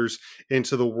colors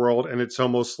into the world, and it's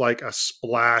almost like a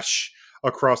splash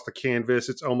across the canvas.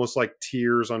 It's almost like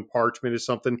tears on parchment is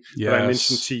something that I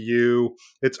mentioned to you.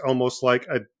 It's almost like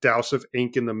a douse of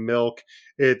ink in the milk.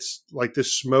 It's like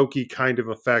this smoky kind of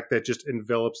effect that just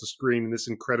envelops the screen in this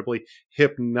incredibly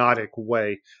hypnotic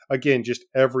way. Again, just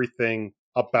everything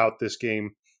about this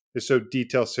game is so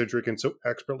detail-centric and so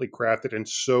expertly crafted and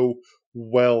so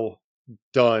well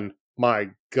done.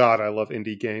 My God, I love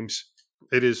indie games.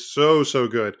 It is so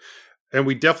good. And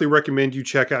we definitely recommend you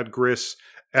check out Gris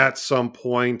at some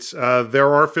point.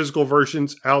 There are physical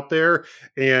versions out there,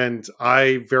 and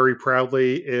I very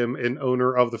proudly am an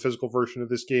owner of the physical version of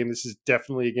this game. This is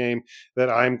definitely a game that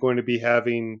I'm going to be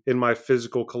having in my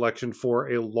physical collection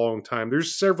for a long time.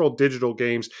 There's several digital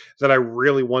games that I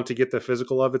really want to get the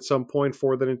physical of at some point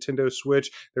for the Nintendo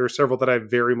Switch. There are several that I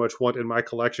very much want in my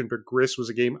collection, but Gris was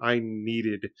a game I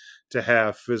needed to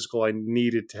have physical. I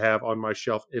needed to have on my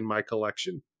shelf in my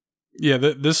collection. Yeah,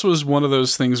 this was one of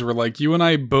those things where, like, you and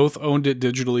I both owned it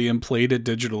digitally and played it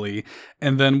digitally,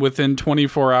 and then within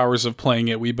 24 hours of playing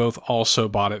it, we both also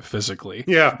bought it physically.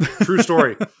 Yeah, true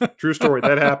story. True story.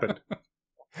 That happened.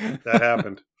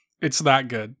 It's that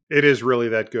good. It is really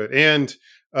that good. And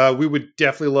we would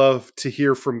definitely love to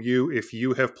hear from you if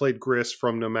you have played Gris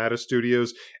from Nomada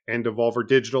Studios and Devolver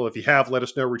Digital. If you have, let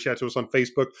us know. Reach out to us on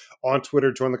Facebook, on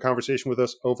Twitter. Join the conversation with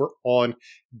us over on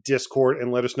Discord,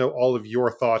 and let us know all of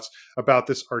your thoughts about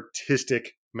this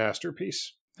artistic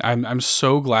masterpiece. I'm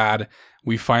so glad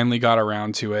we finally got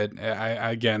around to it.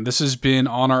 Again, this has been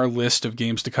on our list of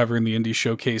games to cover in the Indie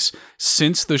Showcase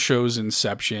since the show's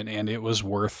inception, and it was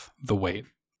worth the wait.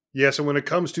 Yes, and when it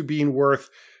comes to being worth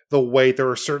the wait, there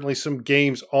are certainly some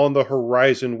games on the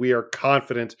horizon we are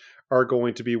confident are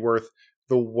going to be worth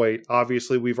the wait.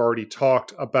 Obviously, we've already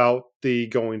talked about the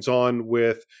goings on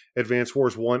with Advance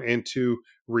Wars 1 and 2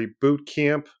 Reboot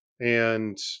Camp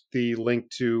and the link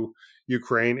to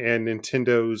Ukraine and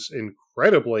Nintendo's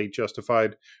incredibly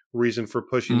justified reason for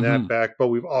pushing that back. But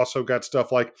we've also got stuff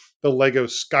like the Lego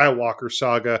Skywalker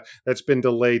saga that's been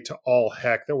delayed to all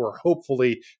heck that we're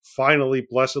hopefully finally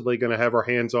blessedly going to have our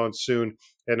hands on soon.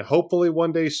 And hopefully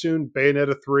one day soon,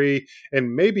 Bayonetta 3,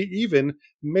 and maybe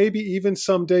even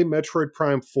someday Metroid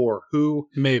Prime 4. Who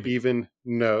even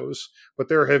knows? But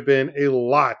there have been a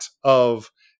lot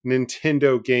of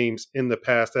Nintendo games in the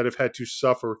past that have had to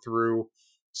suffer through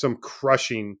some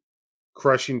crushing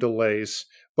delays,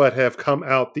 but have come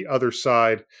out the other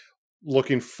side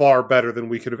looking far better than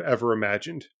we could have ever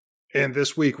imagined. And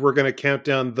this week, we're going to count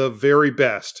down the very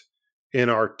best in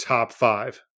our top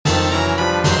 5.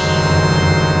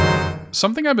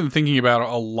 Something I've been thinking about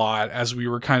a lot as we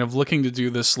were kind of looking to do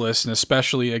this list, and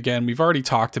especially, again, we've already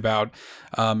talked about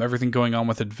everything going on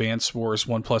with Advance Wars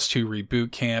 1+2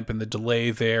 Reboot Camp and the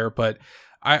delay there, but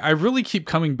I really keep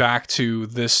coming back to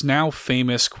this now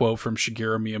famous quote from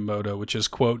Shigeru Miyamoto, which is,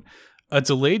 quote, "A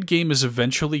delayed game is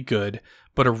eventually good,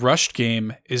 but a rushed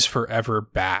game is forever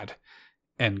bad,"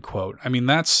 end quote. I mean,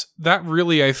 that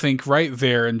really, I think, right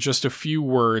there in just a few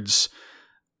words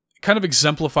kind of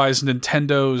exemplifies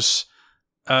Nintendo's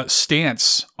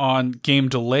stance on game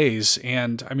delays.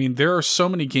 And I mean, there are so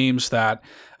many games that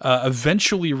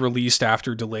eventually released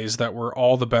after delays that were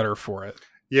all the better for it.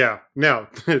 Yeah. Now,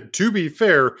 to be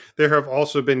fair, there have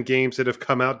also been games that have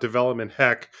come out development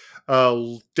heck,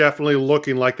 definitely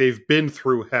looking like they've been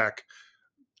through heck.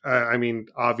 I mean,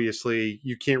 obviously,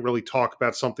 you can't really talk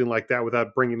about something like that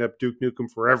without bringing up Duke Nukem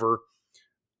Forever.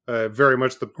 Very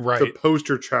much the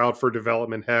poster child for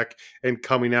development heck, and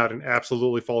coming out and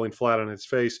absolutely falling flat on its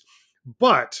face.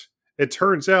 But it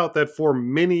turns out that for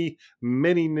many,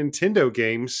 many Nintendo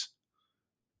games,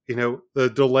 the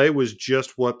delay was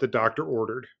just what the doctor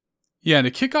ordered. Yeah, and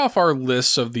to kick off our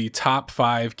list of the top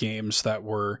 5 games that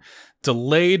were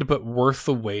delayed but worth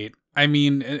the wait, I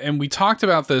mean, and we talked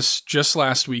about this just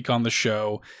last week on the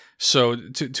show, so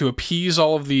to appease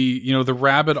all of the, the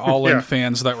rabid all-in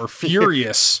fans that were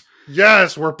furious.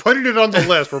 Yes, we're putting it on the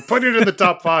list. We're putting it in the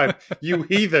top 5. You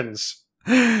heathens.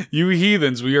 You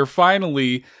heathens. We are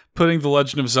finally putting The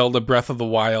Legend of Zelda Breath of the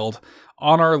Wild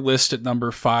on our list at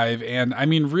number 5. And I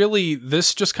mean, really,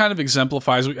 this just kind of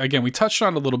exemplifies, again, we touched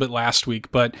on it a little bit last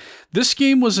week, but this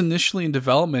game was initially in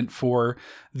development for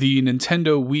the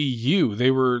Nintendo Wii U.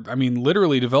 They were, I mean,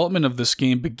 literally development of this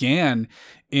game began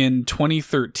in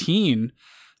 2013.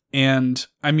 And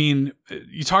I mean,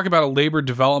 you talk about a labored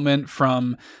development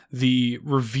from the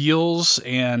reveals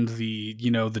and the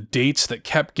dates that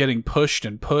kept getting pushed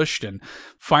and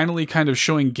finally kind of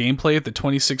showing gameplay at the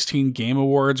 2016 Game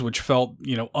Awards, which felt,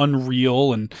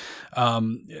 unreal, and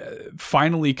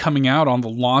finally coming out on the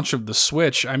launch of the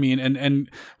Switch. I mean,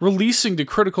 and releasing to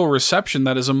critical reception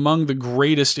that is among the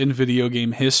greatest in video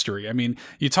game history. I mean,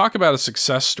 you talk about a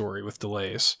success story with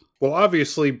delays. Well,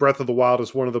 obviously, Breath of the Wild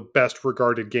is one of the best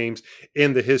regarded games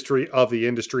in the history of the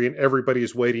industry, and everybody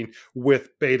is waiting with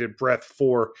bated breath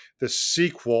for the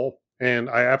sequel. And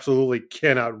I absolutely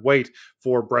cannot wait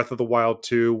for Breath of the Wild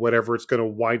 2, whatever it's going to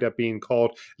wind up being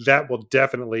called. That will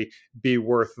definitely be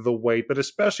worth the wait. But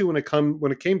especially when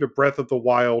it came to Breath of the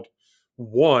Wild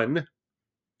 1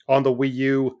 on the Wii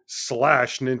U /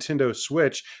 Nintendo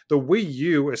Switch, the Wii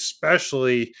U,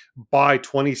 especially by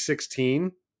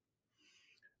 2016,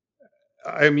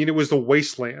 I mean, it was the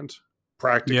wasteland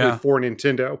practically for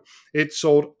Nintendo. It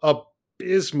sold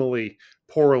abysmally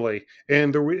poorly,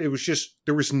 and there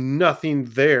was nothing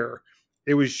there.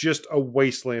 It was just a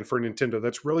wasteland for Nintendo.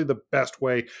 That's really the best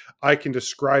way I can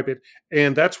describe it,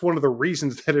 and that's one of the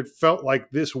reasons that it felt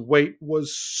like this wait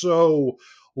was so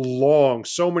long.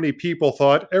 So many people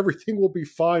thought everything will be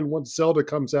fine once Zelda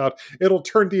comes out. It'll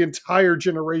turn the entire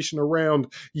generation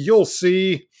around. You'll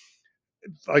see.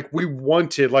 We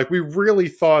really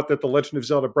thought that The Legend of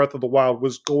Zelda Breath of the Wild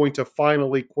was going to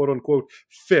finally, quote unquote,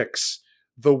 fix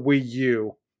the Wii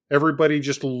U. Everybody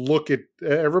just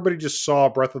saw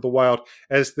Breath of the Wild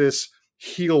as this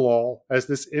heal-all, as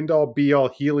this end-all be-all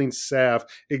healing salve,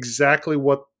 exactly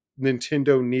what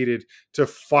Nintendo needed to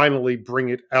finally bring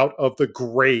it out of the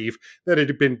grave that it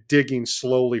had been digging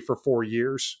slowly for 4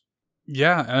 years.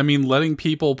 Yeah, I mean, letting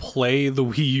people play the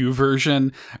Wii U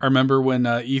version. I remember when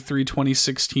E3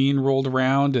 2016 rolled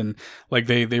around, and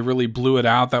they really blew it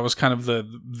out. That was kind of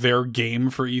their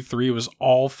game for E3. It was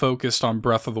all focused on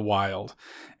Breath of the Wild.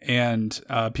 And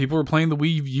people were playing the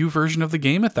Wii U version of the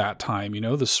game at that time.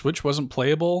 The Switch wasn't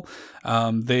playable.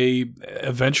 They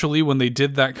eventually, when they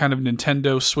did that kind of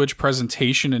Nintendo Switch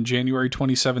presentation in January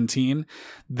 2017,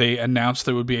 they announced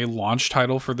there would be a launch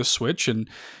title for the Switch, and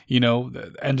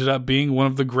ended up being one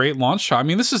of the great launch titles. I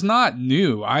mean, this is not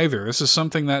new either. This is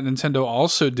something that Nintendo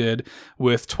also did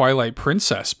with Twilight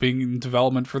Princess being in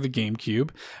development for the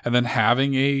GameCube, and then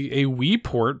having a Wii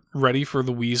port ready for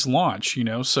the Wii's launch.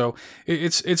 So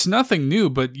it's nothing new,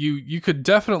 but you could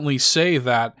definitely say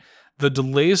that the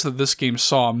delays that this game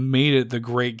saw made it the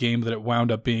great game that it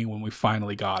wound up being when we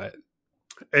finally got it.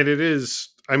 And it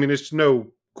is, I mean, it's no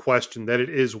question that it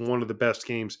is one of the best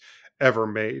games ever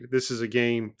made. This is a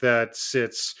game that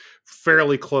sits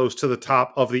fairly close to the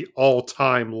top of the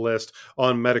all-time list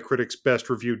on Metacritic's best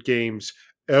reviewed games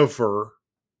ever.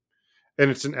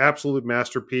 And it's an absolute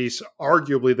masterpiece,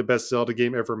 arguably the best Zelda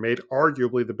game ever made,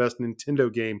 arguably the best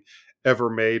Nintendo game ever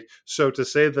made. So to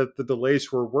say that the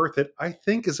delays were worth it, I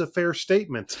think is a fair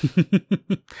statement.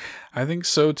 I think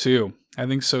so too.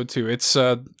 It's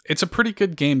a pretty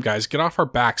good game, guys. Get off our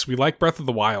backs. We like Breath of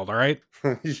the Wild, all right?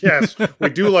 Yes, we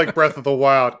do like Breath of the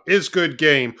Wild. Is good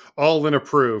game. All in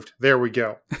approved. There we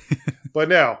go. But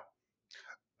now,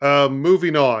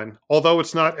 moving on, although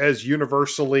it's not as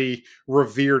universally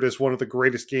revered as one of the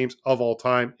greatest games of all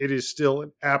time, it is still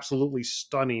an absolutely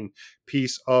stunning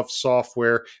piece of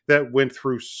software that went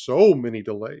through so many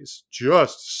delays,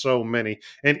 just so many.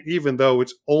 And even though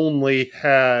it only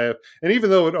has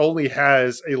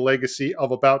a legacy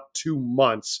of about 2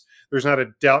 months, there's not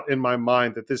a doubt in my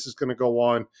mind that this is going to go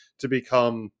on to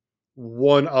become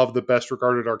one of the best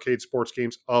regarded arcade sports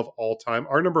games of all time.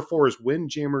 Our number 4 is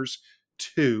Windjammers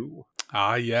 2.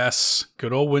 Ah, yes.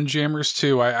 Good old Windjammers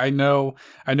 2. I know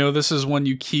this is one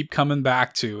you keep coming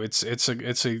back to. It's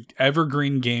a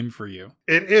evergreen game for you.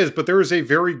 It is, but there is a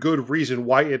very good reason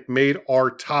why it made our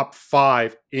top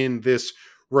 5 in this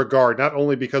regard. Not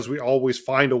only because we always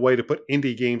find a way to put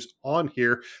indie games on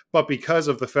here, but because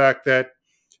of the fact that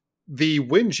the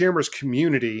Windjammers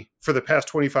community for the past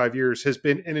 25 years has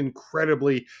been an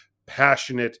incredibly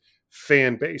passionate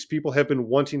fan base. People have been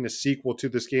wanting a sequel to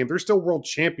this game. There's still world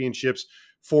championships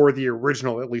for the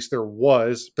original, at least there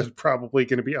was, but probably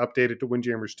going to be updated to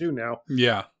Windjammers 2 now.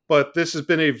 Yeah. But this has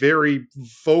been a very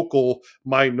vocal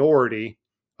minority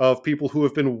of people who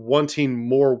have been wanting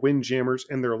more Windjammers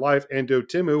in their life, and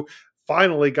Dotemu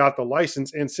finally got the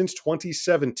license, and since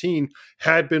 2017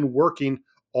 had been working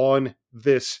on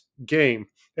this game.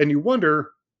 And you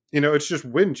wonder, it's just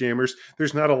Windjammers.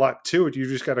 There's not a lot to it. You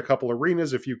just got a couple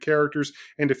arenas, a few characters,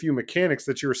 and a few mechanics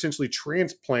that you're essentially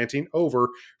transplanting over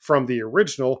from the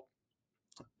original.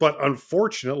 But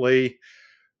unfortunately,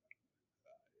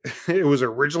 it was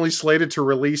originally slated to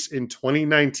release in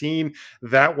 2019.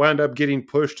 That wound up getting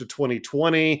pushed to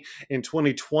 2020. In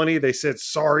 2020, they said,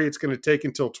 sorry, it's going to take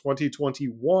until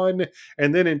 2021.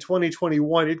 And then in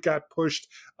 2021, it got pushed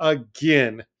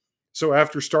again. So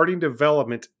after starting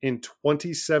development in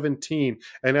 2017,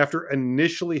 and after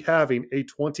initially having a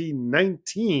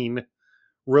 2019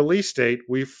 release date,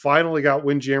 we finally got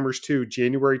Windjammers 2,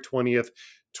 January 20th,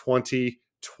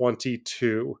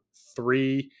 2022,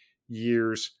 3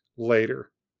 years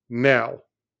later. Now,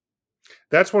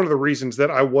 that's one of the reasons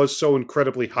that I was so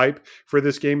incredibly hyped for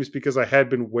this game, is because I had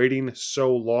been waiting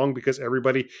so long, because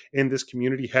everybody in this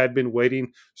community had been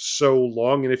waiting so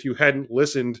long. And if you hadn't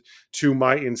listened to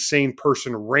my insane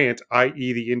person rant,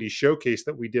 i.e. the indie showcase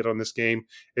that we did on this game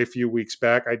a few weeks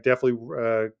back, I definitely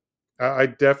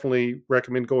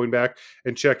recommend going back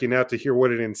and checking out to hear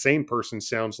what an insane person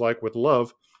sounds like with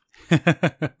love.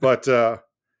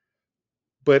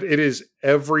 But it is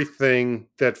everything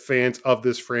that fans of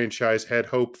this franchise had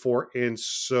hoped for, and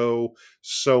so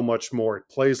much more. It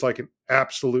plays like an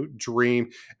absolute dream.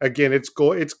 Again, it's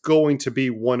going to be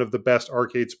one of the best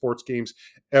arcade sports games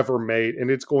ever made,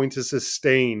 and it's going to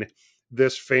sustain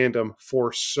this fandom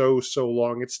for so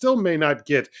long. It still may not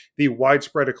get the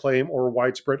widespread acclaim or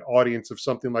widespread audience of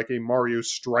something like a Mario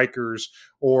Strikers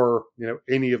or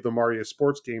any of the Mario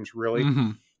sports games, really.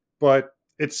 Mm-hmm. But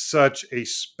it's such a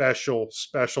special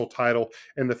title.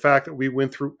 And the fact that we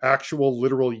went through actual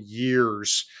literal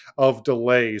years of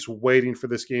delays waiting for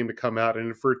this game to come out,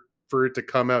 and for it to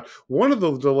come out. One of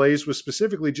the delays was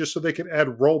specifically just so they could add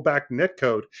rollback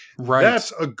netcode. Right.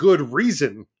 That's a good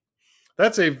reason.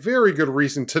 That's a very good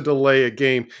reason to delay a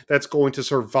game that's going to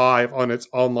survive on its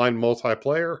online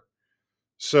multiplayer.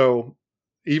 So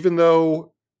even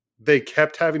though they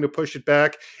kept having to push it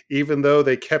back, even though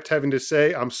they kept having to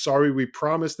say, I'm sorry, we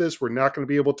promised this, we're not going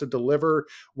to be able to deliver,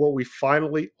 what we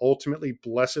finally ultimately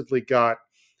blessedly got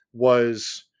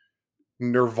was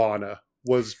Nirvana,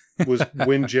 was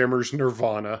Windjammers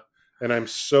Nirvana. And I'm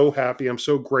so happy, I'm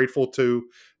so grateful to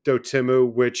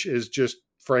Dotemu, which is just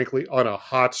frankly on a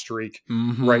hot streak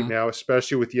right now,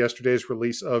 especially with yesterday's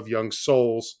release of Young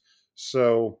Souls.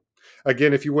 So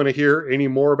again, if you want to hear any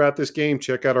more about this game,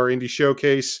 check out our indie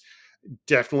showcase.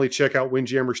 Definitely check out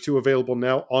Windjammers 2, available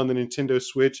now on the Nintendo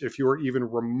Switch if you are even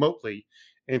remotely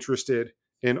interested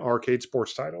in arcade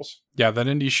sports titles. Yeah, that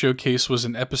indie showcase was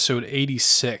in episode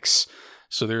 86.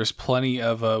 So there's plenty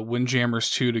of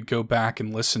Windjammers 2 to go back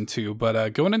and listen to.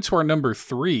 But going into our number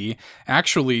 3,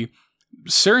 actually,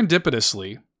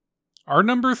 serendipitously, our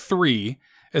number 3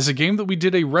 is a game that we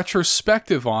did a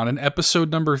retrospective on in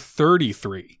episode number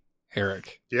 33.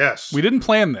 Eric. Yes. We didn't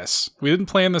plan this. We didn't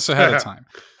plan this ahead of time.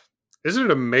 Isn't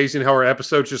it amazing how our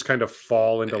episodes just kind of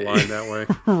fall into line that way?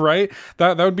 Right?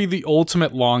 That would be the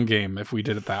ultimate long game if we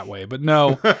did it that way. But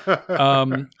no.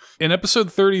 In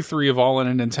episode 33 of All in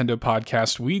a Nintendo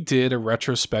podcast, we did a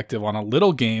retrospective on a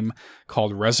little game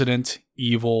called Resident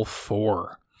Evil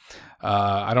 4.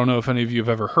 I don't know if any of you have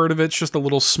ever heard of it. It's just a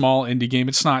little small indie game.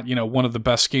 It's not, one of the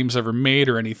best games ever made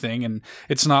or anything. And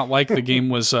it's not like the game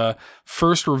was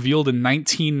first revealed in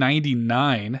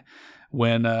 1999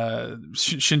 when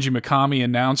Shinji Mikami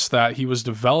announced that he was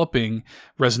developing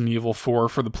Resident Evil 4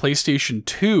 for the PlayStation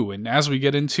 2. And as we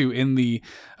get into in the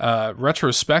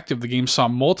retrospective, the game saw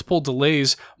multiple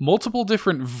delays, multiple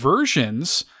different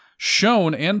versions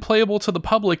shown and playable to the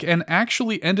public, and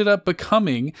actually ended up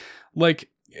becoming, it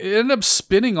ended up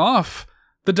spinning off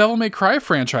the Devil May Cry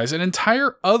franchise. An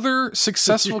entire other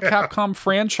successful Capcom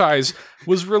franchise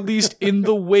was released in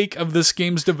the wake of this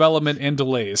game's development and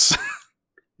delays.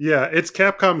 Yeah, it's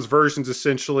Capcom's versions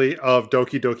essentially of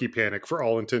Doki Doki Panic for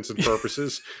all intents and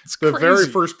purposes. The crazy. Very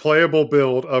first playable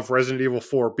build of Resident Evil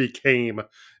 4 became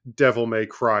Devil May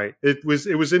Cry. It was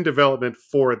in development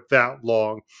for that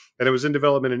long, and it was in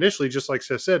development initially, just like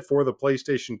Seth said, for the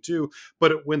PlayStation 2,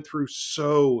 but it went through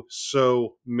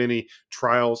so many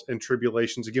trials and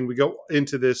tribulations. Again, we go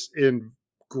into this in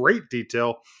great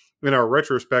detail in our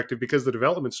retrospective because the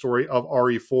development story of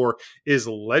RE4 is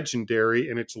legendary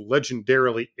and it's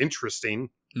legendarily interesting.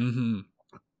 Mm-hmm.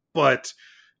 But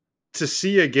to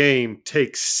see a game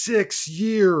take 6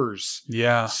 years,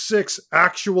 6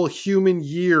 actual human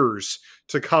years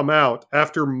to come out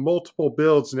after multiple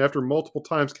builds and after multiple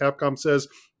times Capcom says,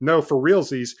 no, for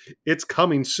realsies, it's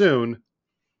coming soon,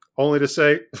 only to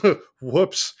say,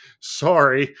 whoops,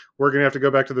 sorry, we're going to have to go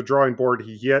back to the drawing board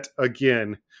yet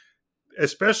again.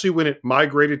 Especially when it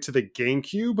migrated to the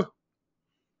GameCube,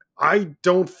 I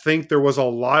don't think there was a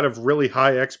lot of really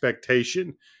high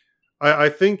expectation. I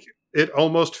think it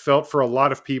almost felt for a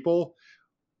lot of people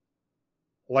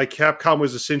like Capcom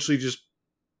was essentially just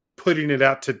putting it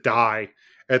out to die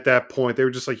at that point. They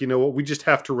were just like, you know what, we just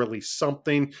have to release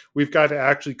something. We've got to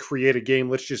actually create a game.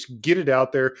 Let's just get it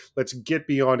out there. Let's get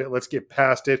beyond it. Let's get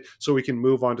past it so we can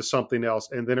move on to something else.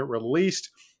 And then it released,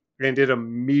 and it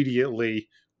immediately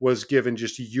was given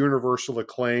just universal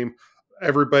acclaim.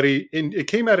 It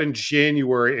came out in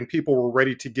January, and people were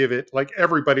ready to give it,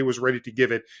 everybody was ready to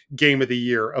give it Game of the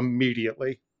Year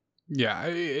immediately. Yeah,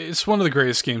 it's one of the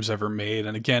greatest games ever made.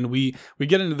 And again, we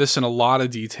get into this in a lot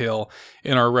of detail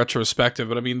in our retrospective,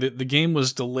 but I mean, the game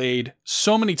was delayed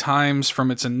so many times from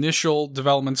its initial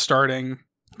development starting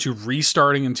to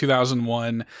restarting in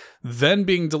 2001, then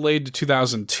being delayed to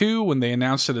 2002 when they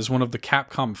announced it as one of the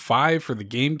Capcom 5 for the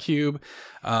GameCube,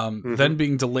 then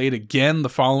being delayed again the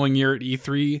following year at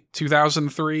E3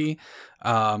 2003.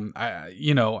 I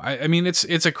mean,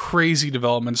 it's a crazy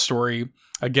development story.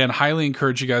 Again, highly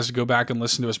encourage you guys to go back and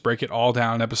listen to us break it all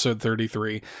down in episode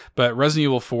 33. But Resident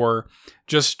Evil 4,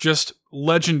 just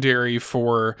legendary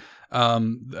for,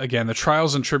 again, the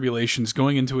trials and tribulations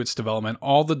going into its development,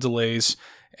 all the delays,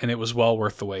 and it was well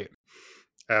worth the wait.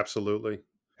 Absolutely.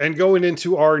 And going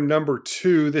into our number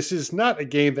 2, this is not a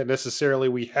game that necessarily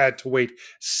we had to wait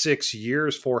 6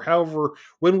 years for. However,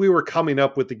 when we were coming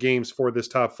up with the games for this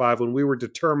top 5, when we were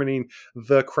determining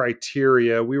the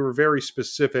criteria, we were very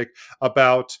specific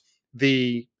about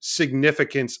the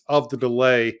significance of the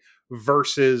delay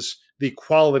versus the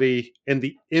quality and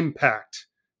the impact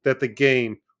that the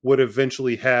game would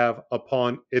eventually have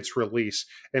upon its release.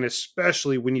 And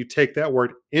especially when you take that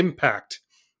word impact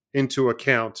into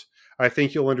account, I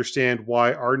think you'll understand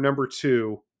why our number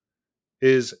 2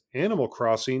 is Animal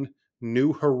Crossing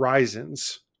New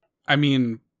Horizons. I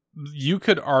mean, you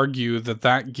could argue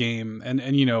that game, and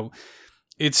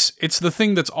it's the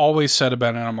thing that's always said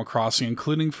about Animal Crossing,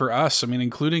 including for us. I mean,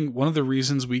 including one of the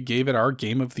reasons we gave it our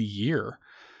Game of the Year,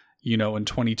 in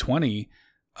 2020,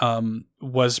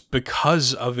 was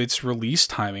because of its release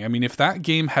timing. I mean, if that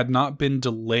game had not been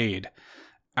delayed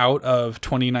out of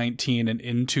 2019 and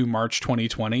into March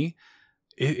 2020,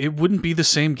 it wouldn't be the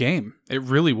same game. It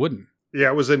really wouldn't. Yeah,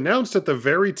 it was announced at the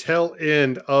very tail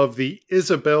end of the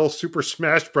Isabelle Super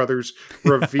Smash Bros.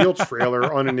 Reveal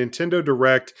trailer on a Nintendo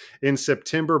Direct in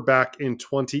September back in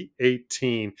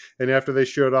 2018. And after they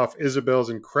showed off Isabelle's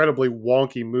incredibly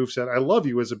wonky moveset, I love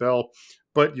you, Isabelle,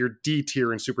 but you're D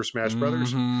tier in Super Smash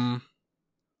Bros. Mm-hmm.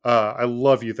 I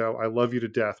love you, though. I love you to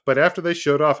death. But after they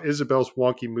showed off Isabelle's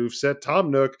wonky moveset,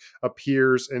 Tom Nook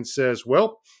appears and says,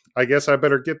 well, I guess I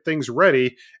better get things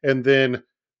ready. And then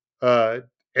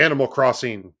Animal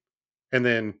Crossing, and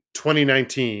then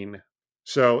 2019.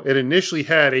 So it initially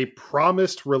had a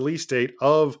promised release date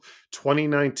of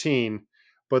 2019,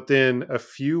 But then a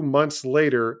few months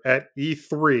later at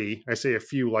E3, I say a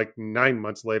few, like 9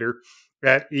 months later,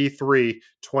 at E3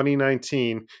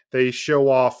 2019, they show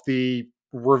off the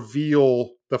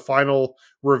final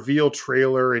reveal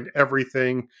trailer and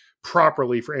everything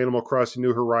properly for Animal Crossing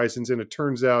New Horizons. And it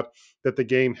turns out that the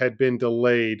game had been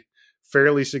delayed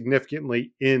fairly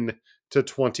significantly into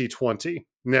 2020.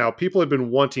 Now, people had been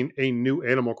wanting a new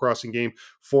Animal Crossing game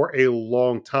for a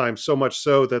long time, so much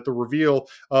so that the reveal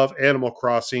of Animal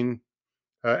Crossing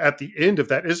at the end of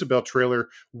that Isabelle trailer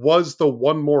was the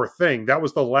one more thing. That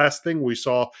was the last thing we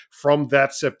saw from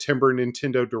that September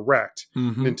Nintendo Direct.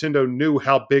 Mm-hmm. Nintendo knew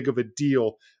how big of a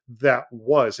deal that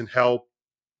was and how,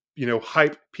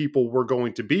 hype people were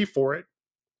going to be for it.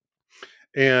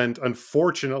 And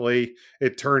unfortunately,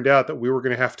 it turned out that we were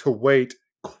going to have to wait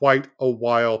quite a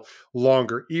while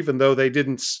longer, even though they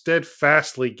didn't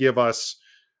steadfastly give us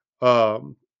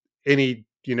any,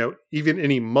 even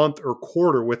any month or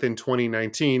quarter within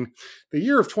 2019. The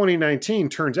year of 2019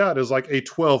 turns out is like a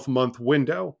 12-month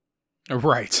window.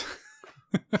 Right.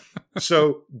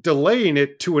 So delaying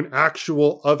it to an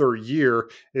actual other year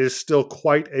is still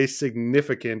quite a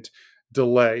significant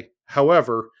delay.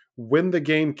 However, when the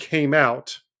game came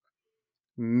out,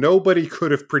 nobody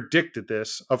could have predicted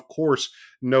this. Of course,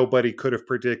 nobody could have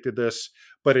predicted this,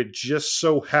 but it just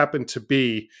so happened to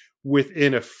be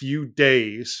within a few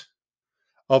days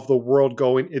of the world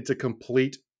going into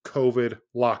complete COVID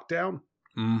lockdown.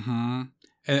 Mm-hmm.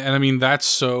 And I mean, that's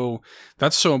so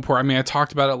important. I mean, I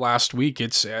talked about it last week.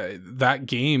 It's that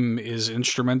game is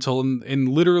instrumental in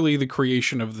literally the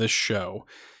creation of this show.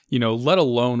 Let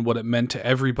alone what it meant to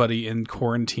everybody in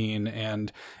quarantine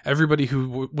and everybody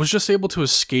who was just able to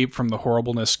escape from the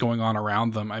horribleness going on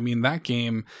around them. I mean, that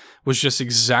game was just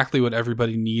exactly what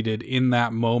everybody needed in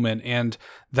that moment. And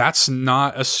that's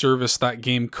not a service that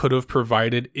game could have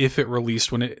provided if it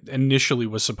released when it initially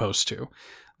was supposed to.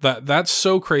 That's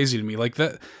so crazy to me. Like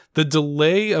that, the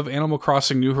delay of Animal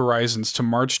Crossing New Horizons to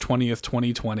March 20th,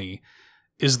 2020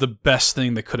 is the best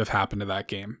thing that could have happened to that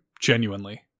game.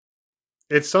 Genuinely.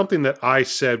 It's something that I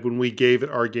said when we gave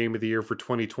it our Game of the Year for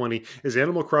 2020 is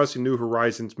Animal Crossing New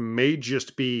Horizons may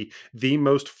just be the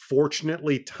most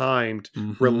fortunately timed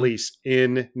release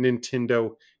in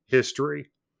Nintendo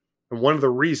history. And one of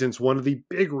the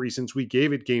big reasons we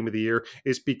gave it Game of the Year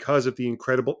is because of the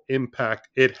incredible impact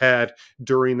it had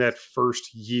during that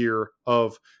first year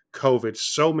of COVID.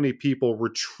 So many people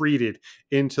retreated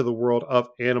into the world of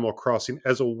Animal Crossing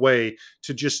as a way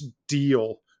to just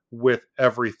deal with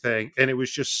everything. And it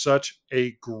was just such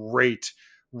a great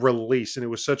release. And it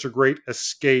was such a great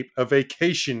escape, a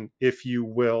vacation, if you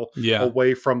will,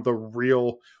 away from the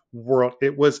real world.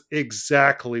 It was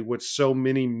exactly what so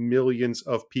many millions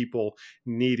of people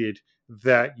needed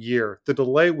that year. The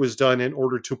delay was done in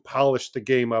order to polish the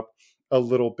game up a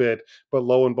little bit, but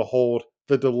lo and behold,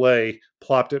 the delay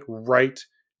plopped it right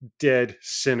dead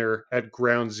center at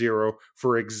ground zero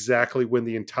for exactly when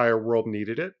the entire world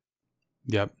needed it.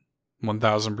 Yep.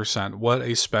 1000%. What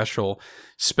a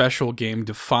special game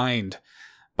defined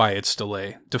by its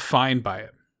delay, defined by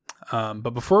it.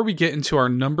 But before we get into our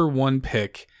number one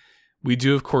pick, we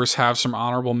do, of course, have some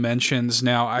honorable mentions.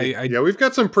 Now, we've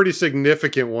got some pretty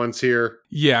significant ones here.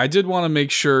 Yeah, I did want to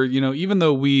make sure, even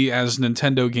though we as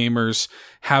Nintendo gamers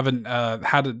haven't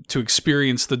had to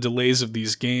experience the delays of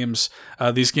these games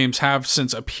have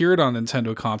since appeared on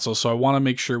Nintendo consoles. So I want to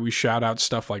make sure we shout out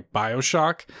stuff like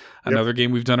BioShock, another game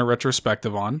we've done a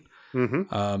retrospective on.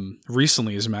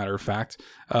 Recently, as a matter of fact,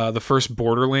 the first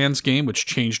Borderlands game, which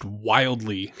changed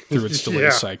wildly through its delay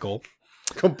cycle.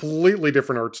 Completely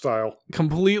different art style.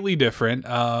 Completely different.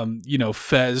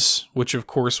 Fez, which of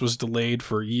course was delayed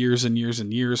for years and years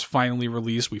and years, finally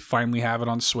released. We finally have it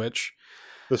on Switch.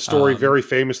 The story very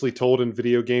famously told in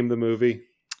Video Game the Movie.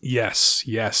 Yes.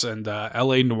 And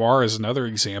L.A. Noire is another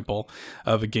example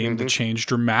of a game that changed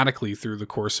dramatically through the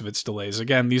course of its delays.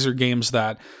 Again, these are games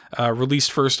that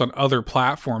released first on other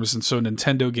platforms, and so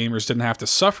Nintendo gamers didn't have to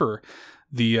suffer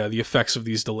the effects of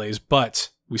these delays, but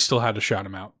we still had to shout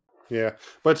them out. Yeah,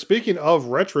 but speaking of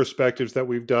retrospectives that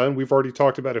we've done, we've already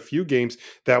talked about a few games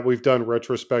that we've done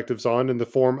retrospectives on in the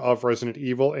form of Resident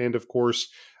Evil and, of course,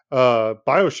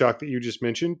 BioShock that you just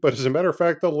mentioned. But as a matter of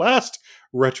fact, the last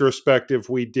retrospective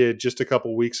we did just a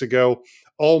couple weeks ago,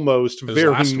 almost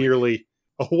very nearly.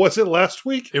 Oh, was it last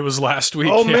week? It was last week.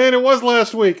 Oh, man, it was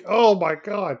last week. Oh, my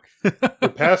God.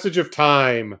 The passage of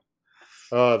time.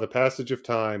 The passage of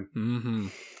time. Mm-hmm.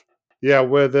 Yeah,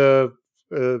 with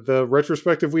the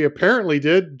retrospective we apparently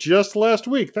did just last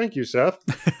week. Thank you, Seth.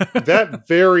 That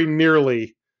very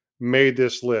nearly made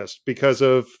this list because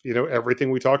of,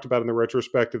 everything we talked about in the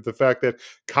retrospective. The fact that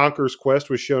Conker's Quest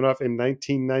was shown off in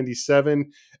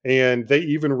 1997, and they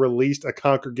even released a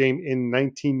Conker game in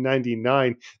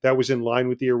 1999 that was in line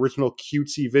with the original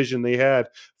cutesy vision they had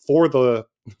for the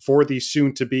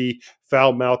soon-to-be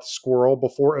foul-mouthed squirrel,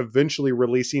 before eventually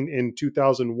releasing in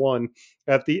 2001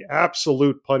 at the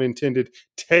absolute, pun intended,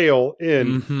 tail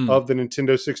end of the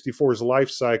Nintendo 64's life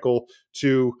cycle,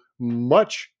 to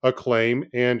much acclaim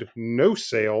and no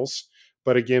sales.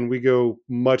 But again, we go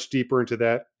much deeper into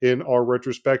that in our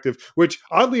retrospective, which,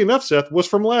 oddly enough, Seth, was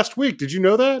from last week. Did you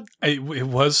know that?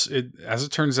 As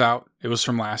it turns out, it was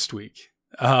from last week.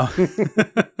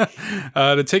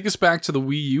 To take us back to the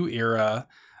Wii U era,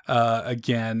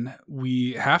 again,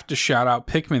 we have to shout out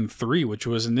Pikmin 3, which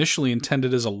was initially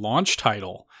intended as a launch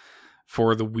title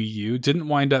for the Wii U. Didn't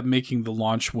wind up making the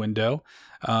launch window.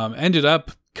 Ended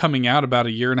up coming out about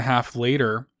a year and a half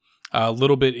later, a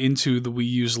little bit into the Wii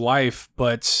U's life,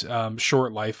 but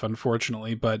short life,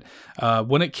 unfortunately. But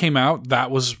when it came out,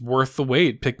 that was worth the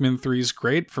wait. Pikmin 3 is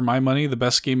great. For my money, the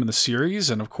best game in the series.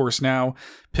 And of course now,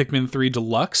 Pikmin 3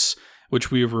 Deluxe, which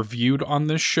we have reviewed on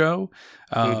this show,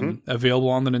 available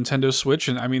on the Nintendo Switch.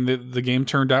 And I mean, the game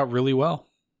turned out really well.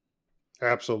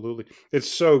 Absolutely. It's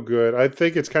so good. I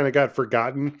think it's kind of got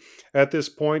forgotten at this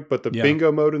point, but the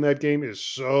bingo mode in that game is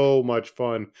so much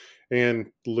fun. And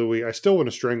Louie, I still want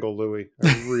to strangle Louie.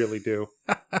 I really do.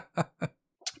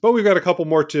 But we've got a couple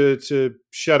more to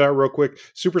shout out real quick.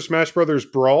 Super Smash Bros.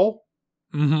 Brawl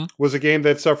was a game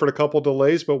that suffered a couple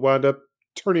delays, but wound up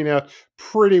turning out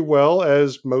pretty well,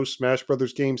 as most Smash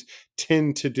Brothers games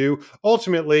tend to do.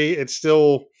 Ultimately, it's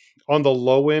still on the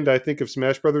low end, I think, of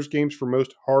Smash Brothers games for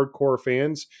most hardcore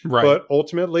fans. Right. But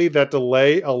ultimately, that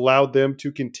delay allowed them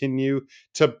to continue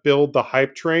to build the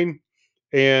hype train.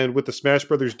 And with the Smash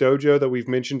Brothers Dojo that we've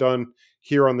mentioned on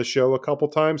here on the show a couple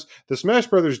times, the Smash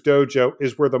Brothers Dojo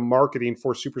is where the marketing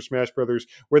for Super Smash Brothers,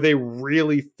 where they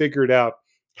really figured out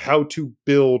how to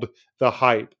build the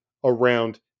hype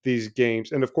around these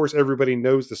games. And of course, everybody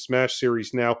knows the Smash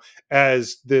series now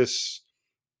as this,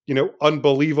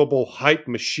 unbelievable hype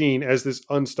machine, as this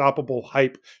unstoppable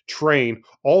hype train.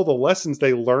 All the lessons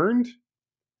they learned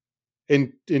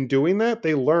in doing that,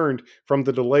 they learned from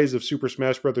the delays of Super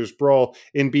Smash Bros. Brawl,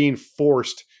 in being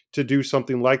forced to do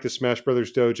something like the Smash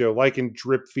Brothers Dojo, like in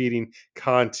drip feeding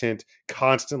content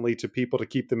constantly to people to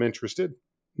keep them interested.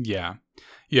 Yeah.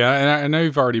 Yeah, and I know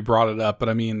you've already brought it up, but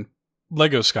I mean,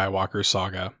 Lego Skywalker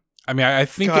Saga. I mean, I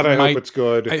think I hope it's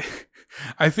good.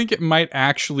 I think it might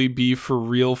actually be for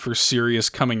real, for serious,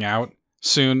 coming out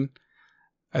soon.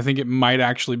 I think it might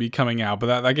actually be coming out,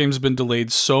 but that game's been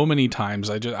delayed so many times.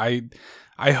 I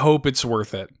hope it's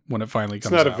worth it when it finally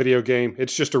comes out. It's not a video game.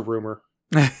 It's just a rumor.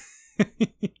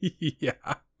 Yeah.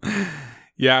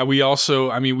 Yeah, we also,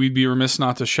 I mean, we'd be remiss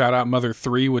not to shout out Mother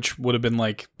 3, which would have been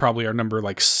probably our number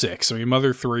 6. I mean,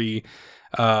 Mother 3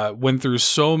 went through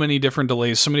so many different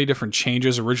delays, so many different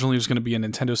changes. Originally, it was going to be a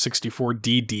Nintendo 64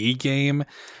 DD game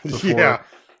before,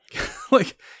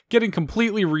 getting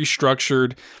completely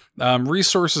restructured.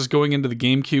 Resources going into the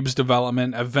GameCube's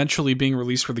development, eventually being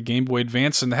released for the Game Boy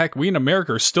Advance, and heck, we in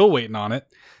America are still waiting on it.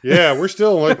 Yeah, we're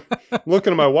still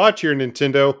looking at my watch here,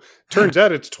 Nintendo. Turns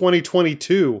out it's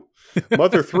 2022.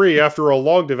 Mother 3, after a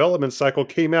long development cycle,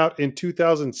 came out in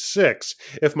 2006.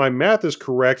 If my math is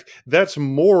correct, that's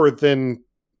more than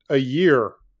a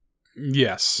year.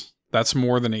 Yes, that's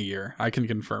more than a year. I can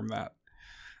confirm that.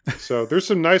 So there's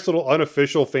some nice little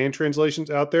unofficial fan translations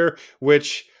out there,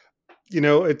 which,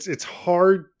 it's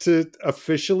hard to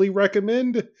officially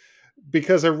recommend,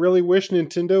 because I really wish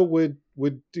Nintendo would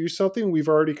do something. We've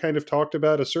already kind of talked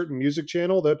about a certain music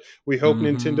channel that we hope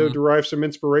Nintendo derives some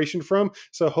inspiration from.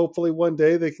 So hopefully one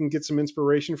day they can get some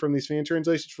inspiration from these fan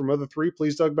translations from Mother 3.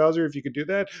 Please, Doug Bowser, if you could do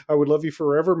that, I would love you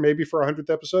forever. Maybe for 100th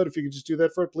episode, if you could just do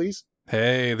that for it, please.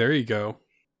 Hey, there you go.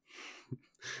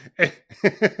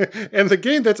 And the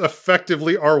game that's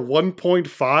effectively our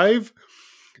 1.5,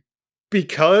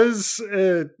 because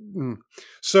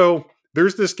so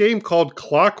there's this game called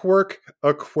Clockwork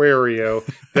Aquario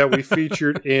that we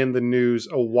featured in the news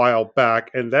a while back,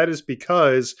 and that is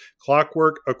because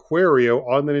Clockwork Aquario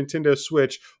on the Nintendo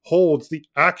Switch holds the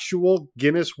actual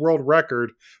Guinness World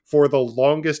Record for the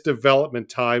longest development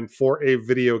time for a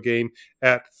video game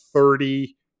at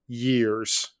 30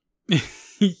 years.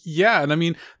 Yeah, and I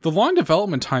mean, the long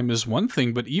development time is one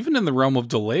thing, but even in the realm of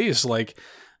delays,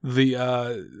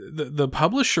 the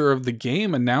publisher of the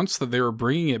game announced that they were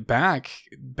bringing it back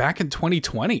in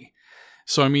 2020.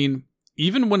 So, I mean,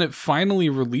 even when it finally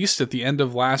released at the end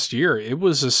of last year, it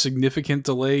was a significant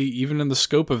delay even in the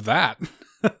scope of that.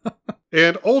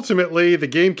 And ultimately, the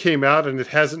game came out and it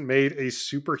hasn't made a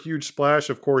super huge splash.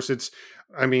 Of course,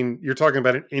 you're talking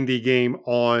about an indie game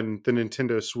on the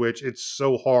Nintendo Switch. It's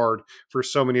so hard for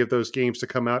so many of those games to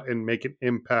come out and make an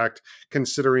impact,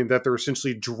 considering that they're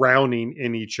essentially drowning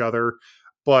in each other.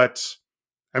 But,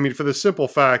 for the simple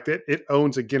fact that it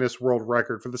owns a Guinness World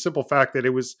Record, for the simple fact that it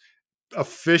was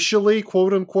officially,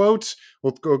 quote unquote,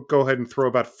 we'll go ahead and throw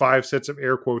about 5 sets of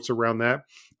air quotes around that,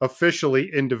 officially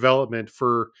in development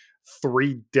for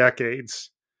 3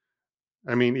 decades.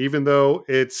 Even though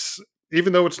it's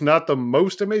not the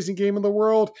most amazing game in the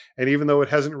world, and even though it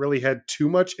hasn't really had too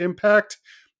much impact,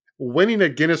 winning a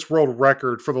Guinness World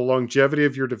Record for the longevity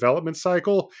of your development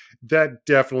cycle, that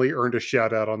definitely earned a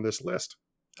shout out on this list.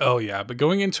 Oh yeah, but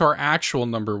going into our actual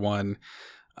number one,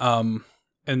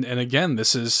 and again,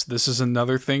 this is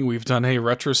another thing we've done a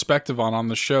retrospective on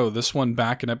the show. This one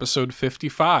back in episode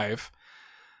 55.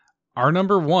 Our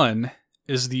number one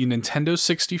is the Nintendo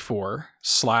 64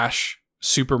 /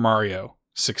 Super Mario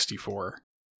 64.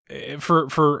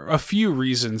 For a few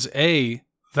reasons. A,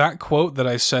 that quote that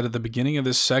I said at the beginning of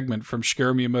this segment from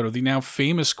Shigeru Miyamoto, the now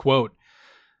famous quote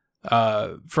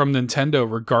from Nintendo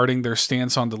regarding their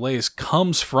stance on delays,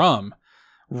 comes from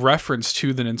reference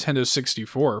to the Nintendo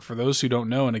 64. For those who don't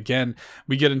know, and again,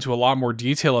 we get into a lot more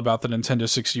detail about the Nintendo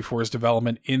 64's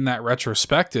development in that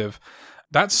retrospective.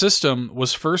 That system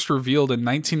was first revealed in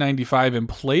 1995 in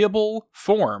playable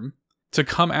form to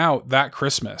come out that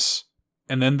Christmas.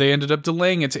 And then they ended up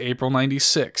delaying it to April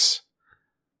 96.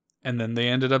 And then they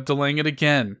ended up delaying it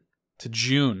again to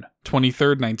June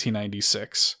 23rd,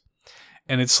 1996.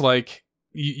 And it's like,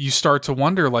 you start to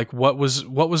wonder, like, what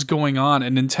was going on?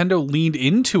 And Nintendo leaned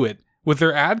into it with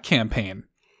their ad campaign.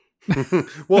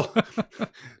 Well,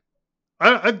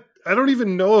 I don't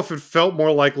even know if it felt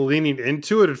more like leaning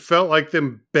into it. It felt like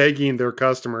them begging their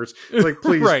customers, like,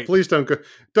 please, right. Please don't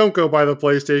go buy the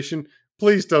PlayStation.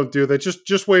 Please don't do that.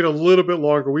 Just wait a little bit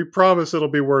longer. We promise it'll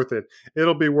be worth it.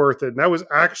 It'll be worth it. And that was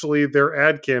actually their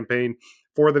ad campaign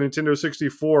for the Nintendo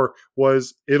 64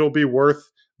 was it'll be worth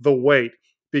the wait.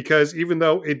 Because even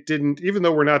though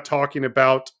we're not talking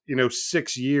about,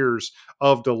 6 years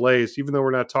of delays, even though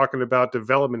we're not talking about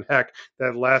development heck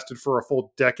that lasted for a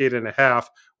full decade and a half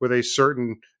with a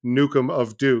certain Nukem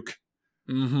of Duke.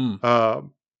 Mm-hmm.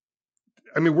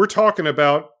 We're talking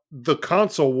about the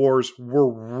console wars were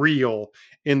real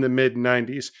in the mid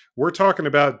 90s. We're talking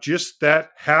about just that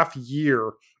half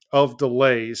year of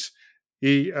delays,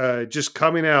 just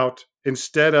coming out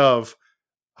instead of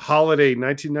holiday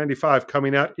 1995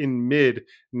 coming out in mid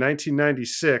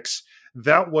 1996.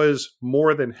 That was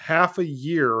more than half a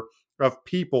year of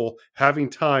people having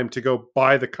time to go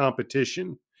buy the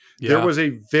competition. Yeah. There was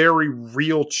a very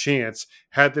real chance,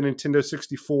 had the Nintendo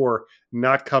 64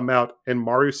 not come out and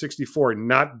Mario 64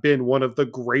 not been one of the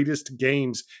greatest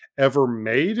games ever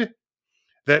made,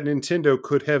 that Nintendo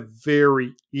could have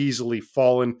very easily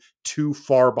fallen too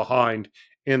far behind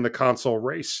in the console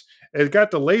race. It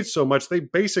got delayed so much, they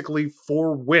basically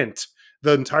forewent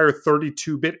the entire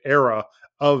 32-bit era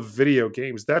of video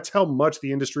games. That's how much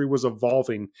the industry was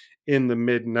evolving in the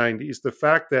mid-90s. The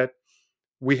fact that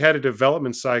we had a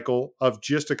development cycle of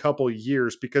just a couple of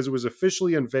years, because it was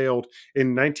officially unveiled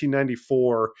in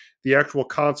 1994. The actual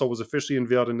console was officially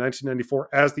unveiled in 1994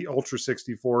 as the Ultra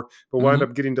 64, but wound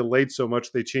up getting delayed so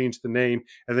much they changed the name,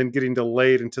 and then getting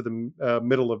delayed into the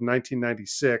middle of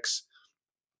 1996.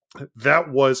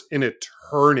 That was an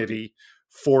eternity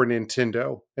for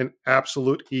Nintendo, an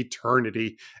absolute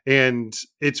eternity. And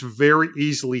it's very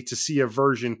easily to see a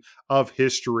version of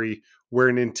history where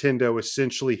Nintendo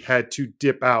essentially had to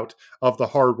dip out of the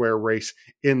hardware race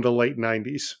in the late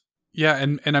 90s. Yeah,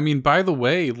 and by the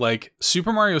way, like,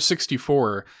 Super Mario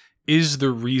 64 is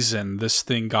the reason this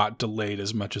thing got delayed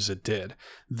as much as it did.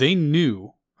 They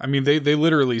knew. They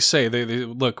literally say, they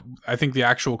look, I think the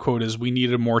actual quote is, we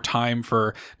needed more time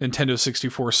for Nintendo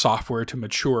 64 software to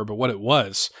mature. But what it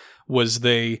was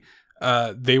they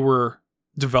were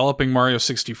developing Mario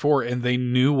 64 and they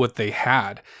knew what they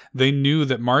had. They knew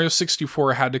that Mario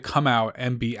 64 had to come out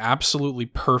and be absolutely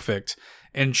perfect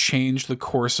and change the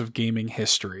course of gaming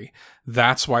history.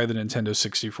 That's why the Nintendo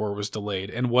 64 was delayed.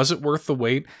 And was it worth the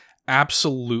wait?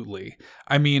 Absolutely.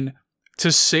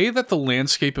 To say that the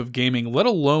landscape of gaming, let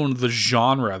alone the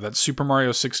genre that Super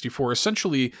Mario 64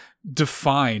 essentially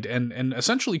defined and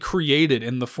essentially created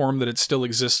in the form that it still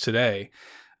exists today,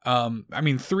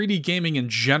 3D gaming in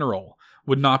general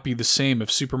would not be the same if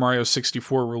Super Mario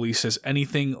 64 releases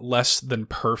anything less than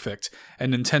perfect,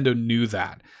 and Nintendo knew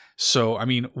that. So,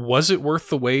 was it worth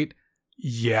the wait?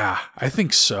 Yeah, I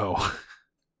think so.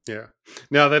 Yeah.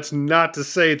 Now, that's not to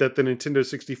say that the Nintendo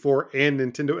 64 and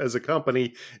Nintendo as a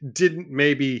company didn't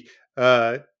maybe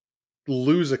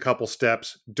lose a couple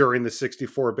steps during the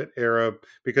 64-bit era,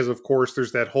 because of course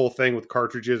there's that whole thing with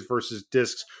cartridges versus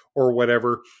discs or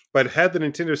whatever. But had the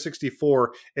Nintendo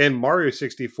 64 and Mario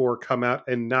 64 come out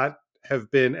and not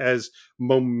have been as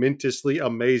momentously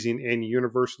amazing and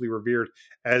universally revered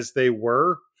as they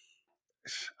were,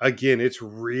 again, it's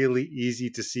really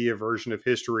easy to see a version of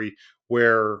history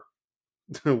where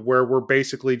where we're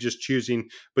basically just choosing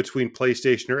between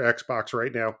PlayStation or Xbox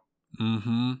right now.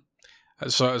 Mm-hmm.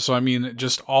 So I mean,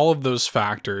 just all of those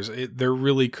factors, there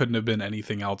really couldn't have been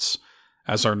anything else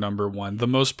as our number one. The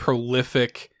most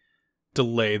prolific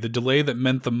delay, the delay that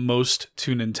meant the most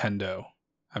to Nintendo.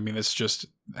 I mean, it's just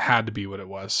had to be what it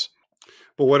was.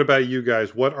 But what about you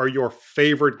guys? What are your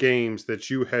favorite games that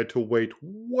you had to wait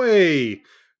way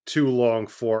too long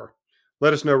for?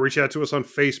 Let us know. Reach out to us on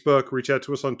Facebook. Reach out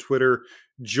to us on Twitter.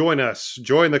 Join us.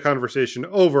 Join the conversation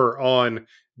over on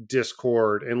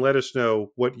Discord. And let us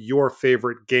know what your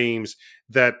favorite games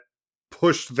that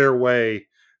pushed their way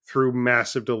through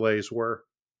massive delays were.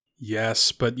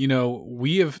 Yes, but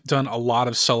we have done a lot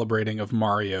of celebrating of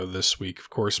Mario this week. Of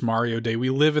course, Mario Day.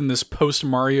 We live in this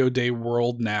post-Mario Day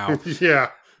world now. Yeah.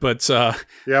 But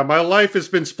yeah, my life has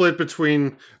been split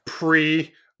between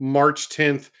pre-March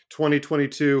 10th,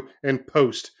 2022 and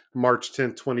post-March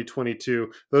 10th,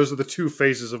 2022. Those are the two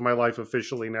phases of my life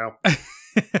officially now.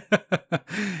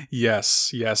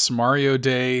 Yes. Mario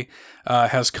Day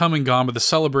has come and gone, but the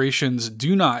celebrations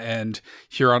do not end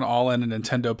here on All In a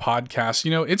Nintendo podcast.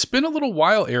 It's been a little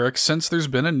while, Eric, since there's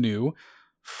been a new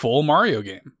full Mario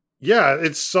game. Yeah,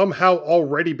 it's somehow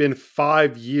already been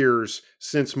 5 years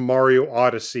since Mario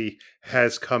Odyssey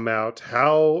has come out.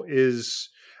 How is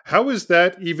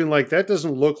that even like that?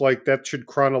 Doesn't look like that should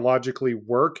chronologically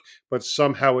work, but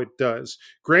somehow it does.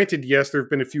 Granted, yes, there have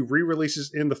been a few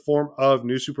re-releases in the form of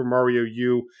New Super Mario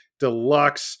U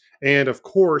Deluxe, and of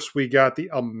course we got the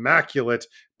immaculate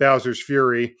Bowser's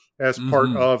Fury as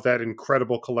part of that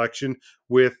incredible collection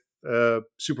with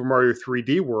Super Mario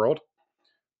 3D World.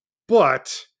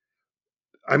 But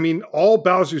I mean, all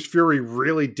Bowser's Fury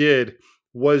really did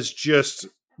was just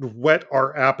whet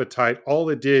our appetite. All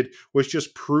it did was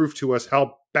just prove to us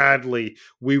how badly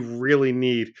we really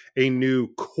need a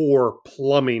new core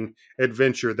plumbing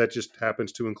adventure that just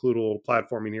happens to include a little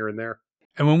platforming here and there.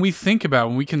 And when we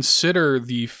consider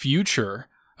the future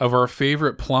of our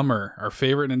favorite plumber, our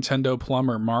favorite Nintendo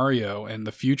plumber, Mario, and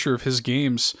the future of his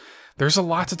games, there's a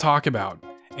lot to talk about.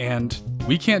 And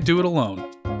we can't do it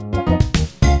alone.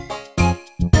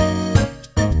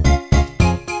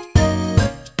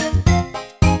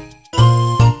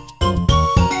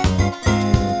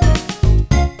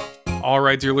 All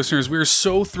right, dear listeners, we are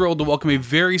so thrilled to welcome a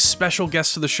very special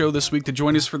guest to the show this week to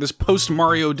join us for this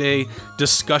post-Mario Day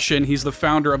discussion. He's the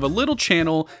founder of a little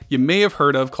channel you may have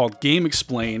heard of called Game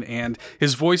Explain, and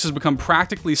his voice has become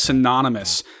practically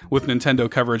synonymous with Nintendo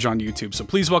coverage on YouTube. So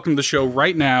please welcome to the show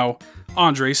right now,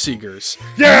 Andre Segers.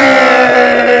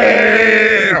 Yeah!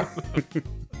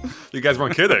 You guys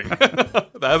weren't kidding. That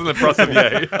was an impressive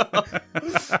yay.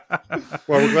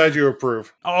 Well, we're glad you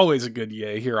approve. Always a good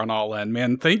yay here on All In,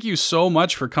 man. Thank you so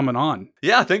much for coming on.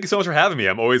 Yeah, thank you so much for having me.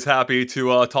 I'm always happy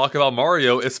to talk about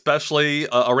Mario, especially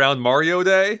around Mario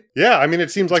Day. Yeah, I mean, it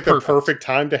seems like the perfect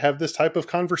time to have this type of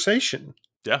conversation.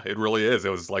 Yeah, it really is. It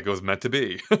was like it was meant to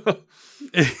be.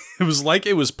 It was like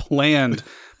it was planned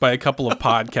by a couple of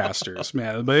podcasters,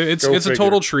 man. But it's a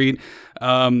total treat.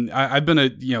 I've been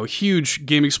a huge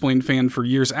Game Explained fan for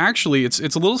years. Actually, it's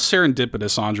a little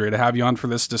serendipitous, Andre, to have you on for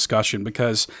this discussion,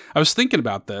 because I was thinking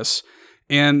about this,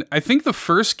 and I think the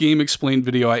first Game Explained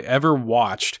video I ever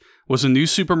watched was a New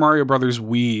Super Mario Bros.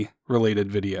 Wii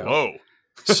related video. Whoa.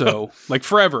 So, like,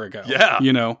 forever ago. Yeah.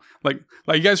 Like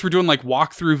you guys were doing like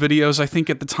walkthrough videos, I think,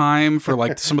 at the time for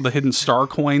like some of the hidden star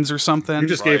coins or something. You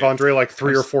just gave Andre like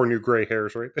 3 or 4 new gray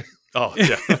hairs, right? Oh,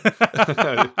 yeah.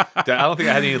 I don't think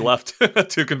I had any left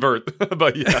to convert,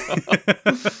 but yeah.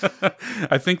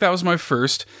 I think that was my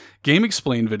first Game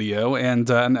Explained video,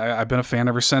 and I've been a fan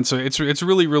ever since. So it's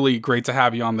really, really great to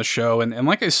have you on the show. And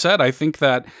like I said, I think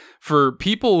that for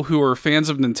people who are fans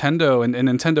of Nintendo and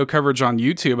Nintendo coverage on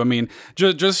YouTube, I mean,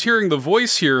 just hearing the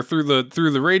voice here through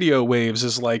the radio waves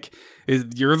is like,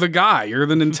 you're the guy. You're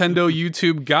the Nintendo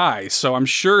YouTube guy. So I'm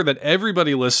sure that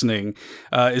everybody listening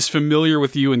is familiar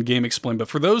with you and Game Explain. But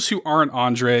for those who aren't,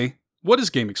 Andre, what is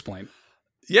Game Explain?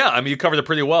 Yeah, I mean, you covered it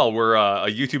pretty well. We're a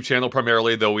YouTube channel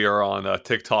primarily, though we are on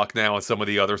TikTok now and some of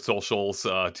the other socials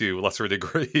to lesser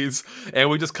degrees. And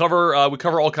we just cover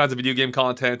all kinds of video game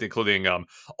content, including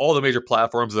all the major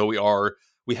platforms, though we are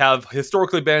we have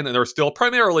historically been and are still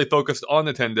primarily focused on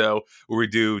Nintendo, where we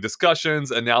do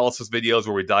discussions, analysis videos,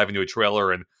 where we dive into a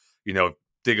trailer and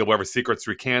dig up whatever secrets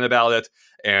we can about it,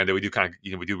 and we do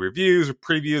we do reviews,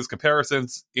 previews,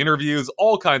 comparisons, interviews,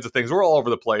 all kinds of things. We're all over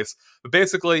the place, but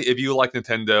basically, if you like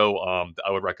Nintendo,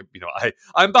 I would recommend.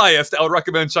 I'm biased. I would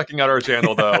recommend checking out our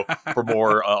channel though for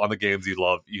more on the games you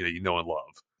love, you know and love.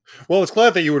 Well, it's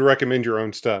glad that you would recommend your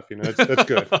own stuff. That's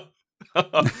good.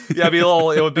 Yeah,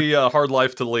 it would be a hard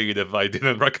life to lead if I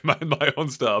didn't recommend my own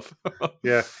stuff.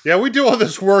 Yeah, we do all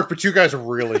this work, but you guys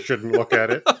really shouldn't look at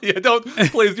it. Yeah,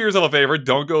 please do yourself a favor.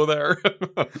 Don't go there.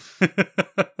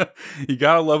 You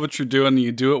gotta love what you're doing, and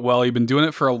you do it well. You've been doing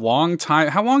it for a long time.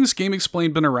 How long has Game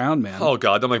Explained been around, man? Oh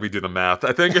God, don't make me do the math.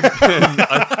 I think it's been,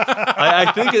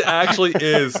 I think it actually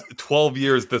is 12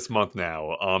 years this month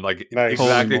now. Nice.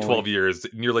 Exactly 12 years,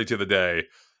 nearly to the day.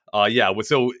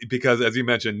 So because as you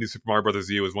mentioned, New Super Mario Bros.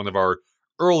 U is one of our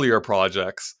earlier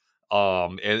projects.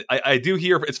 And I do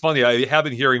hear, it's funny, I have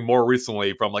been hearing more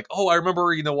recently from I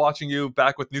remember, watching you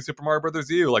back with New Super Mario Bros.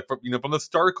 U, from the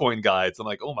Starcoin guides. I'm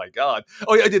like, oh my God.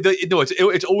 Oh yeah, I did.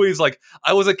 It's always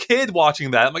I was a kid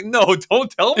watching that. I'm like, no, don't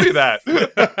tell me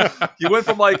that. You went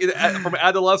from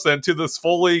adolescent to this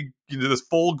this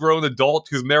full-grown adult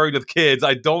who's married with kids.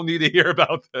 I don't need to hear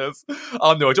about this.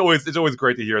 No, it's always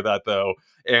great to hear that though.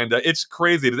 And it's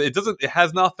crazy. It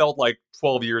has not felt like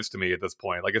 12 years to me at this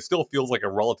point. It still feels like a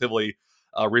relatively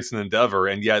recent endeavor.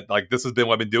 And yet, this has been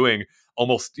what I've been doing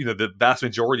almost, the vast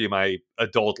majority of my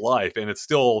adult life. And it's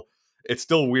still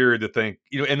weird to think,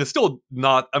 and it's still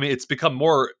not, it's become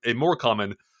a more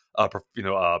common,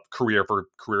 career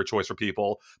choice for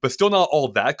people, but still not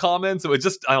all that common. So it's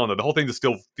just, I don't know, the whole thing just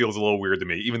still feels a little weird to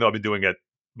me, even though I've been doing it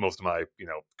most of my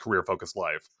career focused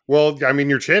life. Well,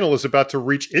 your channel is about to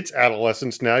reach its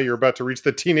adolescence now. You're about to reach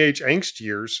the teenage angst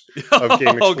years of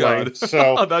Game Explained. God.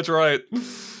 So that's right.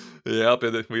 Yep,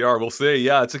 we are. We'll see.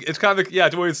 Yeah, it's kind of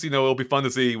it's always it'll be fun to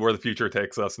see where the future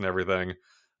takes us and everything.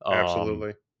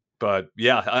 Absolutely. But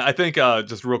yeah, I think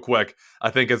just real quick,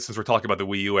 I think since we're talking about the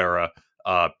Wii U era,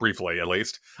 briefly at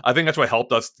least, I think that's what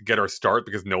helped us get our start,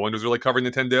 because no one was really covering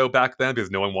Nintendo back then,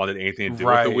 because no one wanted anything to do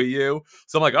with the Wii U.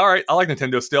 So I'm like, all right, I like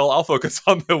Nintendo still. I'll focus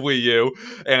on the Wii U.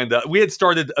 And we had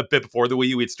started a bit before the Wii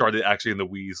U. We had started actually in the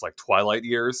Wii's twilight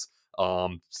years.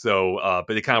 But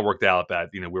it kind of worked out that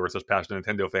we were such passionate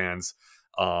Nintendo fans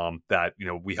that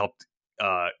we helped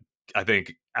I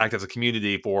think act as a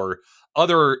community for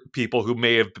other people who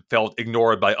may have felt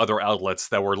ignored by other outlets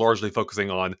that were largely focusing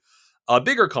on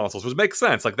bigger consoles, which makes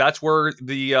sense. That's where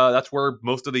that's where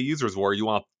most of the users were. You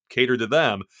want to cater to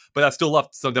them, but that still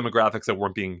left some demographics that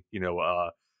weren't being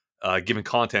given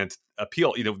content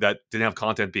appeal. That didn't have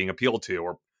content being appealed to,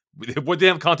 or didn't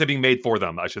have content being made for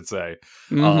them, I should say.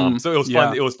 Mm-hmm. So it was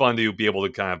fun. It was fun to be able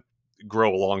to kind of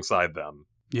grow alongside them.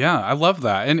 Yeah, I love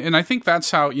that. And I think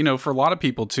that's how, for a lot of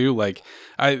people too,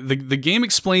 the Game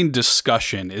Explained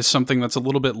discussion is something that's a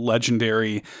little bit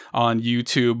legendary on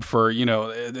YouTube for,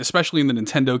 especially in the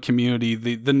Nintendo community,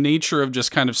 the nature of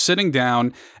just kind of sitting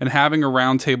down and having a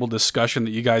roundtable discussion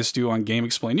that you guys do on Game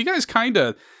Explained. You guys kind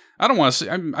of, I don't want to say,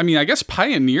 I guess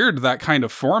pioneered that kind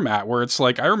of format where it's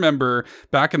I remember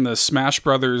back in the Smash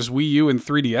Brothers Wii U and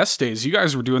 3DS days, you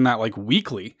guys were doing that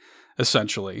weekly.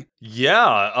 Essentially.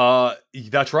 Yeah,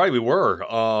 that's right. We were.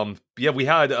 We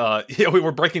had. We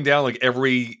were breaking down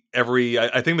every.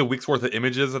 I think the week's worth of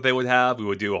images that they would have. We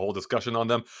would do a whole discussion on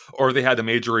them, or if they had a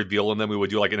major reveal in them, we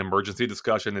would do an emergency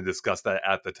discussion and discuss that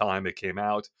at the time it came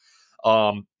out.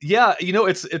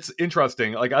 It's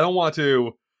interesting. I don't want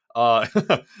to. I'm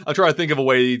trying to think of a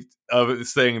way of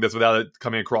saying this without it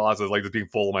coming across as just being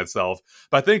full of myself.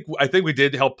 But I think we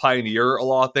did help pioneer a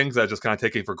lot of things that are just kind of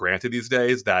taken for granted these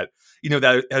days. That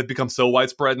that has become so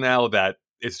widespread now that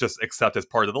it's just accepted as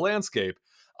part of the landscape.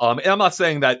 And I'm not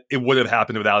saying that it would have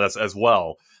happened without us as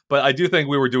well, but I do think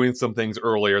we were doing some things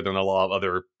earlier than a lot of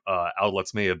other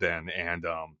outlets may have been, and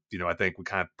I think we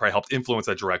kind of probably helped influence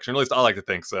that direction. At least I like to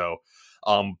think so.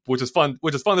 Which is fun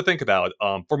to think about,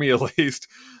 for me at least.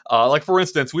 For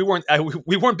instance, we weren't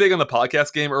big on the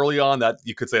podcast game early on. That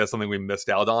you could say that's something we missed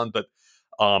out on, but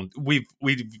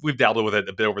we've dabbled with it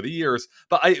a bit over the years.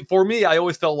 But for me, I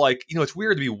always felt it's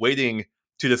weird to be waiting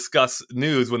to discuss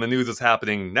news when the news is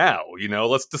happening now.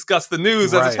 Let's discuss the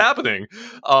news as it's happening.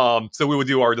 So we would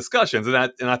do our discussions, and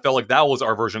I felt that was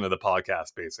our version of the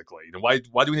podcast, basically. Why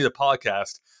do we need a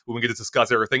podcast when we get to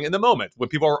discuss everything in the moment when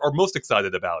people are most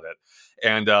excited about it?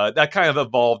 And that kind of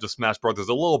evolved to Smash Brothers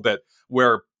a little bit,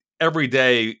 where every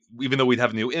day, even though we'd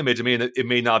have a new image, it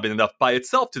may not have been enough by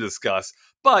itself to discuss,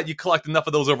 but you collect enough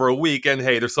of those over a week, and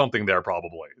hey, there's something there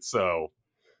probably. So.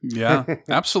 Yeah,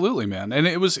 absolutely, man. And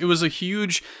it was a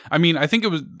huge, I mean, I think it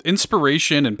was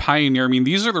inspiration and pioneer. I mean,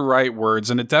 these are the right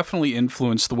words, and it definitely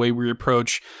influenced the way we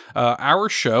approach our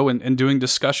show and doing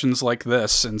discussions like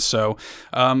this. And so,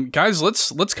 guys,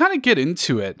 let's kind of get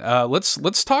into it.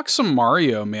 Let's talk some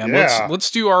Mario, man. Yeah. Let's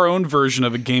do our own version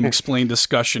of a Game Explained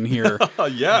discussion here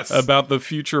Yes. about the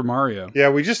future Mario. Yeah,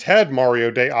 we just had Mario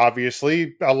Day,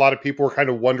 obviously. A lot of people were kind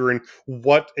of wondering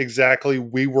what exactly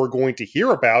we were going to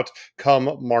hear about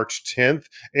come March 10th.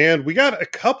 And we got a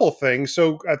couple things.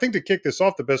 So I think to kick this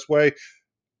off the best way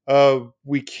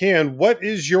we can, what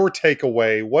is your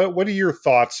takeaway? What are your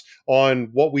thoughts on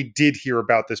what we did hear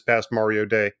about this past Mario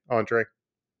Day, Andre?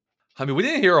 I mean, we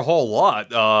didn't hear a whole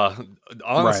lot,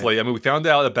 honestly. Right. I mean, we found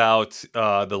out about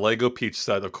the Lego Peach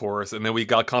set, of course, and then we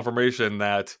got confirmation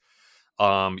that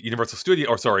Super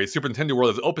Nintendo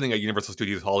World is opening at Universal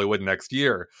Studios Hollywood next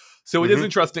year. So it is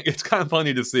interesting. It's kind of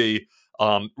funny to see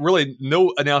really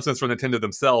no announcements from Nintendo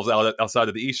themselves outside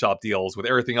of the eShop deals, with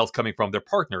everything else coming from their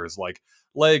partners like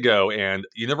Lego and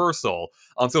Universal.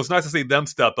 So it's nice to see them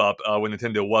step up when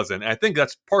Nintendo wasn't. And I think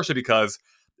that's partially because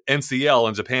NCL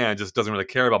in Japan just doesn't really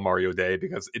care about Mario Day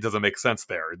because it doesn't make sense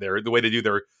there. The way they do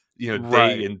their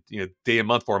Right. day and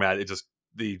month format, it just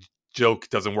the joke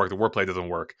doesn't work, the wordplay doesn't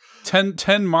work.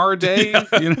 10 Mar Day, Yeah,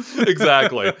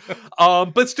 exactly.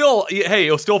 But still, hey,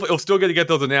 it'll still get to get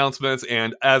those announcements.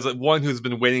 And as one who's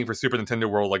been waiting for Super Nintendo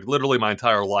World like literally my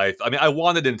entire life, I mean, I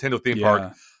wanted a Nintendo theme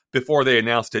park before they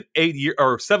announced it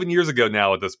 7 years ago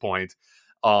now. At this point,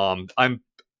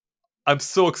 I'm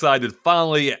so excited to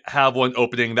finally have one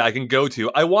opening that I can go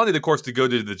to. I wanted, of course, to go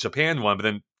to the Japan one, but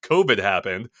then COVID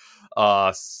happened.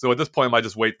 So at this point, I might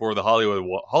just wait for the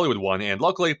Hollywood one, and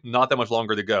luckily, not that much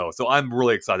longer to go. So I'm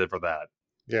really excited for that.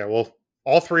 Yeah, well,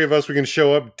 all three of us, we can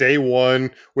show up day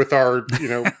one with our,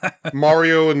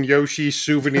 Mario and Yoshi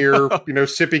souvenir,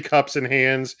 sippy cups in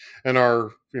hands, and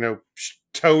our,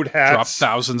 Toad hats. Drop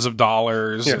thousands of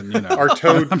dollars, and our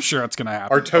Toad. I'm sure it's gonna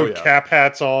happen. Our Toad cap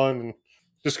hats on, and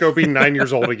just go be 9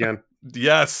 years old again.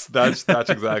 Yes, that's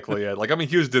exactly it. Like, I'm a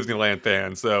huge Disneyland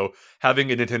fan, so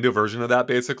having a Nintendo version of that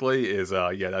basically is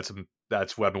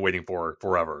that's what I've been waiting for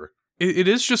forever. It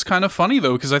is just kind of funny,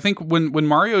 though, because I think when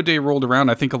Mario Day rolled around,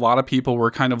 I think a lot of people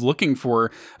were kind of looking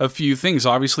for a few things.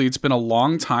 Obviously, it's been a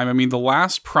long time. I mean, the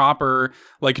last proper,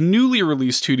 like, newly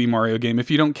released 2D Mario game, if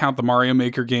you don't count the Mario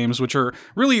Maker games, which are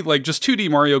really, like, just 2D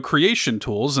Mario creation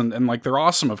tools, and like, they're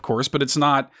awesome, of course, but it's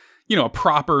not, a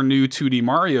proper new 2D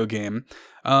Mario game.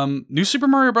 New Super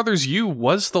Mario Bros. U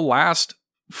was the last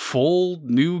full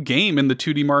new game in the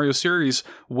 2D Mario series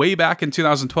way back in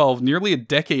 2012, nearly a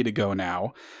decade ago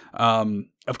now.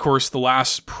 Of course, the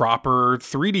last proper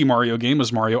 3D Mario game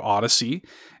was Mario Odyssey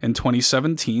in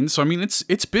 2017. So, I mean,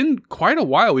 it's been quite a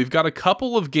while. We've got a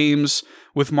couple of games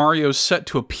with Mario set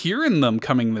to appear in them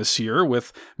coming this year,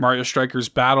 with Mario Strikers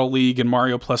Battle League and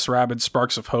Mario plus Rabbids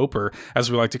Sparks of Hope, or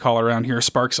as we like to call it around here,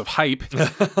 Sparks of Hype.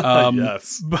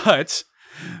 Yes.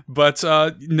 But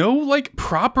no, like,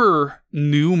 proper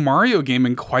new Mario game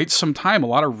in quite some time. A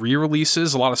lot of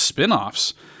re-releases, a lot of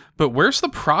spin-offs. But where's the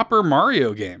proper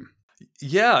Mario game?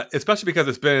 Yeah, especially because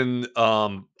it's been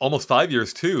almost 5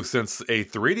 years, too, since a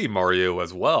 3D Mario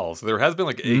as well. So there has been,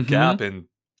 like, a gap in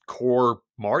core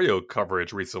Mario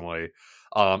coverage recently.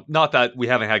 Not that we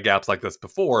haven't had gaps like this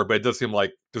before, but it does seem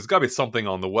like there's got to be something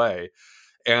on the way.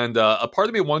 And a part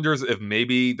of me wonders if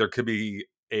maybe there could be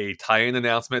a tie-in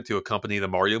announcement to accompany the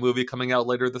Mario movie coming out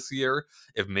later this year.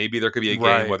 If maybe there could be a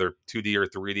game, whether 2D or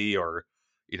 3D, or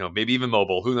maybe even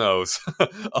mobile, who knows,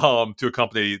 to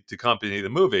accompany the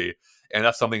movie. And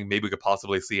that's something maybe we could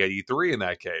possibly see at E3 in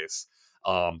that case.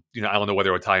 I don't know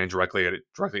whether it would tie in directly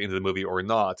into the movie or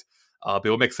not. But it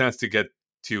would make sense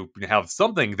to have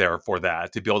something there for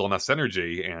that, to build on that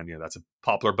synergy. And that's a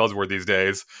popular buzzword these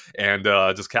days, and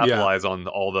just capitalize on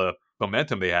all the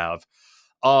momentum they have.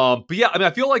 But yeah, I mean,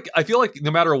 I feel like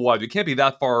no matter what, we can't be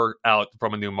that far out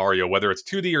from a new Mario, whether it's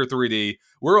 2D or 3D.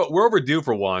 We're overdue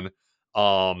for one.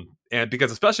 And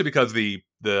especially because the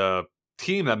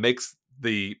team that makes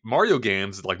the Mario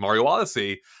games, like Mario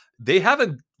Odyssey, they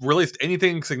haven't released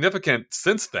anything significant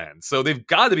since then. So they've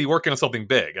got to be working on something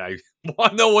big. I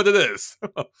want to know what it is.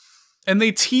 And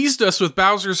they teased us with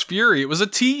Bowser's Fury. It was a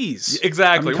tease.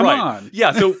 Exactly, come right. on.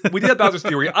 Yeah, so we did have Bowser's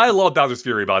Fury. I love Bowser's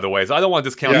Fury, by the way, so I don't want to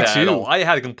discount that at all. I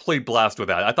had a complete blast with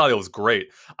that. I thought it was great.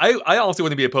 I honestly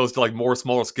wouldn't be opposed to like more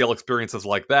smaller scale experiences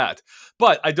like that.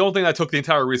 But I don't think I took the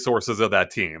entire resources of that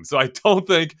team. So I don't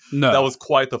think that was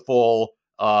quite the full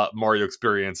Mario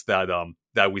experience that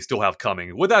we still have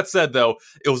coming. With that said, though,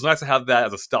 it was nice to have that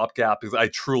as a stopgap, because I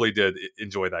truly did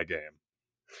enjoy that game.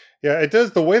 Yeah, it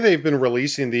does. The way they've been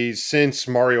releasing these since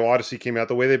Mario Odyssey came out,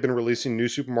 the way they've been releasing New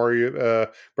Super Mario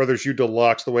Brothers U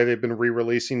Deluxe, the way they've been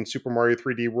re-releasing Super Mario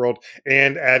 3D World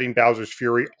and adding Bowser's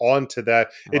Fury onto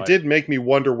that, it Right. did make me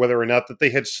wonder whether or not that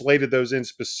they had slated those in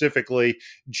specifically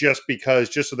just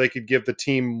so they could give the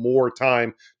team more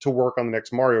time to work on the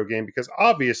next Mario game. Because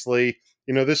obviously,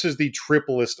 this is the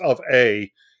triplest of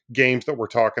games that we're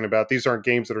talking about. These aren't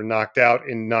games that are knocked out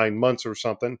in 9 months or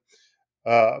something.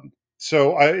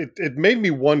 It made me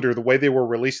wonder the way they were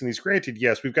releasing these. Granted,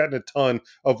 yes, we've gotten a ton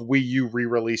of Wii U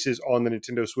re-releases on the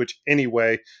Nintendo Switch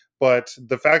anyway, but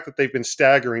the fact that they've been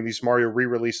staggering these Mario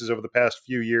re-releases over the past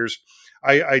few years,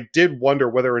 I did wonder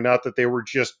whether or not that they were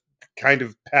just kind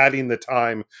of padding the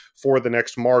time for the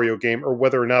next Mario game, or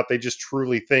whether or not they just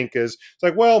truly think it's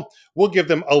like, well, we'll give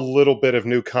them a little bit of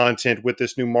new content with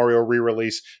this new Mario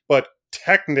re-release, but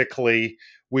technically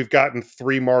we've gotten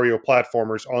 3 Mario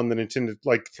platformers on the Nintendo,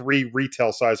 like 3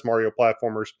 retail size Mario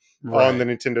platformers on the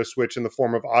Nintendo Switch in the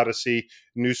form of Odyssey,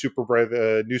 New Super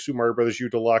Mario Brothers U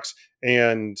Deluxe,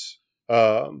 and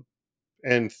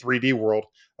 3D World,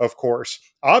 of course.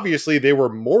 Obviously, they were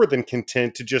more than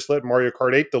content to just let Mario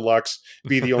Kart 8 Deluxe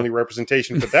be the only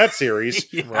representation for that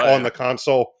series on the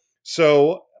console.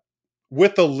 So,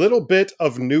 with a little bit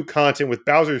of new content with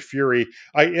Bowser's Fury,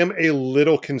 I am a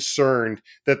little concerned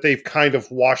that they've kind of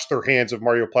washed their hands of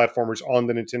Mario platformers on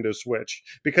the Nintendo Switch,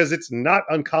 because it's not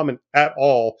uncommon at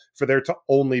all for there to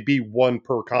only be one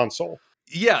per console.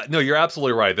 Yeah, no, you're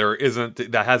absolutely right.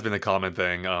 That has been a common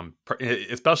thing,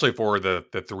 especially for the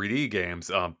 3D games,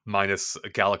 minus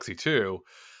Galaxy 2.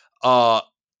 But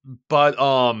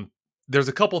there's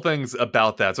a couple things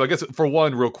about that. So I guess for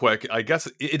one, real quick, I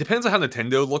guess it depends on how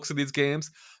Nintendo looks at these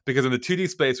games, because in the 2D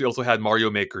space, we also had Mario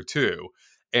Maker 2,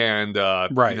 and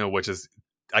which is,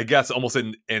 I guess, almost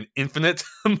an infinite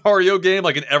Mario game,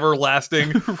 like an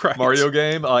everlasting Mario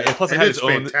game. And plus, it had its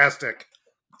own fantastic.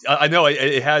 I know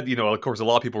it had, of course, a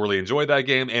lot of people really enjoyed that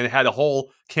game, and it had a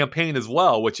whole campaign as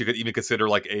well, which you could even consider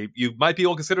you might be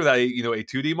able to consider that a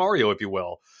 2D Mario, if you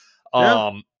will.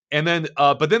 Yeah. And then,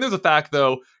 but then there's a fact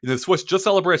though, the Switch just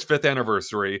celebrates 5th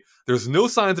anniversary. There's no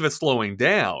signs of it slowing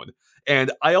down,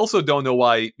 and I also don't know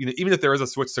why, even if there is a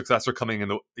Switch successor coming in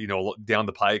the, down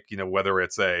the pike, whether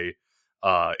it's a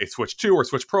Switch 2 or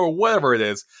Switch Pro, whatever it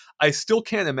is, I still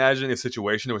can't imagine a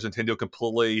situation in which Nintendo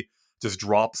completely just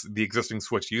drops the existing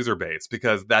Switch user base,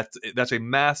 because that's a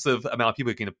massive amount of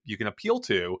people you can appeal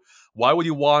to. Why would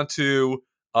you want to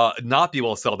not be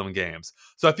able to sell them games?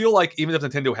 So I feel like even if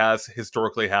Nintendo has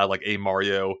historically had like a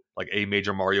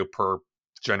major Mario per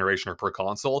generation or per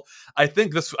console, I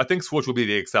think Switch will be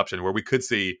the exception, where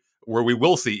we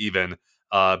will see even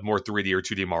more 3D or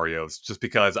 2D Marios, just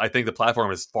because I think the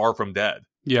platform is far from dead.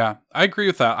 Yeah, I agree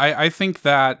with that. I think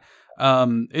that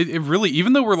it really,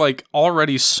 even though we're like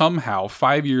already somehow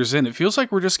 5 years in, it feels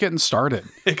like we're just getting started.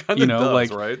 It kind of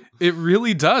does, right? It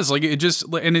really does. Like it just,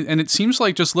 and it seems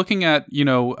like, just looking at,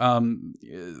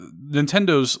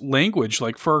 Nintendo's language,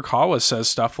 like Furukawa says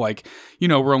stuff like,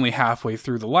 we're only halfway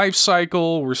through the life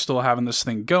cycle, we're still having this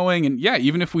thing going. And yeah,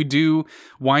 even if we do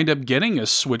wind up getting a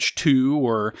Switch 2,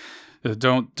 or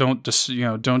don't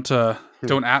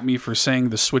at me for saying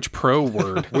the Switch Pro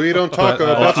word. We don't talk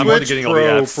about Switch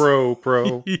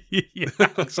Pro. Yeah,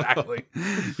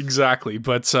 exactly.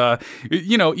 But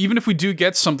even if we do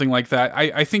get something like that,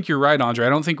 I think you're right, Andre. I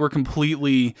don't think we're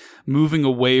completely moving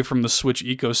away from the Switch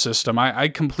ecosystem. I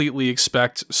completely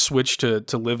expect Switch to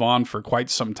live on for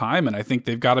quite some time, and I think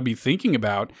they've got to be thinking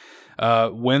about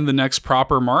when the next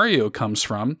proper Mario comes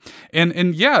from.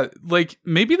 And yeah, like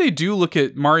maybe they do look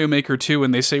at Mario Maker 2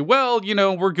 and they say, well,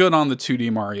 we're good on the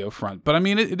 2D Mario front. But I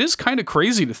mean, it is kind of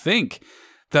crazy to think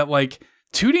that like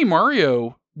 2D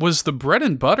Mario was the bread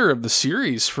and butter of the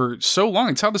series for so long.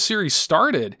 It's how the series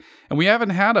started. And we haven't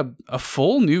had a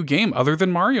full new game other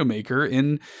than Mario Maker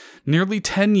in nearly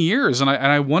 10 years. And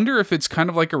I wonder if it's kind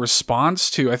of like a response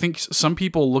to, I think some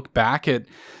people look back at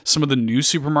some of the new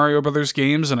Super Mario Brothers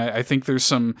games, and I think there's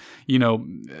some,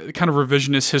 kind of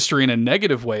revisionist history in a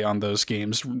negative way on those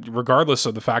games, regardless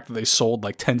of the fact that they sold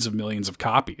like tens of millions of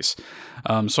copies.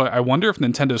 So I wonder if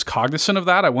Nintendo's cognizant of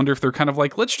that. I wonder if they're kind of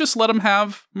like, let's just let them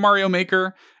have Mario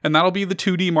Maker, and that'll be the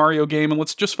 2D Mario game, and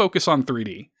let's just focus on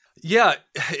 3D. Yeah,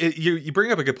 you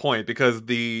bring up a good point, because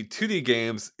the 2D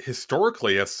games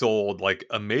historically have sold like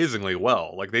amazingly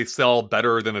well. Like they sell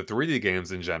better than the 3D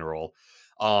games in general.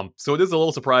 So it is a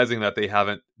little surprising that they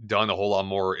haven't done a whole lot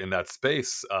more in that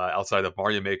space outside of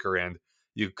Mario Maker, and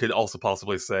you could also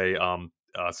possibly say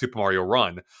Super Mario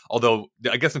Run. Although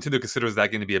I guess Nintendo considers that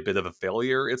going to be a bit of a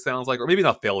failure, it sounds like, or maybe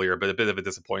not failure, but a bit of a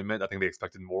disappointment. I think they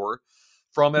expected more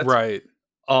from it. Right.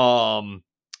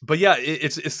 But yeah,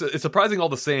 it's surprising all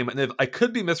the same. And if I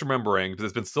could be misremembering because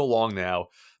it's been so long now,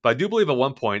 but I do believe at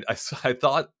one point I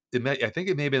thought I think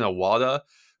it may have been Iwata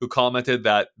who commented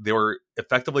that they were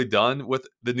effectively done with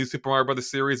the new Super Mario Brothers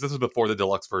series. This was before the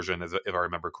deluxe version, if I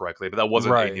remember correctly, but that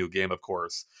wasn't a new game, of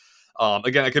course.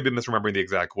 Again, I could be misremembering the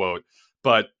exact quote,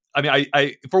 but I mean,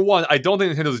 I for one, I don't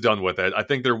think Nintendo's done with it. I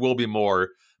think there will be more,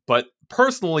 but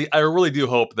personally, I really do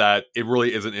hope that it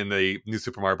really isn't in the new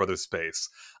Super Mario Brothers space.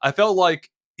 I felt like,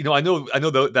 I know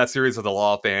that series has a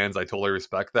lot of fans. I totally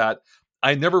respect that.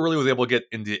 I never really was able to get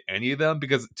into any of them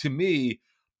because to me,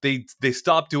 they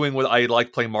stopped doing what I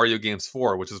like playing Mario games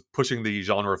for, which is pushing the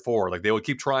genre forward. Like they would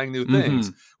keep trying new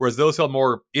things, whereas those felt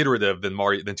more iterative than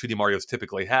 2D Mario's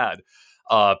typically had.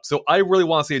 So I really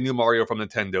want to see a new Mario from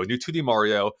Nintendo, new 2D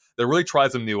Mario that really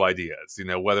tries some new ideas.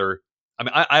 Whether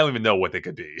I don't even know what they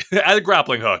could be. Add a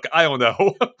grappling hook. I don't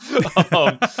know.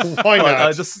 Why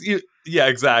not? Yeah,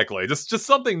 exactly. Just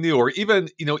something new, or even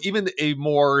a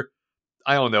more,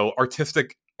 I don't know,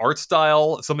 artistic art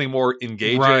style, something more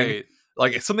engaging. Right.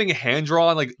 Like something hand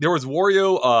drawn. Like there was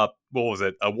Wario. What was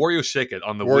it? Wario Shake It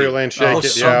on the Wario Wii. Land Shake It.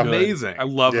 So amazing. I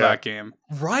love that game.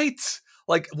 Right.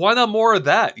 Like why not more of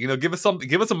that? Give us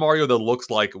a Mario that looks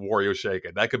like Wario Shake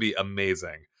It. That could be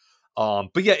amazing.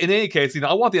 But yeah, in any case,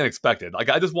 I want the unexpected. Like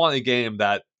I just want a game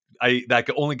that I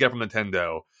could only get from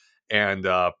Nintendo, and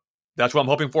that's what I'm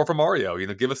hoping for Mario.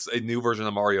 Give us a new version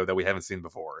of Mario that we haven't seen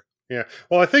before. Yeah.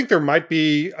 Well, I think there might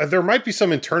be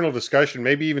some internal discussion,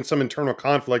 maybe even some internal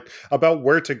conflict about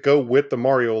where to go with the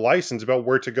Mario license, about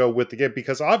where to go with the game,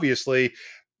 because obviously,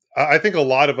 I think a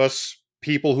lot of us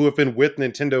people who have been with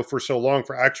Nintendo for so long,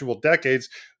 for actual decades,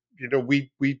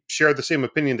 we share the same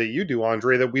opinion that you do,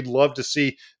 Andre, that we'd love to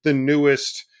see the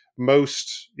newest,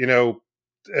 most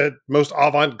most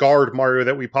avant-garde Mario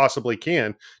that we possibly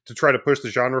can to try to push the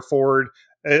genre forward,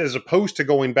 as opposed to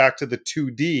going back to the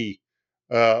 2D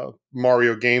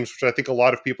Mario games, which I think a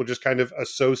lot of people just kind of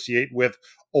associate with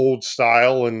old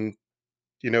style and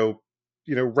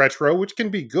retro, which can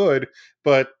be good,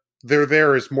 but they're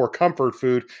there as more comfort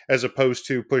food as opposed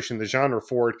to pushing the genre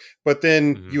forward. But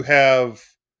then you have,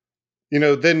 then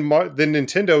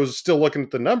Nintendo's still looking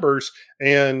at the numbers,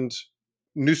 and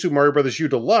New Super Mario Bros. U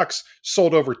Deluxe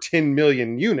sold over 10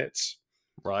 million units.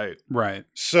 Right.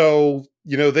 So,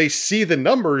 they see the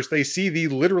numbers, they see the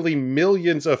literally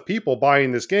millions of people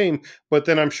buying this game, but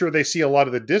then I'm sure they see a lot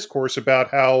of the discourse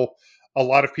about how a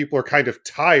lot of people are kind of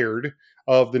tired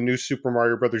of the new Super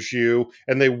Mario Bros. U,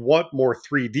 and they want more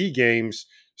 3D games.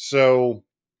 So,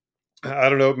 I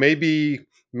don't know, maybe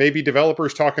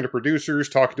developers talking to producers,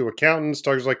 talking to accountants,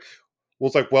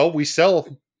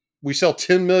 we sell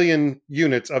 10 million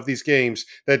units of these games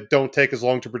that don't take as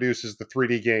long to produce as the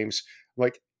 3D games.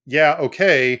 Like, yeah,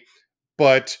 okay,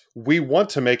 but we want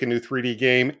to make a new 3D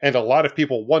game, and a lot of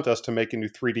people want us to make a new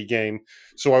 3D game.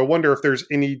 So I wonder if there's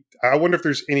any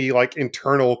like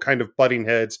internal kind of butting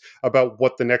heads about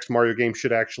what the next Mario game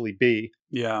should actually be.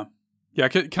 Yeah. Yeah,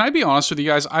 can I be honest with you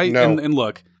guys? No. And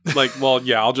look,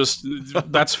 I'll just,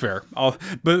 that's fair.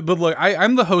 But look,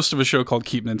 I'm the host of a show called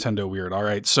Keep Nintendo Weird, all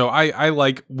right? So I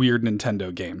like weird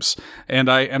Nintendo games. And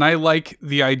I like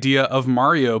the idea of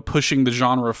Mario pushing the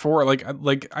genre forward.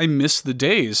 Like I miss the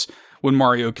days when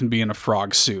Mario can be in a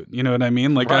frog suit. You know what I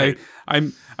mean? Like right.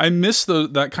 I miss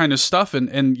that kind of stuff.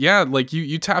 And yeah, like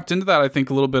you tapped into that, I think,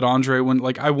 a little bit, Andre, when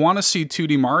like I want to see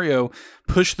 2D Mario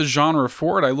push the genre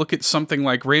forward. I look at something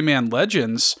like Rayman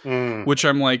Legends, which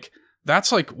I'm like,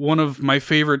 that's like one of my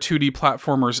favorite 2D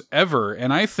platformers ever.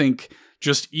 And I think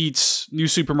just eats New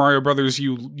Super Mario Brothers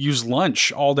use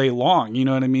lunch all day long. You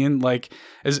know what I mean? Like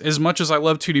as much as I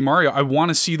love 2D Mario, I want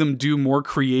to see them do more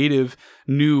creative,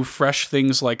 new, fresh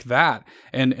things like that.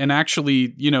 And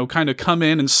actually, kind of come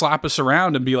in and slap us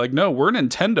around and be like, no, we're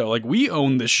Nintendo. Like we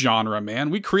own this genre, man.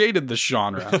 We created this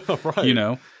genre,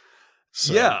 right.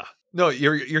 So. Yeah, no,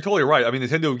 you're totally right. I mean,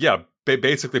 Nintendo,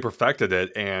 basically perfected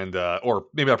it, and or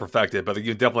maybe not perfected, but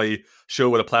you definitely show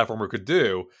what a platformer could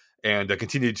do, and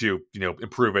continue to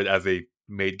improve it as they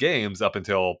made games up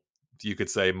until, you could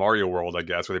say, Mario World, I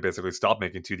guess, where they basically stopped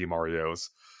making 2D Marios,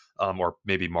 or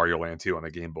maybe Mario Land 2 on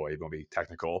the Game Boy, if you want to be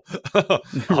technical,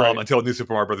 right. Until New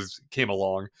Super Mario Bros. Came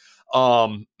along.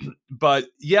 But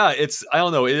yeah, I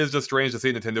don't know, it is just strange to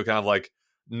see Nintendo kind of like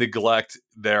neglect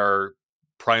their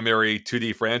primary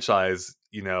 2D franchise,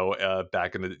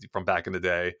 back in the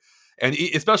day. And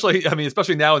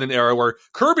especially now in an era where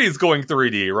Kirby's going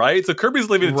 3D, right? So Kirby's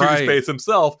living in 2D space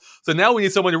himself. So now we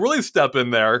need someone to really step in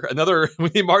there. We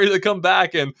need Mario to come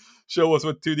back and show us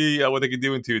what they can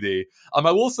do in 2D.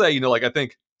 I will say, I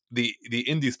think the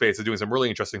indie space is doing some really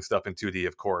interesting stuff in 2D,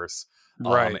 of course.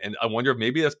 Right. And I wonder if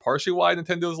maybe that's partially why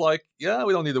Nintendo's like, yeah,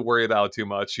 we don't need to worry about too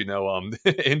much.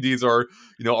 Indies are,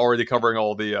 already covering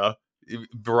all the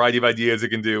variety of ideas it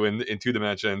can do in 2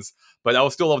 dimensions. But I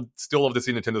would still love to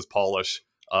see Nintendo's polish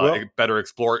better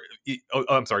explore.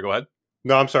 I'm sorry, go ahead.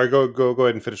 No, I'm sorry. Go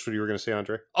ahead and finish what you were going to say,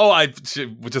 Andre. Oh, I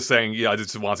was just saying, I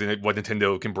just want to see what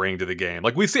Nintendo can bring to the game.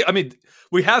 Like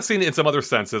we have seen it in some other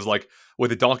senses, like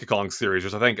with the Donkey Kong series,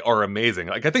 which I think are amazing.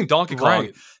 Like I think Donkey Kong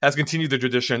has continued the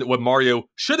tradition, what Mario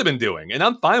should have been doing, and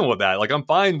I'm fine with that. Like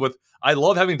I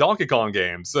love having Donkey Kong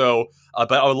games, so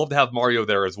but I would love to have Mario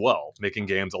there as well, making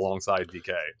games alongside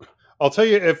DK. I'll tell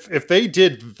you, if they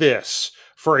did this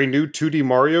for a new 2D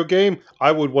Mario game,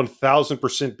 I would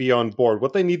 1000% be on board.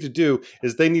 What they need to do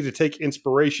is they need to take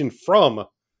inspiration from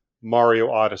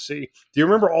Mario Odyssey. Do you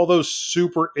remember all those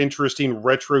super interesting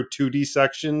retro 2D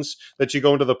sections that you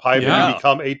go into the pipe and you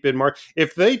become 8-bit Mario?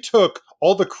 If they took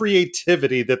all the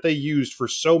creativity that they used for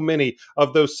so many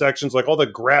of those sections, like all the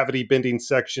gravity bending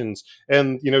sections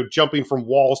and, jumping from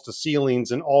walls to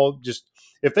ceilings and all just...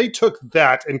 If they took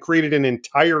that and created an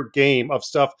entire game of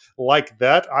stuff like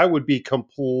that, I would be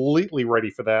completely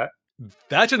ready for that.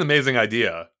 That's an amazing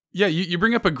idea. Yeah, you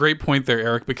bring up a great point there,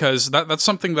 Eric, because that's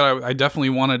something that I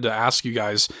definitely wanted to ask you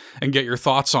guys and get your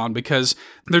thoughts on, because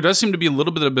there does seem to be a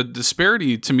little bit of a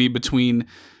disparity to me between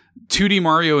 2D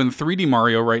Mario and 3D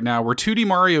Mario right now, where 2D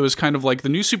Mario is kind of like the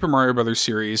new Super Mario Brothers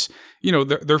series.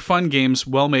 They're fun games,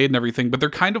 well made and everything, but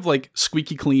they're kind of like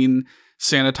squeaky clean,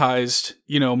 sanitized,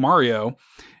 Mario.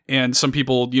 And some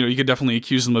people, you could definitely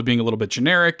accuse them of being a little bit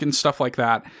generic and stuff like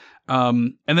that.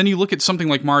 And then you look at something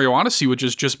like Mario Odyssey, which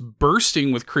is just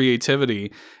bursting with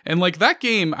creativity. And like that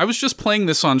game, I was just playing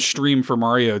this on stream for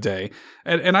Mario Day.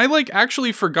 And I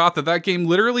actually forgot that game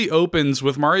literally opens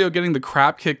with Mario getting the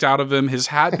crap kicked out of him, his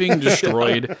hat being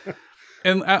destroyed.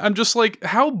 And I'm just like,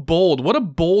 how bold. What a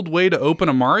bold way to open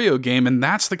a Mario game. And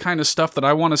that's the kind of stuff that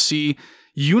I want to see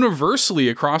universally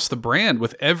across the brand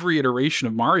with every iteration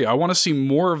of Mario. I want to see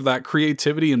more of that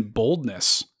creativity and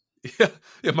boldness. Yeah,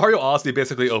 Mario Odyssey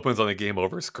basically opens on a game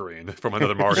over screen from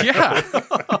another Mario. Yeah.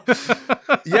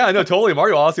 Yeah, no, totally.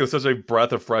 Mario Odyssey was such a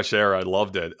breath of fresh air. I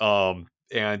loved it.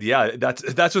 And yeah,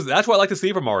 that's what I like to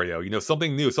see from Mario.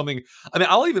 Something new, something. I mean,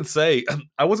 I'll even say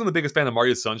I wasn't the biggest fan of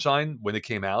Mario Sunshine when it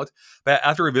came out, but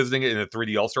after revisiting it in the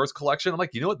 3D All Stars collection, I'm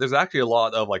like, you know what? There's actually a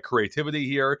lot of creativity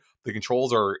here. The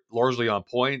controls are largely on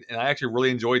point, and I actually really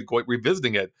enjoyed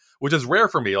revisiting it, which is rare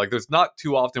for me. Like, there's not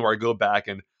too often where I go back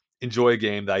and enjoy a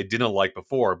game that I didn't like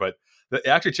before, but it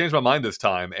actually changed my mind this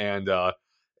time, and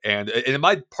it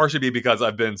might partially be because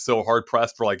I've been so hard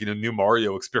pressed for new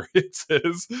Mario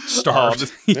experiences.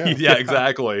 Starved. Yeah,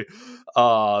 exactly.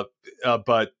 But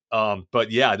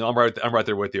yeah, no, I'm right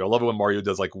there with you. I love it when Mario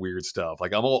does weird stuff. I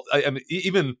love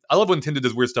when Nintendo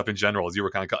does weird stuff in general, as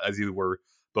you were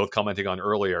both commenting on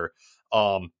earlier.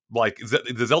 Like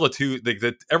the Zelda 2,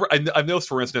 I've noticed,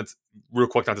 for instance, real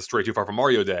quick, not to stray too far from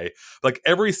Mario Day,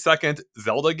 every second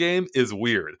Zelda game is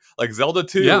weird. Like Zelda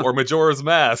 2 or Majora's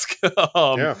Mask.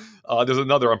 There's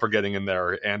another I'm forgetting in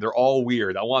there, and they're all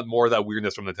weird. I want more of that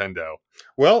weirdness from Nintendo.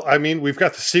 Well, I mean, we've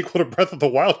got the sequel to Breath of the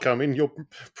Wild coming. You'll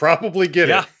probably get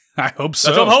it. I hope so.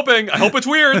 That's what I'm hoping. I hope it's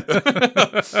weird.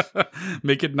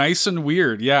 Make it nice and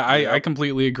weird. Yeah, I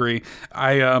completely agree.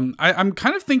 I'm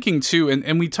kind of thinking too,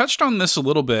 and we touched on this a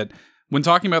little bit when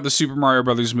talking about the Super Mario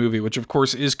Brothers movie, which of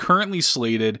course is currently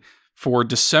slated for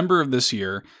December of this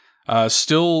year.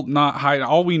 Still not high.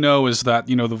 All we know is that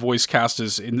the voice cast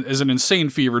is an insane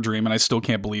fever dream, and I still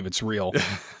can't believe it's real.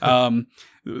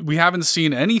 We haven't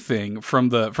seen anything from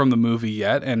the movie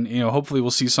yet, and hopefully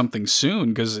we'll see something soon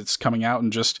because it's coming out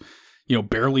in just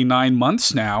barely 9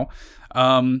 months now.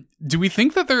 Do we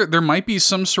think that there might be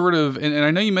some sort of, and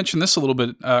I know you mentioned this a little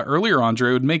bit earlier,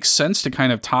 Andre, it would make sense to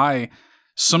kind of tie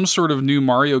some sort of new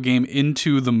Mario game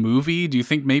into the movie? Do you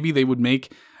think maybe they would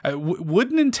make, would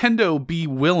Nintendo be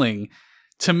willing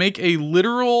to make a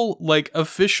literal,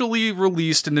 officially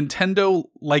released Nintendo,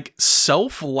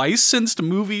 self-licensed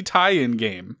movie tie-in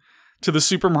game to the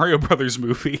Super Mario Brothers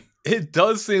movie? It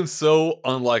does seem so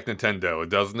unlike Nintendo,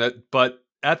 doesn't it? But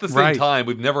at the same time,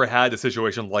 we've never had a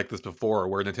situation like this before,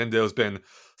 where Nintendo's been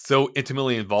so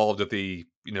intimately involved with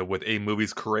with a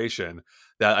movie's creation,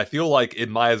 that I feel like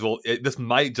this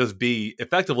might just be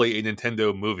effectively a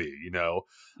Nintendo movie,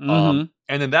 Mm-hmm.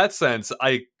 And in that sense,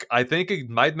 I think it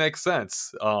might make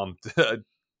sense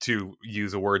to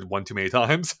use a word one too many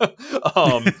times. And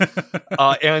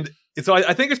so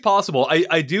I think it's possible.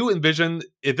 I do envision,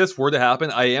 if this were to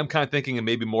happen, I am kind of thinking it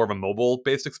may be more of a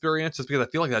mobile-based experience, just because I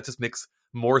feel like that just makes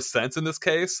more sense in this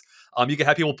case. You could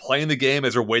have people playing the game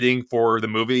as they're waiting for the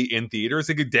movie in theaters.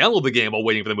 They could download the game while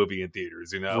waiting for the movie in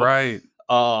theaters, Right.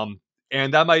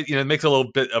 And that might, it makes it a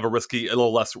little bit of a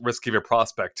little less risky of a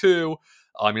prospect too.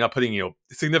 You're not putting,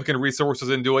 significant resources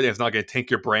into it, and it's not going to tank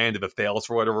your brand if it fails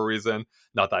for whatever reason.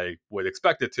 Not that I would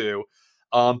expect it to.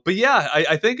 But yeah,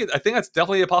 I think that's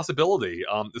definitely a possibility,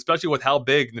 especially with how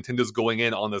big Nintendo's going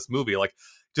in on this movie. Like,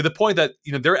 to the point that,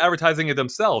 they're advertising it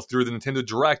themselves through the Nintendo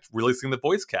Direct, releasing the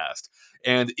voice cast.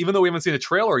 And even though we haven't seen a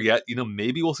trailer yet,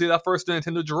 maybe we'll see that first in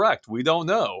Nintendo Direct. We don't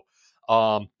know.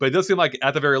 But it does seem like,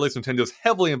 at the very least, Nintendo's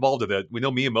heavily involved with it. We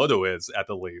know Miyamoto is, at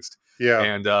the least.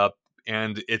 Yeah.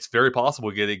 And it's very possible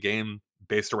to get a game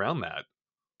based around that.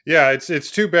 Yeah,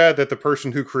 it's too bad that the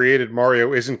person who created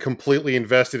Mario isn't completely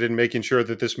invested in making sure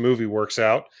that this movie works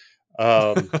out.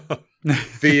 But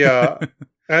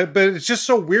it's just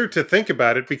so weird to think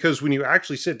about it, because when you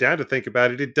actually sit down to think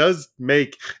about it, it does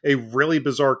make a really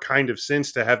bizarre kind of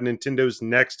sense to have Nintendo's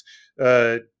next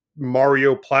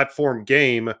Mario platform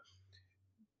game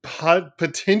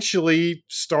potentially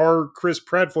star Chris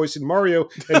Pratt voicing Mario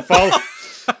and follow.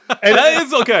 And that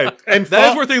is okay. And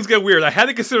that is where things get weird. I had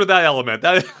to consider that element.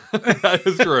 That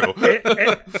is true.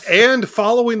 and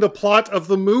following the plot of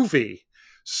the movie.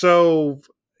 So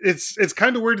it's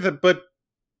kind of weird but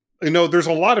there's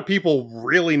a lot of people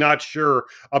really not sure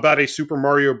about a Super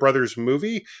Mario Brothers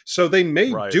movie. So they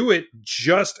may do it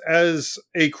just as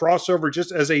a crossover,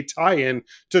 just as a tie-in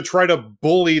to try to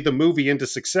bully the movie into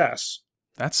success.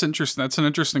 That's interesting. That's an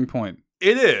interesting point.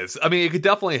 It is. I mean, it could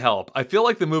definitely help. I feel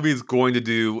like the movie is going to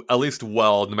do at least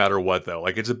well, no matter what, though.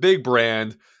 Like, it's a big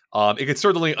brand. It could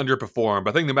certainly underperform, but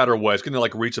I think no matter what, it's going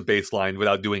to reach a baseline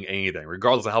without doing anything,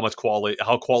 regardless of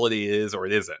how quality it is or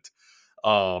it isn't.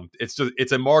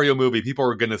 It's a Mario movie. People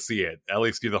are going to see it. At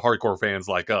least the hardcore fans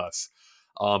like us.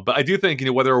 But I do think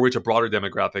whether it'll reach a broader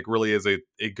demographic really is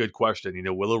a good question.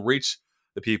 Will it reach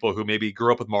the people who maybe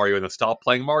grew up with Mario and have stopped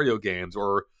playing Mario games,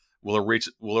 or will it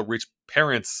reach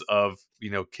parents of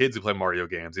kids who play Mario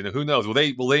games? Who knows? Will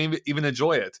they even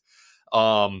enjoy it?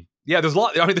 There's a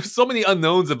lot. I mean, there's so many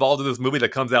unknowns involved in this movie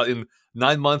that comes out in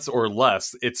 9 months or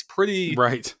less. It's pretty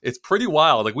It's pretty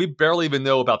wild. Like, we barely even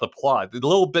know about the plot. The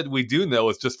little bit we do know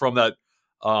is just from that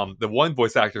the one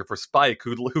voice actor for Spike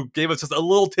who gave us just a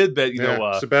little tidbit.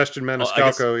 Sebastian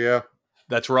Maniscalco.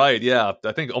 That's right. Yeah,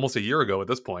 I think almost a year ago at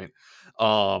this point.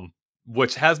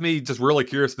 Which has me just really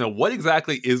curious to know what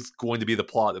exactly is going to be the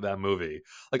plot of that movie.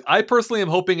 Like, I personally am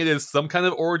hoping it is some kind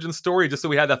of origin story, just so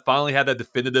we finally had that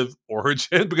definitive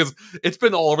origin, because it's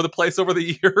been all over the place over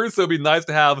the years. So it'd be nice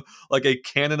to have a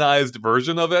canonized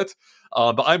version of it.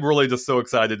 But I'm really just so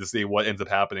excited to see what ends up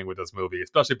happening with this movie,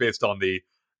 especially based on the,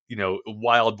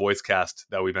 wild voice cast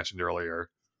that we mentioned earlier.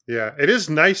 Yeah, it is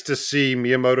nice to see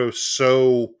Miyamoto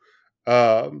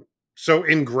so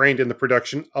ingrained in the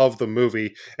production of the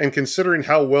movie, and considering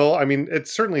how well, it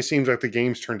certainly seems like the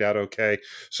games turned out okay.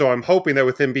 So I'm hoping that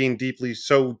with him being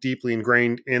so deeply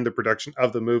ingrained in the production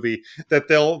of the movie, that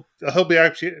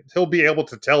he'll be able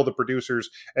to tell the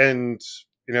producers and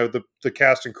the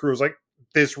cast and crew is like,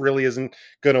 this really isn't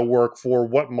going to work for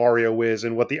what Mario is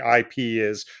and what the IP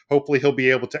is. Hopefully he'll be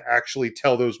able to actually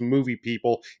tell those movie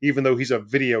people, even though he's a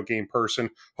video game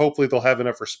person, hopefully they'll have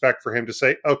enough respect for him to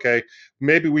say, okay,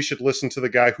 maybe we should listen to the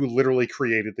guy who literally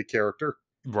created the character.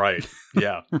 Right.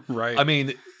 Yeah. Right.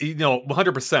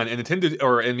 100%. And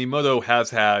Miyamoto has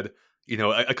had,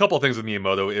 a couple of things with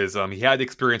Miyamoto is he had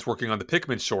experience working on the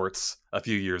Pikmin shorts a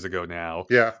few years ago now.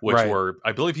 Yeah. Which were,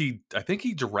 I think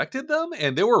he directed them,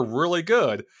 and they were really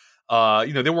good.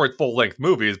 They weren't full-length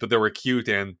movies, but they were cute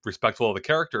and respectful of the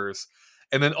characters.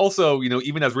 And then also,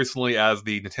 even as recently as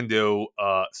the Nintendo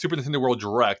Super Nintendo World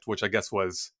Direct, which I guess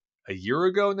was a year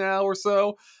ago now or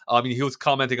so, he was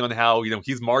commenting on how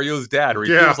he's Mario's dad, or he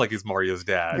feels like he's Mario's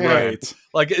dad. Right.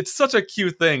 Like, it's such a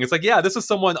cute thing. It's like, yeah, this is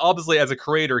someone, obviously, as a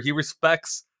creator, he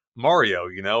respects Mario,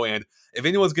 and if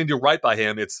anyone's going to do right by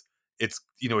him, it's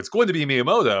going to be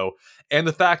Miyamoto. And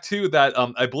the fact too that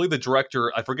I believe the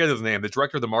director, I forget his name, the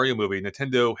director of the Mario movie,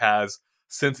 Nintendo has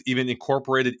since even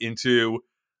incorporated into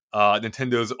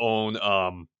Nintendo's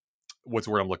own what's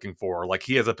the word I'm looking for? Like,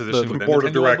 he has a position within board Nintendo,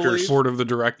 of directors. Board of the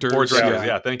directors. Board of directors,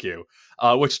 yeah, thank you.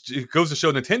 Which goes to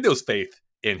show Nintendo's faith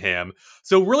in him.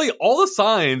 So really, all the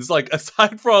signs, like,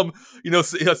 aside from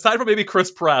maybe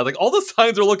Chris Pratt, like, all the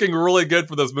signs are looking really good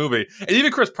for this movie. And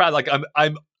even Chris Pratt, like,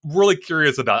 I'm really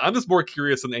curious about. I'm just more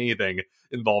curious than anything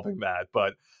involving that.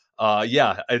 But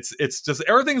it's just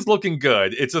everything's looking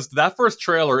good. It's just that first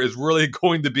trailer is really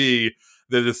going to be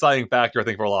the deciding factor, I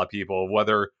think, for a lot of people,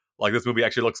 whether like this movie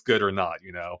actually looks good or not,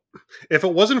 If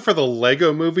it wasn't for the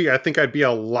Lego movie, I think I'd be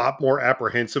a lot more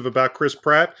apprehensive about Chris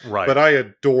Pratt. Right. But I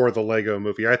adore the Lego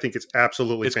movie. I think it's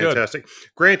absolutely fantastic. Good.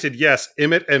 Granted, yes,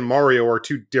 Emmett and Mario are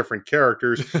two different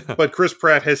characters, but Chris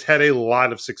Pratt has had a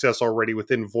lot of success already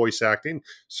within voice acting.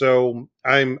 So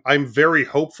I'm very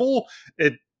hopeful.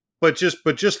 But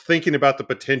just thinking about the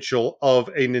potential of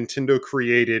a Nintendo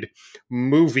created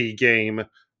movie game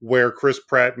where Chris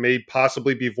Pratt may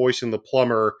possibly be voicing the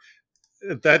plumber,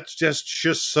 that's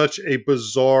just such a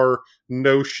bizarre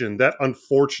notion that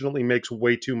unfortunately makes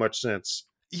way too much sense.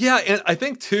 Yeah, and I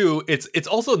think too, it's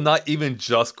also not even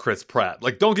just Chris Pratt.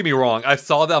 Like, don't get me wrong, I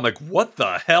saw that, I'm like, what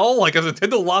the hell? Like, has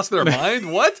Nintendo lost their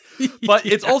mind? What? But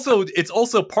it's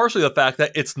also partially the fact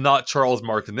that it's not Charles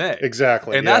Martinet.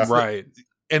 Exactly. And that's right.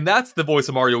 And that's the voice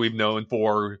of Mario we've known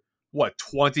for what,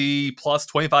 20 plus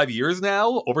 25 years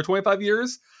now? Over 25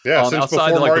 years? Yeah, since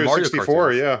before Mario 64,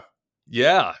 cartoons.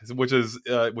 Yeah, which is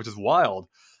wild.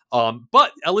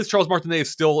 But at least Charles Martinet is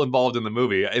still involved in the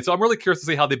movie, and so I'm really curious to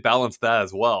see how they balance that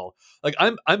as well. Like,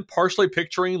 I'm partially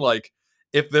picturing like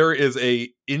if there is an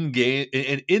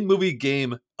in-movie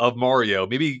game of Mario,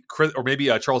 maybe Chris or maybe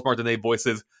Charles Martinet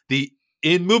voices the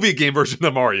in-movie game version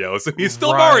of Mario. So he's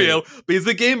still Mario, but he's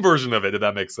the game version of it, if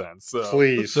that makes sense. So.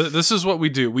 Please. This is what we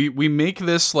do. We make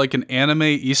this like an anime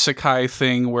isekai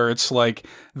thing where it's like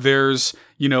there's,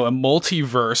 a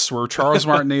multiverse where Charles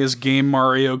Martinet is game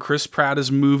Mario, Chris Pratt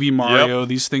is movie Mario. Yep.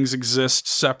 These things exist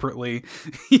separately.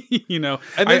 And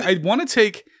then, I want to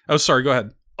take... Oh, sorry, go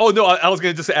ahead. Oh, no, I was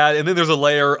going to just add, and then there's a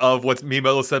layer of what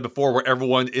Miyamoto said before, where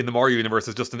everyone in the Mario universe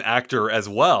is just an actor as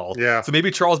well. Yeah. So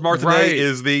maybe Charles Martinet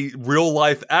is the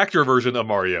real-life actor version of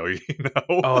Mario,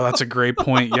 Oh, that's a great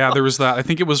point. Yeah, there was that. I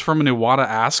think it was from an Iwata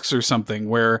Asks or something,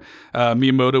 where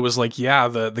Miyamoto was like, yeah,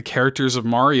 the characters of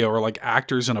Mario are like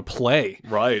actors in a play.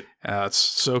 Right. It's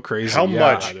so crazy. How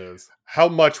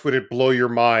much would it blow your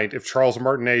mind if Charles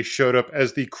Martinet showed up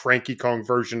as the Cranky Kong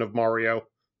version of Mario?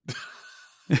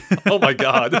 Oh my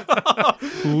God.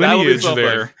 Lineage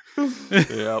there.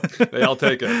 Yep. I'll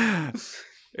take it.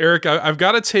 Eric, I've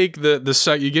got to take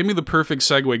the you gave me the perfect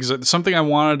segue because something I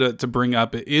wanted to bring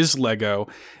up is Lego.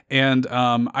 And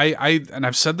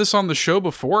I've said this on the show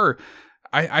before.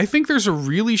 I think there's a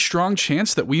really strong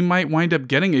chance that we might wind up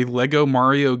getting a Lego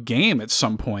Mario game at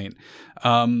some point.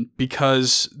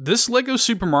 Because this Lego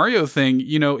Super Mario thing,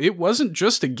 it wasn't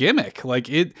just a gimmick. Like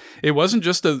it wasn't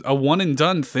just a one and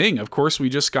done thing. Of course, we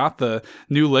just got the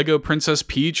new Lego Princess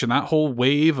Peach and that whole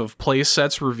wave of play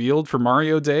sets revealed for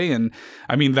Mario Day. And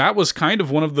I mean, that was kind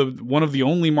of one of the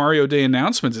only Mario Day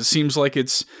announcements. It seems like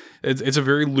it's a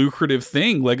very lucrative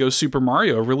thing. Lego Super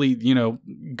Mario, a really,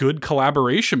 good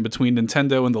collaboration between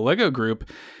Nintendo and the Lego group.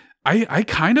 I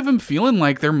kind of am feeling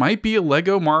like there might be a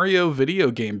Lego Mario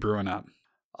video game brewing up.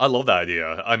 I love that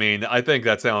idea. I mean, I think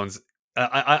that sounds...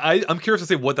 I'm curious to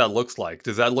see what that looks like.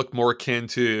 Does that look more akin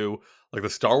to like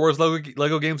the Star Wars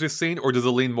Lego games we've seen, or does it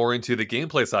lean more into the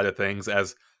gameplay side of things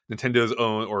as Nintendo's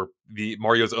own or the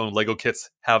Mario's own Lego kits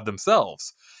have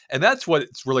themselves? And that's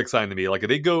what's really exciting to me. Like if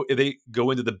they go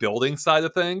into the building side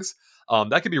of things,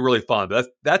 that could be really fun. But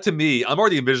that to me, I'm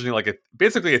already envisioning like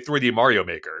basically a 3D Mario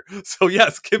Maker. So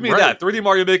yes, give me that 3D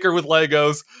Mario Maker with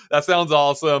Legos. That sounds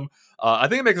awesome. I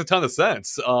think it makes a ton of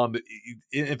sense.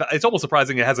 In fact, it's almost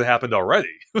surprising it hasn't happened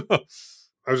already.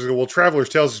 Traveler's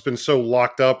Tales has been so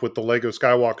locked up with the Lego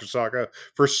Skywalker saga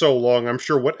for so long. I'm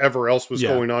sure whatever else was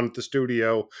going on at the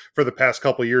studio for the past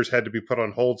couple of years had to be put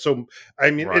on hold. So, I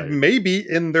mean, it may be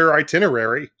in their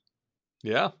itinerary.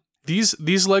 Yeah.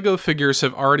 These Lego figures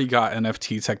have already got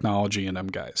NFT technology in them,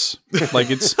 guys. Like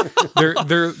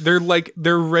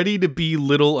they're ready to be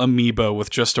little amiibo with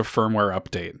just a firmware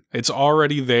update. It's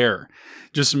already there.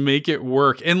 Just make it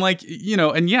work. And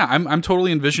I'm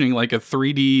totally envisioning like a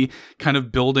 3D kind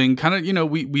of building,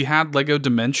 we had Lego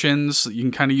Dimensions. You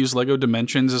can kind of use Lego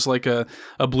Dimensions as like a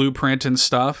blueprint and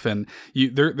stuff. And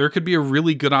there could be a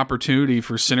really good opportunity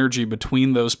for synergy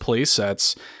between those play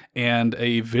sets and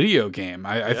a video game.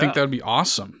 I think that would be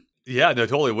awesome. Yeah, no,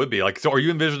 totally would be. Like, so are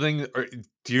you envisioning, or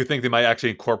do you think they might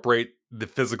actually incorporate the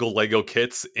physical Lego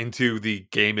kits into the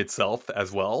game itself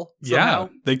as well? Somehow? Yeah,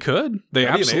 they could. They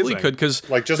absolutely could. Because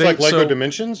like Lego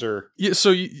Dimensions, or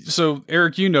so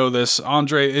Eric, you know this,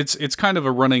 Andre. It's kind of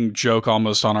a running joke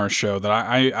almost on our show that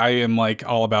I am like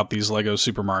all about these Lego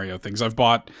Super Mario things. I've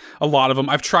bought a lot of them.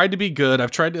 I've tried to be good.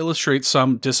 I've tried to illustrate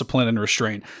some discipline and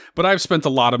restraint, but I've spent a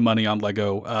lot of money on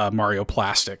Lego Mario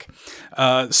plastic.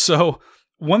 So.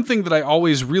 One thing that I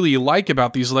always really like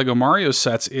about these Lego Mario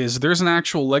sets is there's an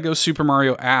actual Lego Super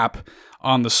Mario app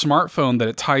on the smartphone that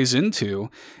it ties into,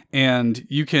 and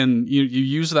you can you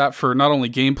use that for not only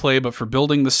gameplay but for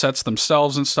building the sets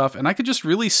themselves and stuff. And I could just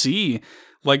really see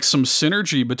like some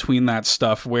synergy between that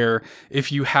stuff, where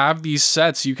if you have these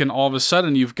sets, you can all of a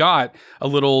sudden you've got a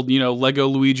little, Lego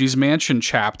Luigi's Mansion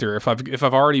chapter. If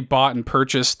I've already bought and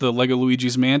purchased the Lego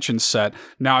Luigi's Mansion set,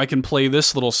 now I can play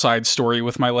this little side story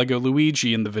with my Lego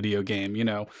Luigi in the video game.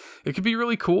 It could be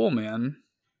really cool, man.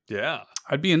 Yeah,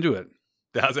 I'd be into it.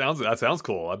 that sounds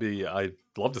cool. I'd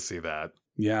love to see that.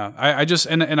 Yeah, I just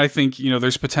and I think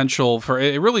there's potential for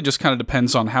it. Really just kind of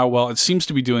depends on how well it seems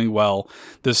to be doing. Well,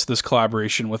 this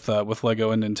collaboration with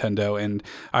Lego and Nintendo, and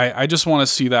I just want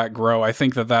to see that grow. I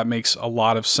think that makes a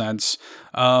lot of sense.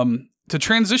 To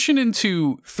transition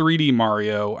into 3D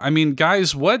Mario, I mean,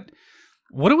 guys, what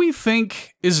do we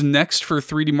think is next for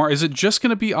 3D Mario? Is it just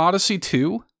going to be Odyssey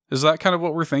 2? Is that kind of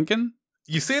what we're thinking?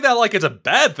 You say that like it's a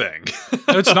bad thing.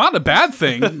 It's not a bad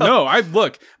thing. No,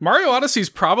 look, Mario Odyssey is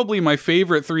probably my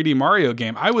favorite 3D Mario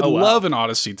game. I would love an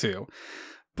Odyssey 2.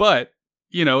 But,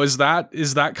 is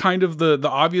that kind of the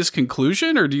obvious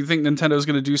conclusion, or do you think Nintendo's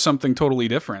going to do something totally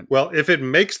different? Well, if it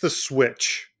makes the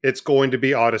Switch, it's going to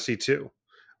be Odyssey 2.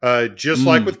 Just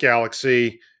like with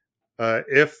Galaxy,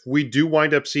 if we do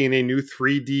wind up seeing a new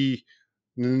 3D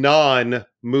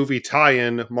non-movie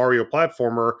tie-in Mario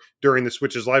platformer during the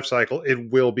Switch's life cycle, it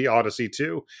will be Odyssey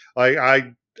 2.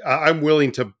 I'm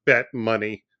willing to bet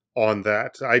money on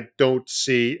that. I don't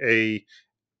see a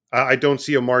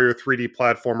Mario 3D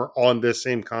platformer on this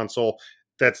same console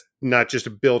that's not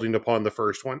just building upon the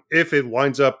first one. If it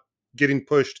winds up getting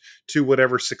pushed to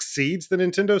whatever succeeds the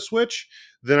Nintendo Switch,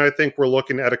 then I think we're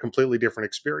looking at a completely different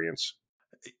experience.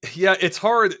 Yeah, it's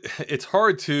hard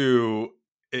to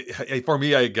for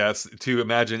me, I guess, to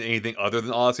imagine anything other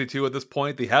than Odyssey 2 at this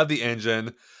point. They have the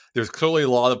engine. There's clearly a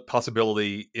lot of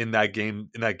possibility in that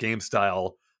game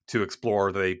style to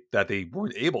explore that they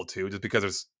weren't able to, just because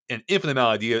there's an infinite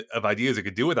amount of ideas you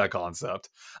could do with that concept.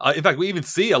 In fact, we even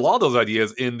see a lot of those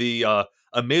ideas in the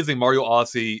amazing Mario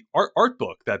Odyssey art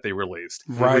book that they released.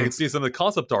 Right. You can see some of the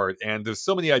concept art, and there's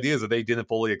so many ideas that they didn't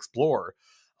fully explore.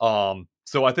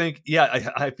 So I think,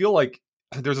 I feel like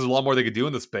there's a lot more they could do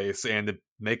in the space, and it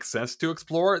makes sense to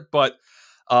explore it. But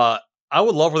I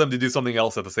would love for them to do something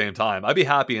else at the same time. I'd be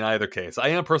happy in either case. I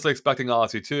am personally expecting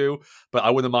Odyssey 2, but I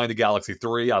wouldn't mind a Galaxy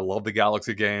 3. I love the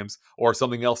Galaxy games, or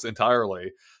something else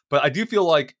entirely. But I do feel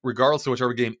like, regardless of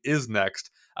whichever game is next,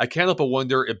 I can't help but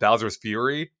wonder if Bowser's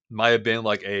Fury might have been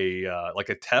like a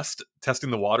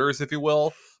testing the waters, if you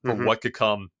will, for what could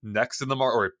come next in the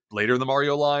or later in the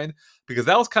Mario line, because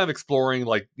that was kind of exploring,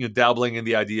 like, dabbling in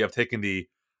the idea of taking the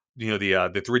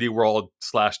 3D world /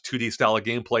 2D style of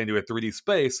gameplay into a 3D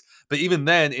space, but even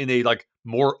then in a like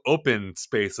more open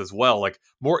space as well, like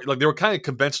more like they were kind of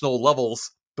conventional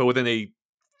levels, but within a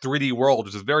 3D world,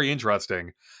 which is very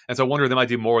interesting. And so I wonder if they might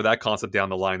do more of that concept down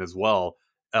the line as well.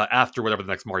 After whatever the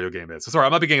next Mario game is. So sorry, I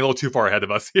might be getting a little too far ahead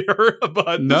of us here,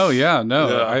 but yeah.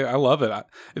 I love it.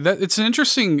 It's an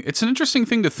interesting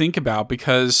thing to think about,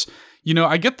 because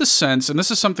I get the sense, and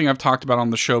this is something I've talked about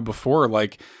on the show before,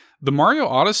 like the Mario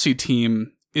Odyssey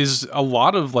team is a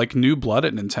lot of like new blood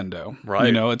at Nintendo,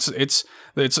 right?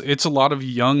 It's a lot of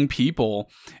young people,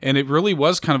 and it really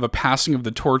was kind of a passing of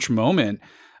the torch moment.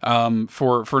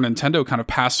 For Nintendo, kind of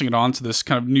passing it on to this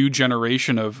kind of new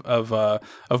generation of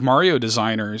Mario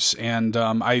designers. And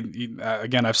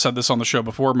I've said this on the show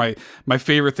before. My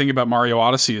favorite thing about Mario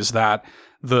Odyssey is that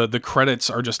the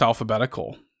credits are just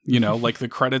alphabetical. Like the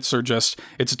credits are just,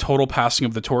 it's a total passing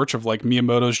of the torch of like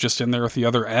Miyamoto's just in there with the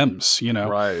other M's,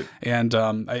 Right. And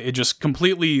it just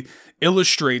completely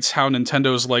illustrates how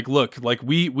Nintendo's like, look, like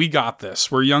we got this.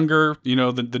 We're younger,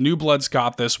 the new bloods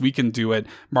got this. We can do it.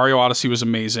 Mario Odyssey was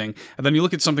amazing. And then you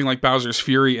look at something like Bowser's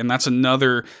Fury, and that's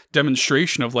another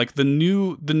demonstration of like the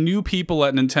new people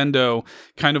at Nintendo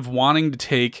kind of wanting to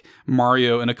take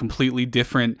Mario in a completely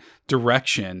different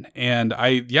direction. And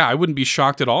I wouldn't be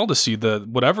shocked at all to see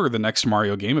whatever the next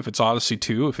Mario game, if it's Odyssey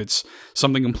 2, if it's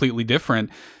something completely different,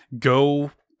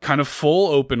 go kind of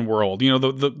full open world.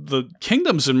 The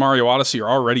kingdoms in Mario Odyssey are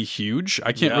already huge.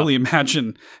 I can't really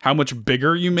imagine how much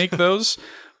bigger you make those.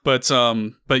 But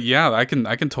yeah, I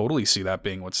can totally see that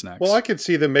being what's next. Well, I could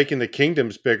see them making the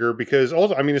kingdoms bigger, because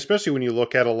also, I mean, especially when you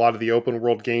look at a lot of the open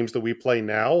world games that we play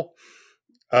now,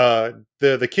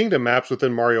 the kingdom maps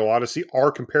within Mario Odyssey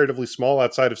are comparatively small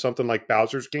outside of something like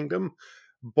Bowser's Kingdom.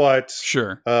 But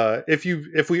sure,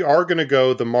 if we are going to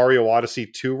go the Mario Odyssey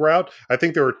 2 route, I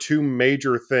think there are two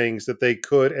major things that they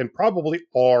could and probably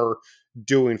are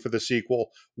doing for the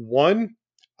sequel. One,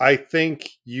 I think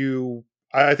you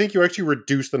I think you actually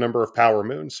reduce the number of power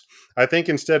moons. I think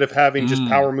instead of having just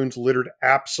power moons littered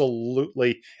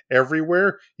absolutely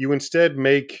everywhere, you instead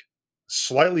make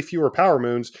slightly fewer power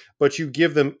moons, but you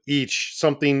give them each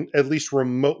something at least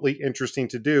remotely interesting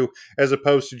to do, as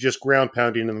opposed to just ground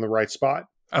pounding in the right spot.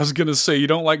 I was gonna say, you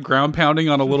don't like ground pounding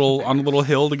on a little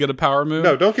hill to get a power moon?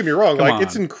 No, don't get me wrong. Come Like on.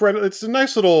 it's incredible. It's a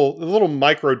nice little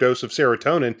micro dose of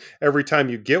serotonin every time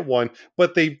you get one,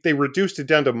 but they reduced it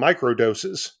down to micro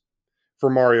doses for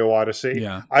Mario Odyssey.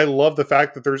 Yeah. I love the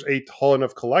fact that there's a ton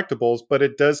of collectibles, but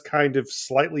it does kind of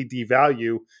slightly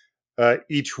devalue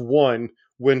each one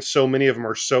when so many of them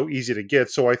are so easy to get.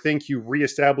 So I think you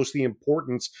reestablish the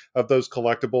importance of those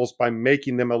collectibles by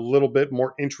making them a little bit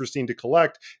more interesting to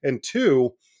collect. And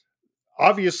two,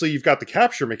 obviously you've got the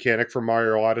capture mechanic for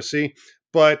Mario Odyssey,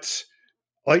 but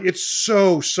like it's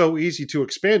so easy to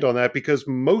expand on that because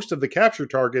most of the capture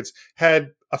targets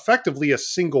had effectively a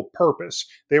single purpose.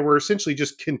 They were essentially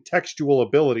just contextual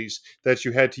abilities that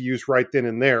you had to use right then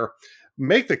and there.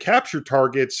 Make the capture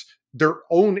targets their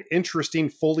own interesting,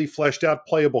 fully fleshed out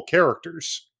playable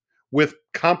characters with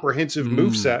comprehensive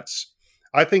movesets.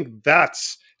 I think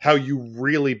that's how you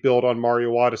really build on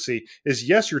Mario Odyssey is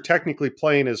yes, you're technically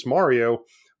playing as Mario,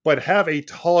 but have a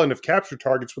ton of capture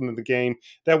targets within the game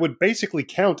that would basically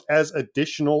count as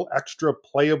additional extra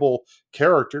playable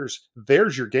characters.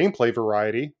 There's your gameplay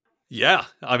variety. Yeah,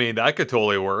 I mean, that could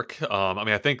totally work.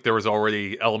 I think there was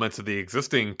already elements of the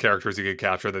existing characters you could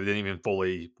capture that they didn't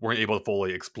even weren't able to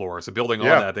fully explore. So building on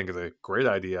that, I think, is a great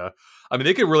idea. I mean,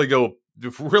 they could really go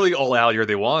really all out here if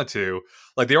they wanted to.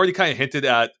 Like, they already kind of hinted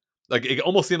at, like, it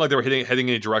almost seemed like they were heading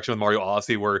in a direction with Mario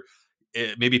Odyssey where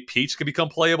maybe Peach could become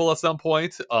playable at some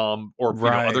point, or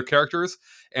other characters.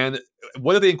 And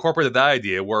what if they incorporated that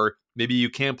idea where maybe you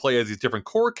can play as these different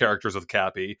core characters with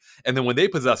Cappy, and then when they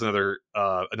possess another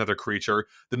creature,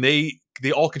 then they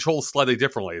all control slightly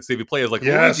differently. So if you play as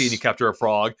Luigi and you capture a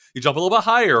frog, you jump a little bit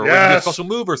higher, or you get a special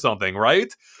move or something,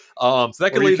 right? So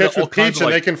that could lead to all kinds of,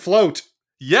 and they can float.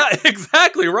 Yeah,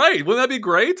 exactly right. Wouldn't that be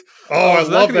great? Oh, I love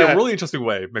that could that. be a really interesting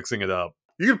way of mixing it up.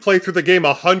 You could play through the game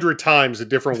 100 times a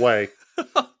different way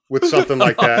with something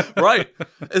like that. Right.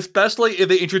 Especially if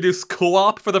they introduce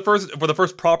co-op for the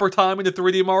first proper time in the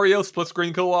 3D Mario split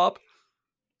screen co-op.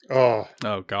 Oh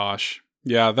gosh.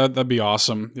 Yeah, that'd be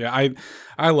awesome. Yeah,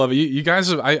 I love it. You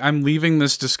guys, I'm leaving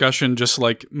this discussion just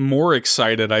like more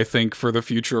excited, I think, for the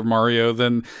future of Mario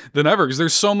than ever, because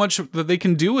there's so much that they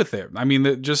can do with it. I mean,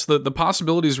 the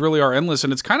possibilities really are endless,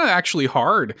 and it's kind of actually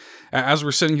hard as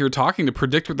we're sitting here talking to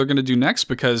predict what they're going to do next,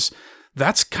 because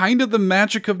that's kind of the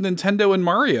magic of Nintendo and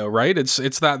Mario, right? It's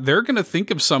that they're going to think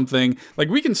of something, like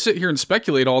we can sit here and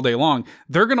speculate all day long.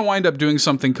 They're going to wind up doing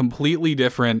something completely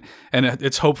different, and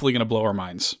it's hopefully going to blow our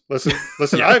minds. Listen,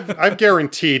 I've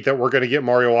guaranteed that we're going to get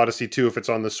Mario Odyssey 2 if it's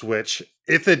on the Switch.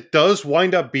 If it does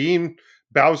wind up being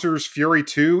Bowser's Fury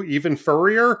 2, even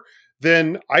furrier,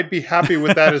 then I'd be happy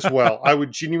with that as well. I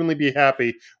would genuinely be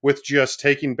happy with just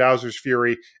taking Bowser's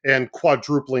Fury and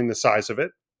quadrupling the size of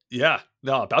it. Yeah,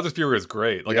 no, Bowser's Fury is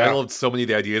great. Like, I loved so many of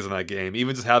the ideas in that game.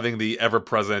 Even just having the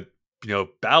ever-present,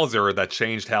 Bowser that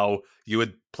changed how you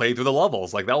would play through the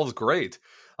levels. Like, that was great.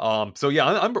 So yeah,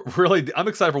 I'm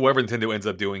excited for whatever Nintendo ends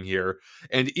up doing here.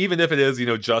 And even if it is,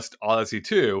 just Odyssey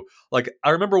 2, like,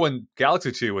 I remember when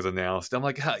Galaxy 2 was announced, I'm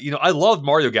like, I loved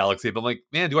Mario Galaxy, but I'm like,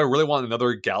 man, do I really want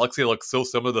another Galaxy that looks so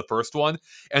similar to the first one?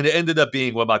 And it ended up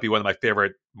being what might be one of my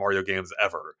favorite Mario games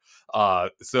ever.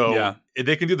 If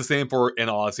they can do the same for an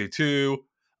Odyssey 2,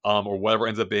 or whatever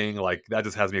ends up being, like, that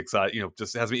just has me excited,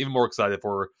 just has me even more excited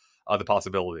for the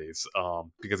possibilities.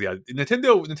 Because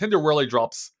Nintendo really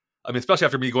drops, I mean, especially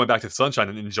after me going back to Sunshine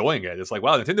and enjoying it, it's like,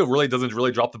 wow, Nintendo really doesn't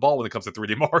really drop the ball when it comes to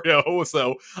 3D Mario.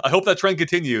 So I hope that trend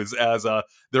continues, as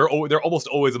they're almost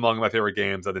always among my favorite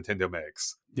games that Nintendo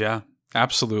makes. Yeah.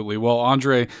 Absolutely. Well,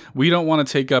 Andre, we don't want to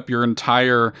take up your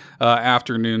entire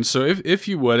afternoon, so if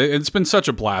you would, it's been such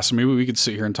a blast. I mean, we could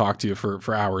sit here and talk to you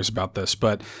for hours about this,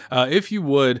 but if you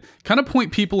would, kind of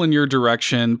point people in your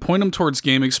direction, point them towards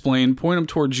Game Explain, point them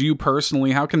towards you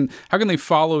personally. How can they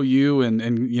follow you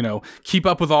and keep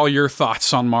up with all your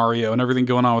thoughts on Mario and everything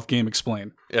going on with Game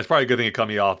Explain? Yeah, it's probably a good thing to cut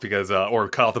me off because, or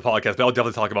cut off the podcast, but I'll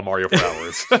definitely talk about Mario for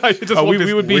hours.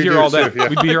 We would be here all day.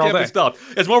 We'd be here all day. Stop.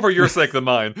 It's more for your sake than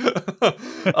mine.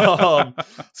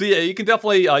 So yeah, you can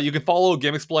definitely, you can follow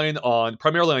Game Explain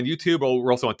primarily on YouTube, or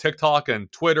we're also on TikTok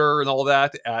and Twitter and all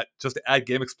that at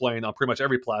Game Explain on pretty much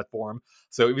every platform.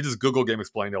 So if you just Google Game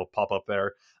Explain, it'll pop up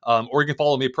there. Or you can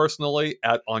follow me personally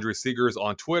at Andre Seegers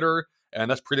on Twitter, and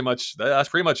that's pretty much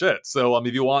it. So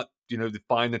if you want to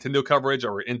find Nintendo coverage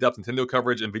or in-depth Nintendo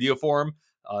coverage in video form,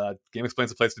 Game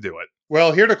Explain's the place to do it.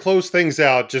 Well, here to close things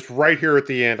out, just right here at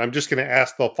the end, I'm just going to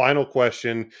ask the final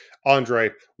question. Andre,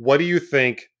 what do you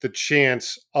think the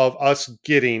chance of us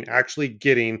actually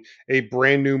getting a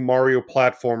brand new Mario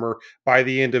platformer by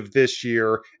the end of this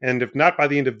year? And if not by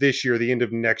the end of this year, the end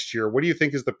of next year, what do you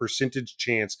think is the percentage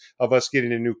chance of us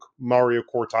getting a new Mario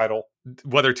core title?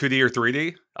 Whether 2D or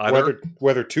 3D?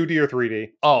 Whether 2D or 3D.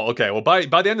 Oh, okay. Well, by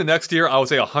the end of next year, I would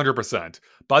say 100%.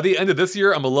 By the end of this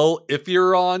year, I'm a little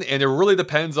iffier on, and it really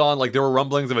depends on, there were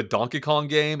rumblings of a Donkey Kong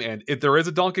game, and if there is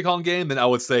a Donkey Kong game, then I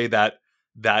would say that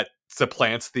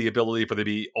supplants the ability for there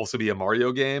to also be a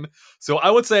Mario game. So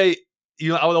I would say,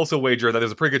 I would also wager that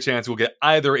there's a pretty good chance we'll get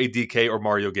either a DK or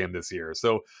Mario game this year.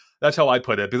 So that's how I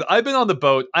put it. Because I've been on the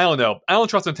boat. I don't know. I don't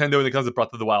trust Nintendo when it comes to Breath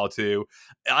of the Wild 2.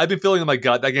 I've been feeling in my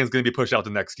gut that game's going to be pushed out to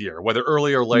next year. Whether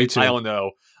early or late, I don't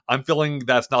know. I'm feeling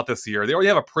that's not this year. They already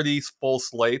have a pretty full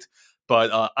slate.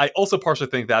 But I also partially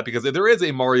think that because if there is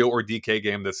a Mario or DK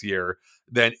game this year,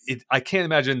 then I can't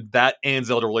imagine that and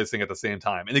Zelda releasing at the same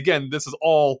time. And again, this is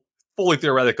all fully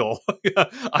theoretical.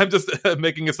 I'm just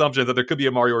making assumptions that there could be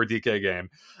a Mario or DK game.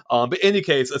 But in any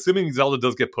case, assuming Zelda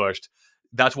does get pushed,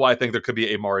 that's why I think there could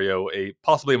be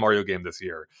possibly a Mario game this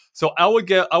year. So I would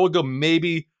go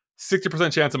maybe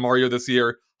 60% chance of Mario this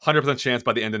year, 100% chance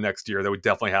by the end of next year that we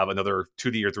definitely have another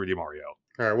 2D or 3D Mario.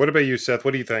 All right. What about you, Seth?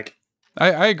 What do you think?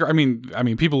 I agree. I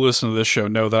mean, people who listen to this show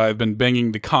know that I've been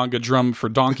banging the conga drum for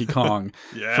Donkey Kong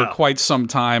for quite some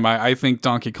time. I think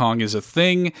Donkey Kong is a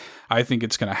thing. I think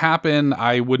it's going to happen.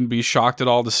 I wouldn't be shocked at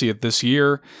all to see it this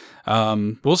year.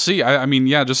 We'll see.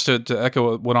 Just to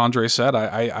echo what Andre said,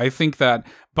 I think that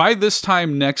by this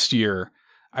time next year,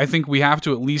 I think we have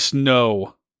to at least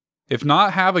know, if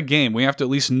not have a game, we have to at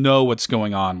least know what's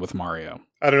going on with Mario.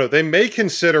 I don't know. They may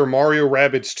consider Mario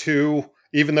Rabbids 2,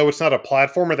 even though it's not a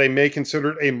platformer, they may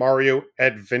consider it a Mario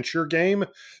adventure game.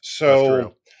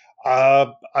 So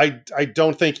I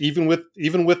don't think even with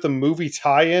the movie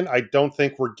tie-in, I don't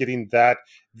think we're getting that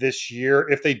this year.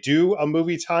 If they do a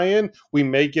movie tie-in, we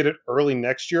may get it early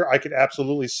next year. I could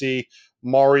absolutely see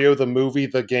Mario the movie,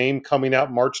 the game, coming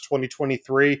out March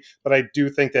 2023, but I do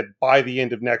think that by the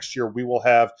end of next year we will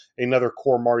have another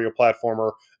core Mario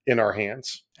platformer in our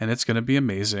hands. And it's going to be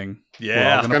amazing.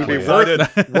 Yeah, it's going to be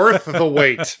worth the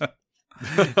wait.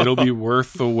 It'll be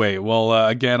worth the wait. Well,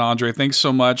 again, Andre, thanks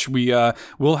so much.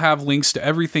 We'll have links to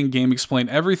everything Game Explain,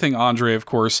 everything Andre, of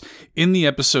course, in the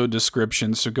episode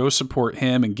description. So go support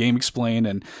him and Game Explain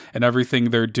and everything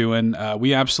they're doing.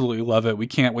 We absolutely love it. We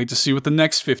can't wait to see what the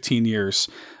next 15 years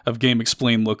of Game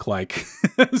Explain look like.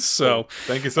 So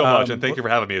thank you so much, and thank you for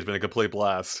having me. It's been a complete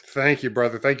blast. Thank you,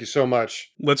 brother. Thank you so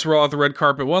much. Let's roll out the red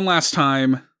carpet one last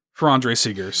time for Andre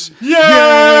Segers. Yay!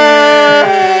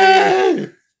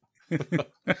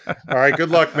 All right,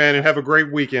 good luck, man, and have a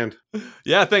great weekend.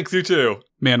 Yeah, thanks, you too.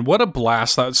 Man, what a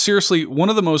blast. That seriously, one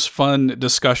of the most fun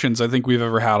discussions I think we've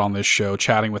ever had on this show,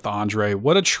 chatting with Andre.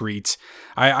 What a treat.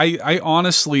 I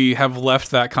honestly have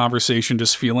left that conversation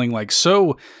just feeling like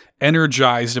so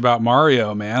energized about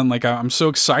Mario, man. Like, I'm so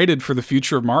excited for the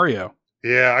future of Mario.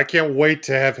 Yeah, I can't wait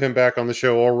to have him back on the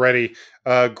show already.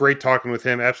 Great talking with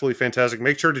him. Absolutely fantastic.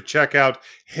 Make sure to check out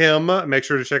him. Make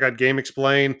sure to check out Game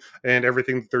Explain and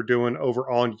everything that they're doing over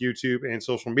on YouTube and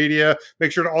social media.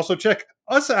 Make sure to also check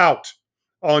us out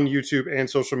on YouTube and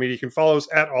social media. You can follow us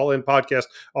at All In Podcast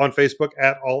on Facebook,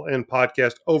 at All In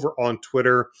Podcast over on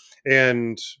Twitter,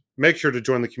 and make sure to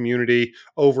join the community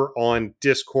over on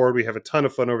Discord. We have a ton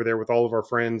of fun over there with all of our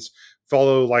friends.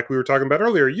 Follow, like we were talking about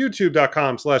earlier,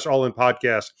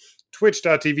 youtube.com/allinpodcast,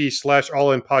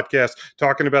 twitch.tv/allinpodcast,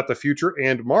 talking about the future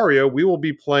and Mario. We will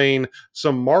be playing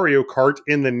some Mario Kart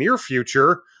in the near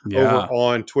future over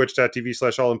on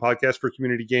twitch.tv/allinpodcast for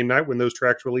Community Game Night when those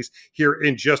tracks release here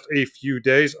in just a few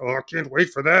days. Oh, I can't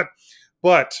wait for that.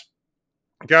 But,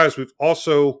 guys, we've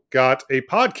also got a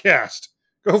podcast.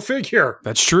 Go figure.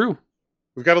 That's true.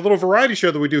 We've got a little variety show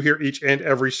that we do here each and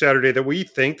every Saturday that we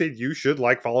think that you should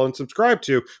like, follow, and subscribe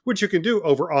to, which you can do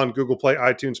over on Google Play,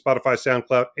 iTunes, Spotify,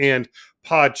 SoundCloud, and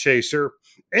Podchaser.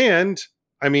 And,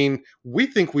 I mean, we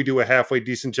think we do a halfway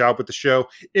decent job with the show.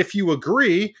 If you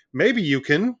agree, maybe you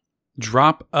can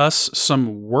drop us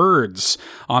some words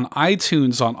on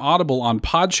iTunes, on Audible, on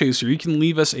Podchaser. You can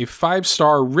leave us a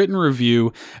 5-star written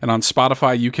review, and on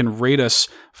Spotify, you can rate us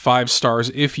 5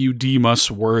 stars if you deem us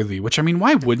worthy. Which, I mean,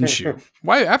 why wouldn't you?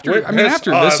 Why after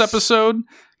this episode?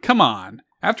 Come on.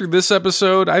 After this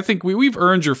episode, I think we've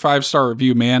earned your 5-star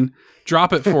review, man.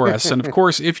 drop it for us. And of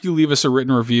course, if you leave us a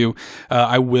written review,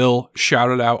 I will shout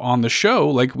it out on the show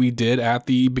like we did at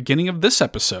the beginning of this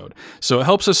episode. So it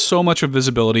helps us so much with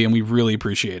visibility, and we really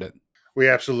appreciate it. We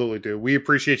absolutely do. We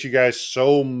appreciate you guys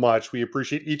so much. We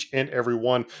appreciate each and every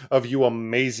one of you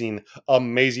amazing,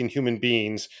 amazing human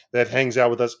beings that hangs out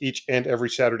with us each and every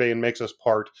Saturday and makes us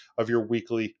part of your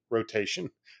weekly rotation.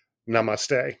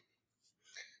 Namaste.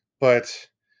 But,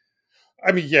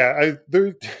 I mean, yeah,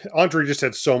 Andre just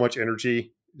had so much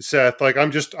energy, Seth. Like,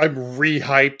 I'm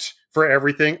re-hyped for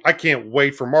everything. I can't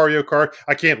wait for Mario Kart.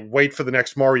 I can't wait for the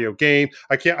next Mario game.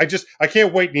 I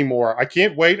can't wait anymore. I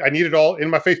can't wait. I need it all in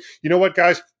my face. You know what,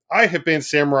 guys? I have been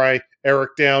Samurai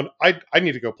Eric down. I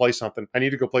need to go play something. I need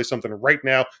to go play something right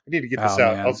now. I need to get this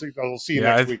out. Man. I'll see you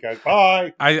next week, guys.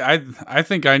 Bye. I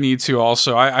think I need to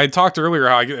also. I talked earlier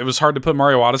how it was hard to put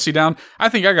Mario Odyssey down. I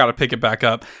think I got to pick it back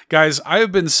up. Guys, I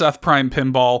have been Seth Prime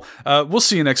Pinball. We'll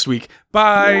see you next week.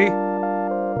 Bye.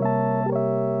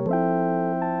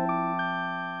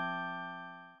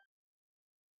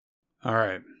 All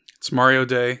right, it's Mario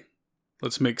Day.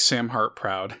 Let's make Sam Hart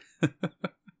proud.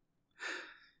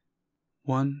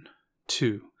 1,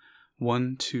 2,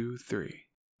 1, 2, 3.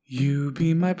 You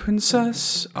be my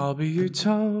princess, I'll be your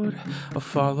toad. I'll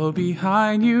follow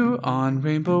behind you on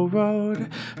Rainbow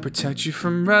Road. Protect you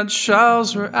from red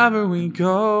shells wherever we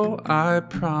go, I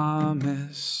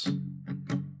promise.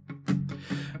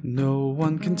 No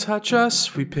one can touch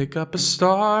us, we pick up a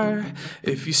star.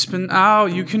 If you spin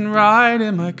out, you can ride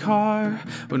in my car.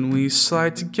 When we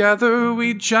slide together,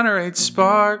 we generate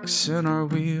sparks in our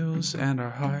wheels and our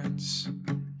hearts.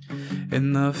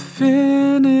 And the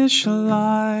finish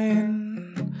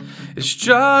line is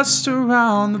just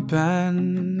around the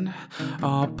bend.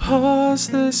 I'll pause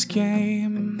this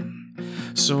game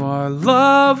so our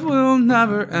love will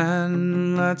never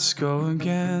end. Let's go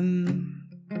again.